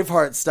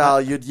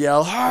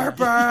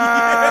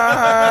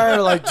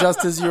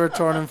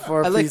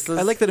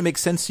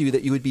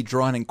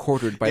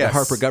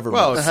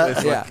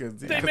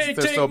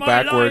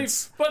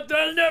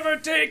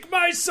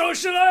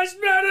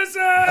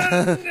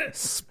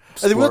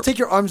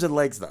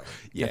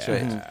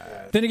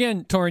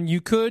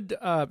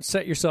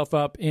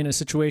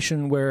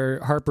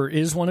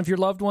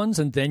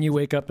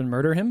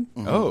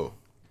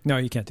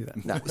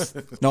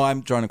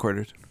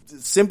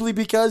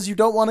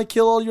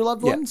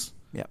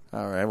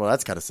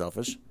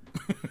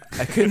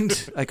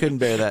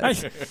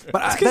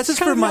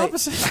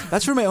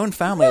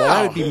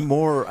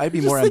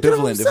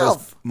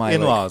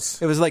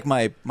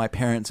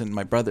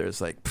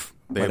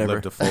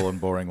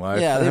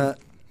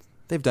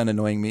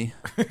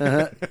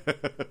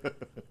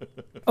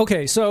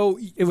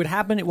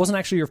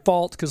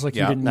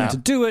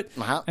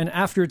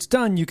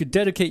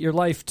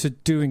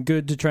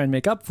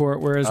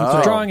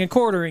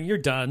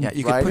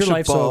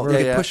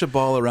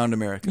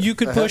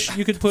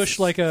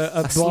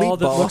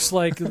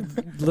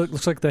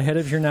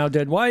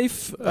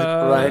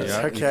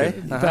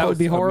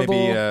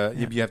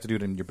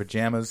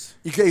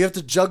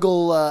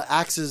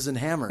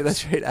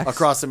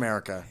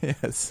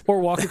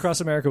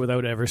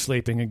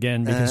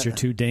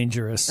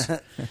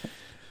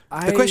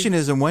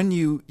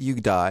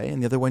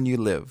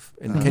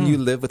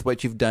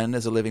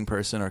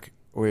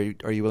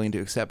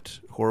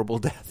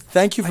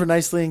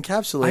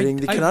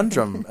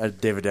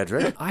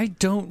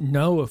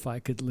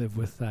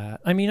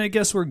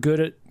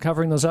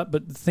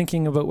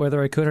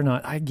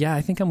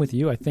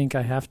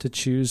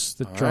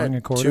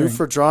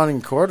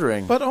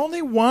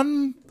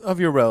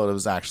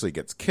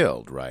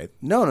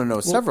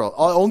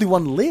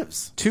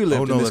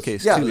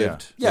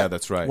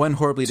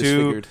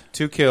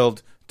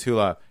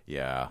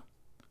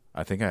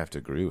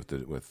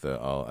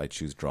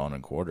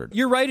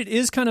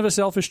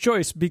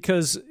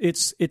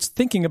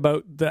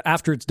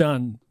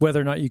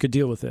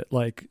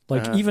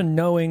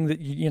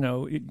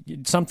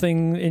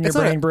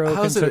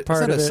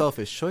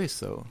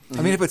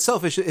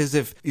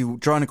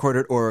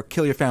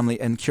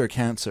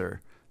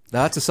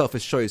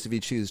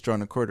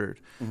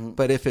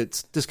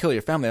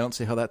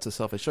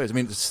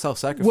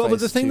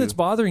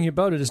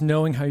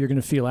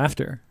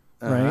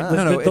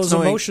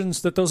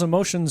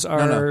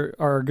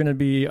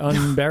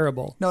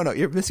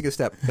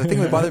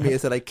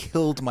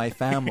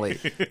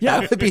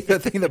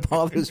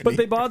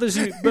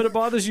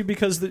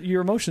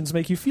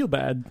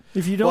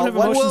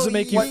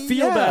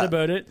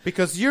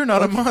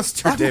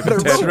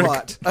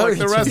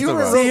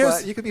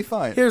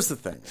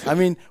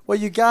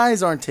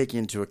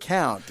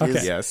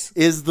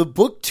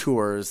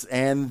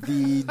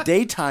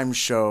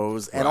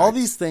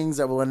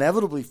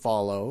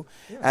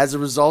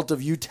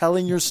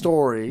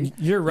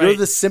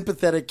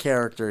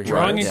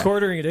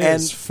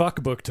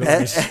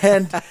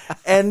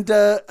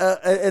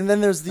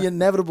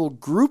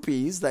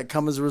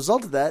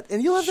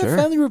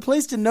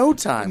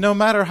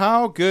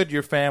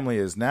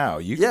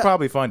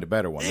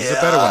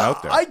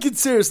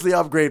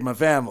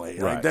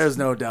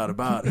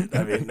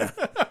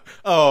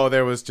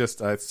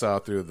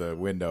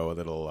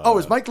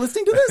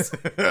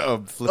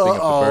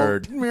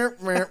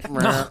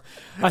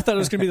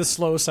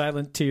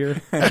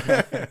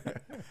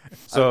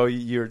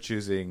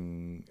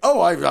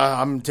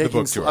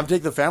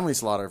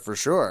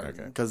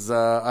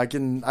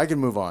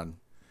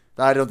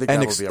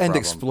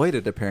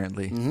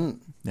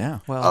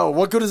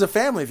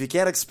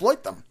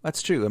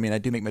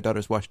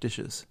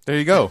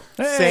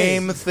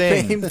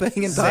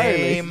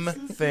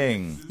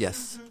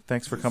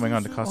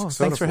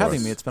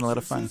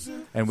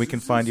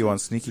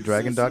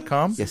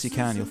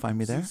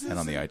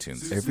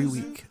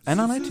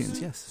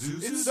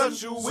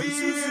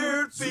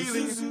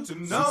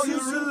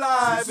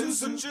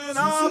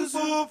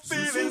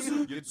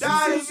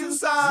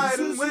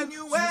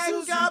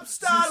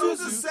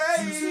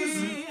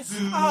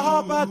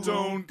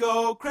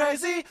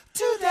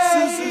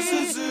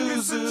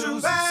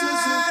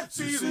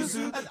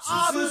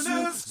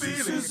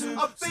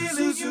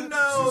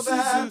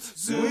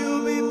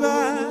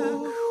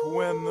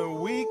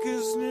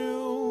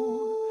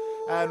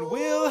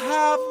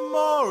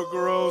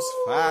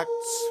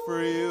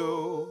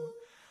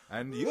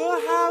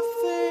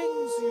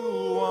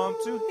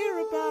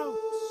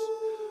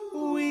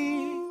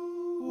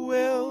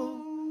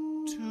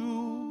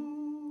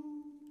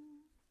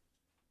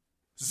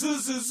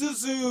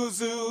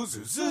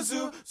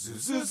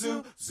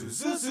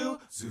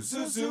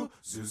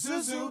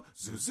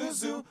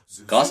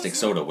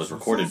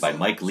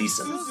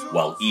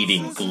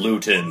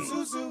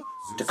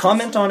To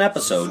comment on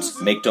episodes,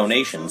 make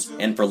donations,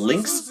 and for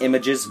links,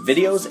 images,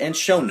 videos, and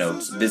show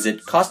notes,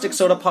 visit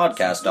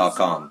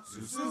CausticSodaPodcast.com.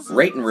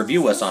 Rate and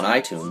review us on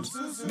iTunes.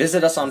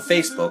 Visit us on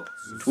Facebook.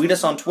 Tweet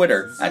us on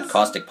Twitter at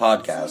Caustic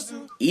Podcast.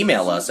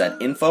 Email us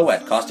at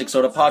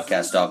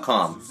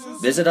info@CausticSodaPodcast.com.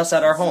 Visit us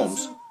at our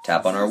homes.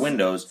 Tap on our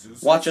windows.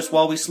 Watch us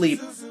while we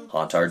sleep.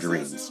 Haunt our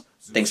dreams.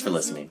 Thanks for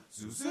listening.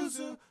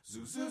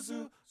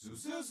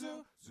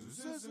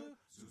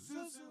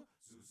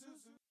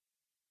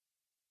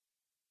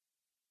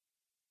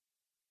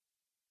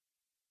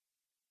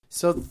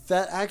 So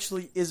that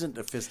actually isn't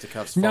a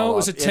fisticuffs. No, it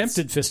was follow-up.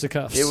 attempted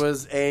fisticuffs. It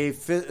was a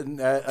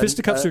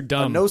Fisticuffs are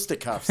dumb. A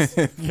nosticuffs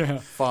Yeah.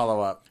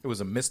 follow-up. It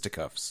was a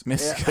Misticuffs.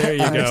 There you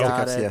go.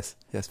 Got it. Yes,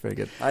 yes, very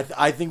good.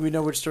 I think we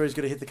know which story is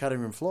going to hit the cutting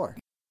room floor.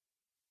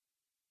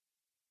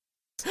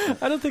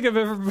 I don't think I've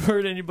ever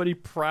heard anybody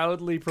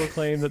proudly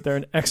proclaim that they're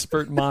an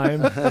expert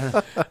mime.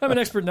 I'm an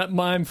expert nut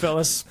mime,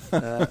 fellas.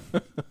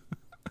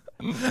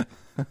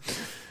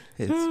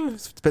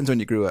 It depends when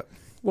you grew up.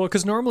 Well,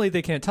 because normally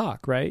they can't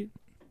talk, right?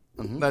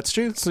 That's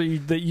true. So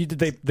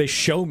they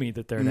show me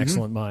that they're an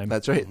excellent mime.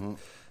 That's right.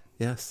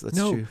 Yes, that's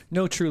true.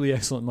 No truly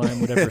excellent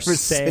mime would ever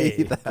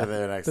say that. They're an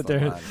that excellent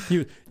they're line.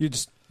 you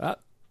just.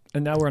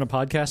 And now we're on a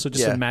podcast, so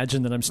just Yeah.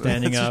 imagine that I'm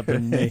standing up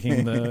and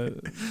making the.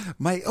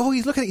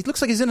 He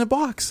looks like he's in a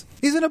box.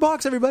 He's in a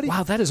box, everybody.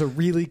 Wow, that is a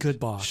really good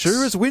box.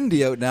 Sure is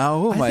windy out now.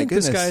 Oh I my think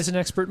goodness. this guy is an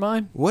expert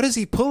mime. What is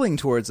he pulling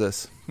towards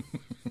us?